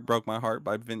 Ramona Park Broke My Heart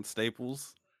by Vince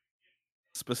Staples.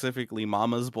 Specifically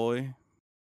Mama's Boy.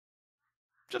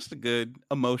 Just a good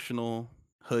emotional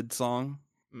hood song.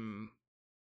 Mm.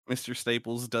 Mr.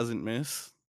 Staples doesn't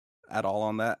miss at all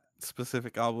on that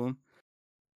specific album.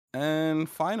 And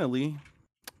finally,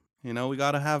 we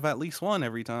gotta have at least one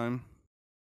every time.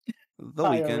 The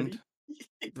Weeknd.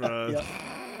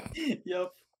 Bruh.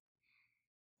 Yep.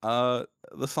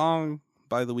 The song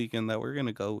by The Weeknd that we're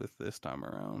gonna go with this time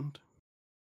around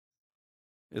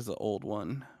is the old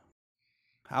one.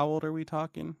 How old are we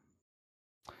talking?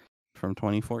 From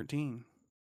 2014.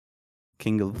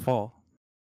 King of the Fall.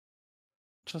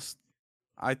 Just,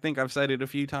 I think I've said it a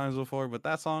few times before, but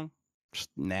that song, just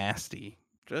nasty.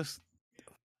 Just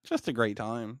a great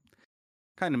time.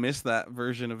 Kind of missed that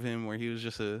version of him where he was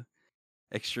just a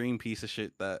extreme piece of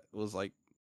shit that was like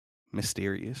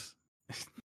mysterious.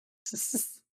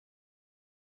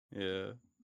 Yeah.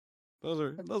 Those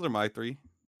are my 3.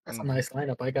 That's a Mm. nice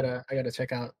lineup. I gotta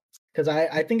check out, because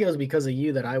I think it was because of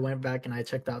you that I went back and I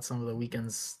checked out some of the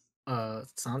Weeknd's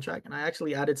soundtrack, and I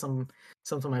actually added some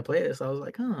to my playlist. I was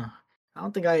like, huh. I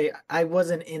don't think I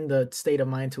wasn't in the state of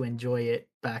mind to enjoy it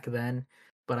back then,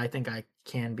 but I think I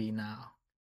can be now.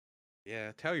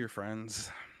 Yeah, tell your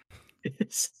friends.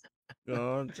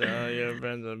 Go tell your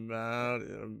friends about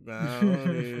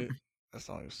it. That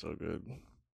song is so good.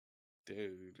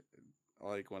 Dude,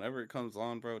 like whenever it comes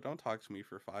on, bro, don't talk to me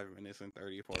for 5 minutes and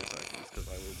 34 seconds because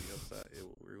I will be upset. It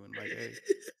will ruin my day.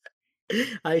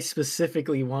 I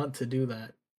specifically want to do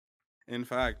that. In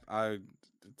fact,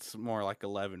 it's more like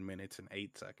 11 minutes and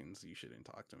 8 seconds. You shouldn't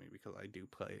talk to me because I do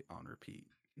play on repeat.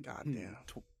 Goddamn.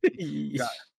 God.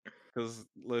 Because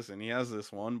listen, he has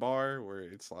this one bar where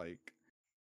it's like,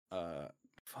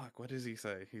 fuck, what does he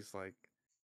say? He's like,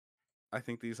 I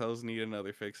think these hoes need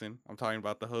another fixing. I'm talking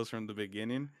about the hoes from the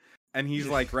beginning, and he's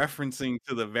like referencing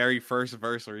to the very first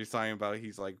verse where he's talking about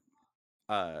he's like,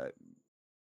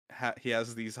 he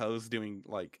has these hoes doing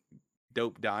like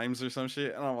dope dimes or some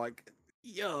shit, and I'm like,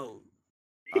 yo,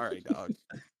 all right, dog,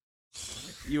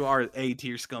 you are A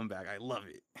tier scumbag. I love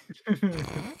it.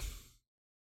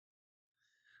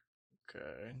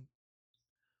 Okay.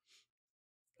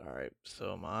 All right.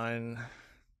 So mine,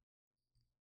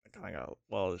 I kind of got,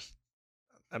 well, there's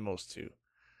at most two.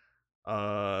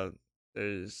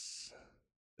 There's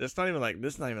it's not even like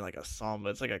this is not even like a song, but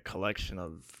it's like a collection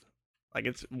of like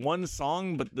it's one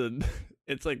song, but the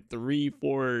it's like 3,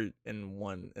 4 in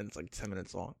one, and it's like 10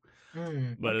 minutes long.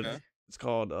 But Okay. it's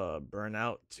called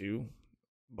Burnout 2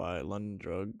 by London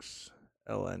Drugs,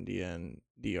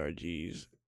 LNDNDRGs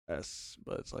S,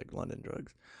 but it's like London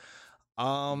Drugs.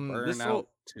 This Burnout whole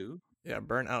 2. yeah,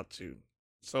 Burnout 2.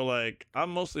 So like I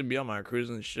mostly be on my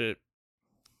cruising shit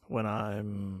when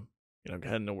I'm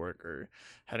heading to work or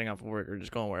heading off of work or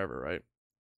just going wherever, right?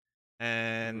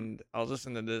 And I was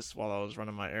listening to this while I was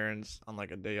running my errands on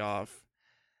like a day off,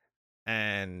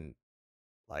 and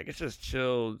like it's just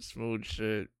chilled, smooth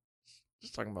shit.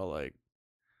 Just talking about like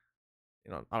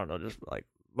I don't know, just like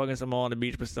bugging some more on the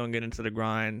beach, but still getting into the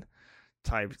grind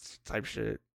type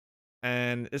shit.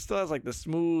 And it still has like the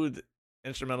smooth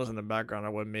instrumentals in the background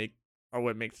are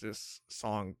what makes this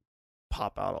song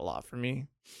pop out a lot for me.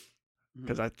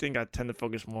 Because I think I tend to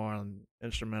focus more on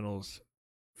instrumentals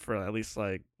for at least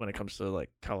like when it comes to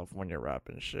like California rap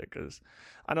and shit. Because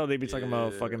I know they be talking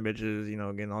about fucking bitches,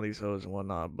 getting all these hoes and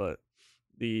whatnot, but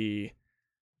the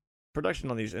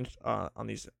production on these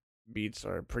beats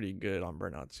are pretty good on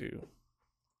Burnout 2.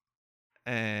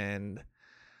 And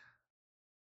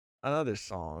another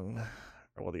song,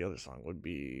 or well, the other song would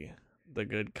be "The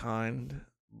Good Kind"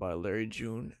 by Larry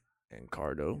June and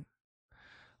Cardo.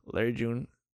 Larry June,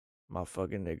 my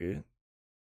fucking nigga,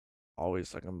 always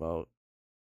talking about,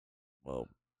 well,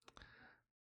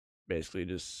 basically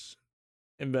just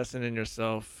investing in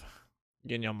yourself,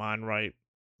 getting your mind right,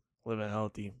 living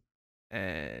healthy,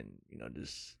 and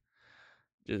just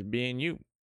being you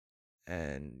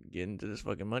and getting to this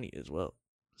fucking money as well.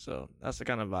 So that's the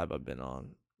kind of vibe I've been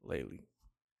on lately.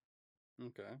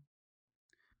 Okay.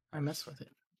 I mess with it.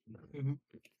 Mm-hmm.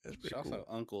 That's pretty Shouts cool. out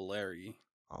Uncle Larry.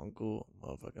 Uncle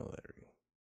motherfucking Larry.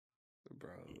 Bro.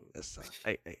 That's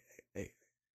hey. It's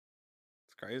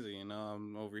crazy,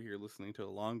 I'm over here listening to a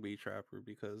Long Beach rapper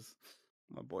because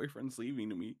my boyfriend's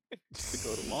leaving me to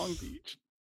go to Long Beach.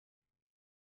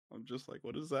 I'm just like,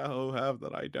 what does that hoe have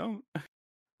that I don't?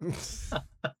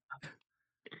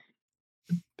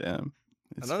 Damn.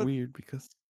 It's weird because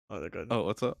Oh, they're good. Oh,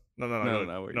 what's up? No.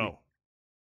 No.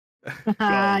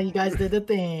 You guys did the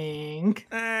thing.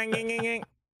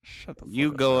 Shut the fuck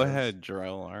You up, go guys. ahead,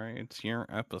 Jarel. All right, it's your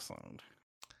episode.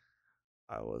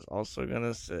 I was also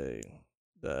gonna say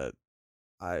that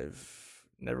I've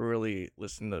never really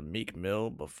listened to Meek Mill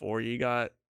before he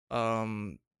got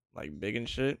like big and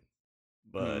shit,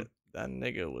 but that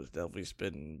nigga was definitely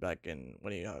spitting back in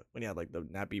when he had like the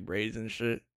nappy braids and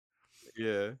shit.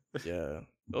 Yeah. Yeah,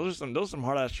 those are some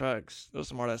hard ass tracks. Those are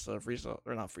some hard ass freestyle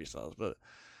or not freestyles, but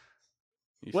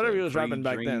whatever he was rapping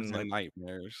back then, like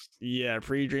nightmares. Yeah,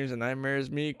 pre-dreams and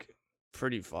nightmares. Meek,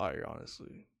 pretty fire,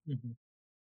 honestly. Mm-hmm.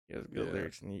 He has good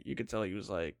lyrics, and you could tell he was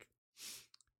like,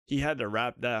 he had to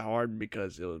rap that hard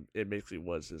because it basically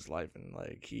was his life, and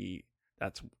like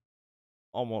that's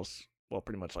almost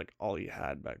pretty much like all he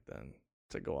had back then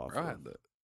to go off.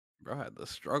 Bro had the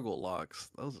struggle locks.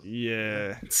 Those.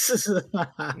 Yeah.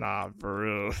 Nah, for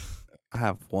real. I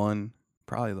have one,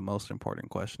 probably the most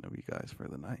important question of you guys for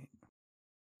the night.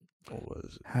 What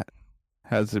was it?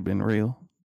 Has it been real?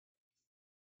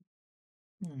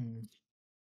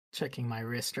 Checking my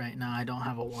wrist right now. I don't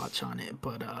have a watch on it,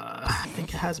 but I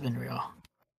think it has been real.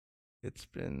 It's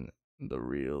been the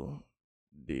real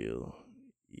deal.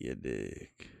 You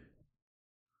dig.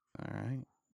 All right.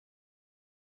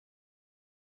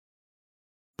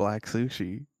 Black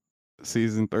Sushi,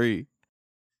 season 3,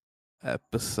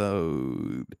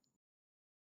 episode.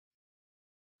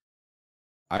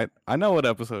 I know what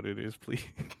episode it is, please.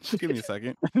 Just give me a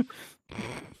second.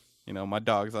 My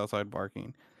dog's outside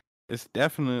barking. It's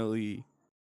definitely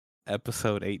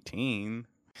episode 18.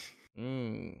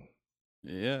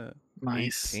 Yeah.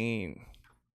 Nice. 18.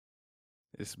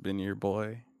 It's been your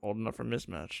boy. Old enough for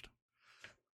mismatched.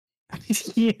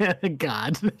 Yeah,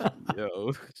 God.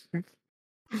 Yo.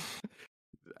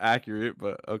 Accurate,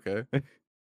 but okay.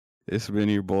 It's been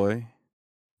your boy.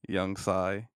 Young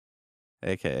Sai,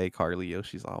 aka Carly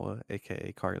Yoshizawa,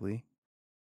 aka Carly,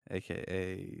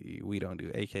 aka we don't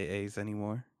do AKAs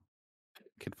anymore.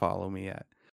 You can follow me at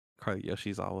Carly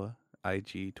Yoshizawa,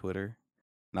 IG, Twitter,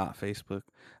 not Facebook.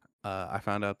 I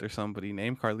found out there's somebody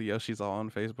named Carly Yoshizawa on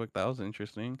Facebook. That was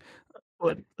interesting.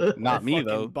 What? Not me Fucking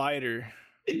though. biter.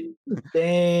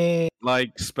 Dang.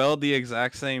 Like spelled the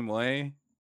exact same way,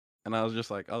 and I was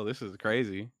just like, "Oh, this is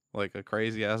crazy!" Like a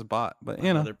crazy ass bot. But you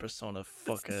know, Another persona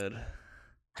fuckhead.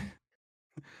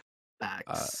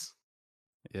 Facts.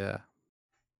 yeah.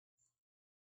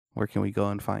 Where can we go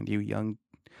and find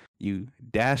you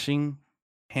dashing,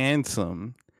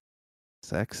 handsome,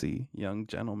 sexy young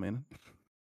gentleman?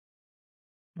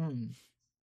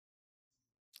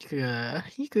 Yeah,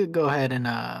 you could go ahead and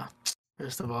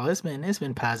first of all, it's been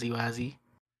Pazzy Wazzy,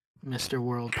 Mr.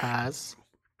 World Paz.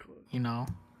 You know,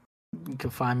 you can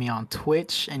find me on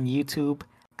Twitch and YouTube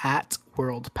at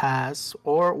World Paz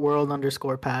or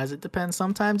World_Paz. It depends.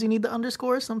 Sometimes you need the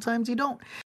underscore, sometimes you don't.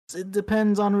 It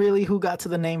depends on really who got to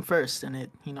the name first, and it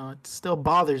still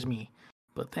bothers me.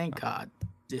 But thank God,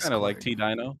 Kind of like Discord. T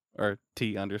Dino or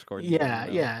T underscore. Yeah,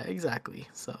 Dino. yeah, exactly.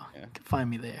 So Yeah. you can find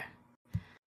me there.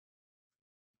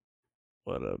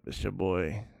 What up? It's your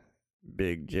boy,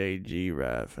 Big J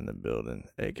Giraffe in the building,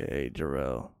 aka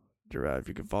Jarel. Giraffe.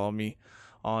 You can follow me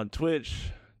on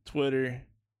Twitch, Twitter,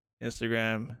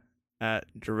 Instagram at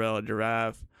Jarel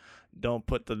Giraffe. Don't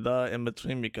put the in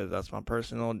between because that's my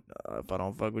personal. If I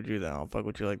don't fuck with you, then I don't fuck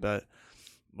with you like that.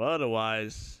 But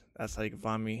otherwise, that's how you can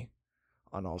find me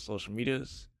on all social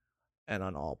medias and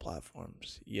on all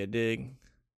platforms. You dig?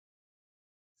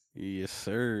 Yes,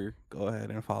 sir. Go ahead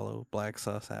and follow Black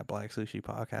Sus at Black Sushi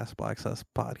Podcast, Black Sus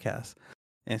Podcast,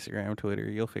 Instagram, Twitter.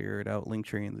 You'll figure it out. Link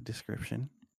tree in the description.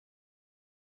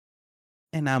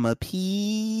 And I'm a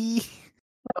P.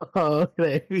 Oh,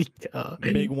 there we go.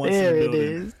 Big once there in the it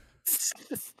building. is.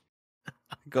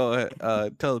 Go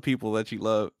ahead. Tell the people that you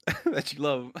love that you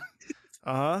love.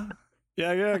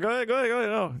 Yeah. Go ahead.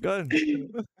 No, go ahead.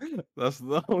 That's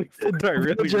the only part I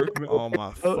really remember. Oh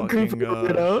my Oh, fucking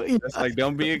god. It's like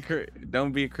don't be a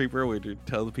creeper wizard.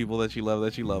 Tell the people that you love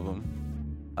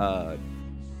them.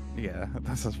 Yeah,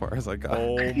 that's as far as I got.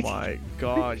 Oh my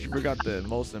gosh, you forgot the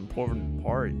most important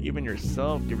part. Even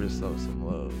yourself, give yourself some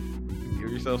love.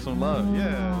 Give yourself some love.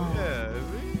 Yeah.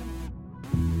 See?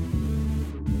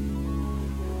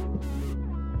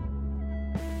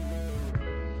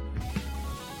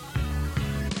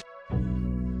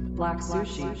 Black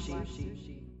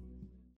Sushi.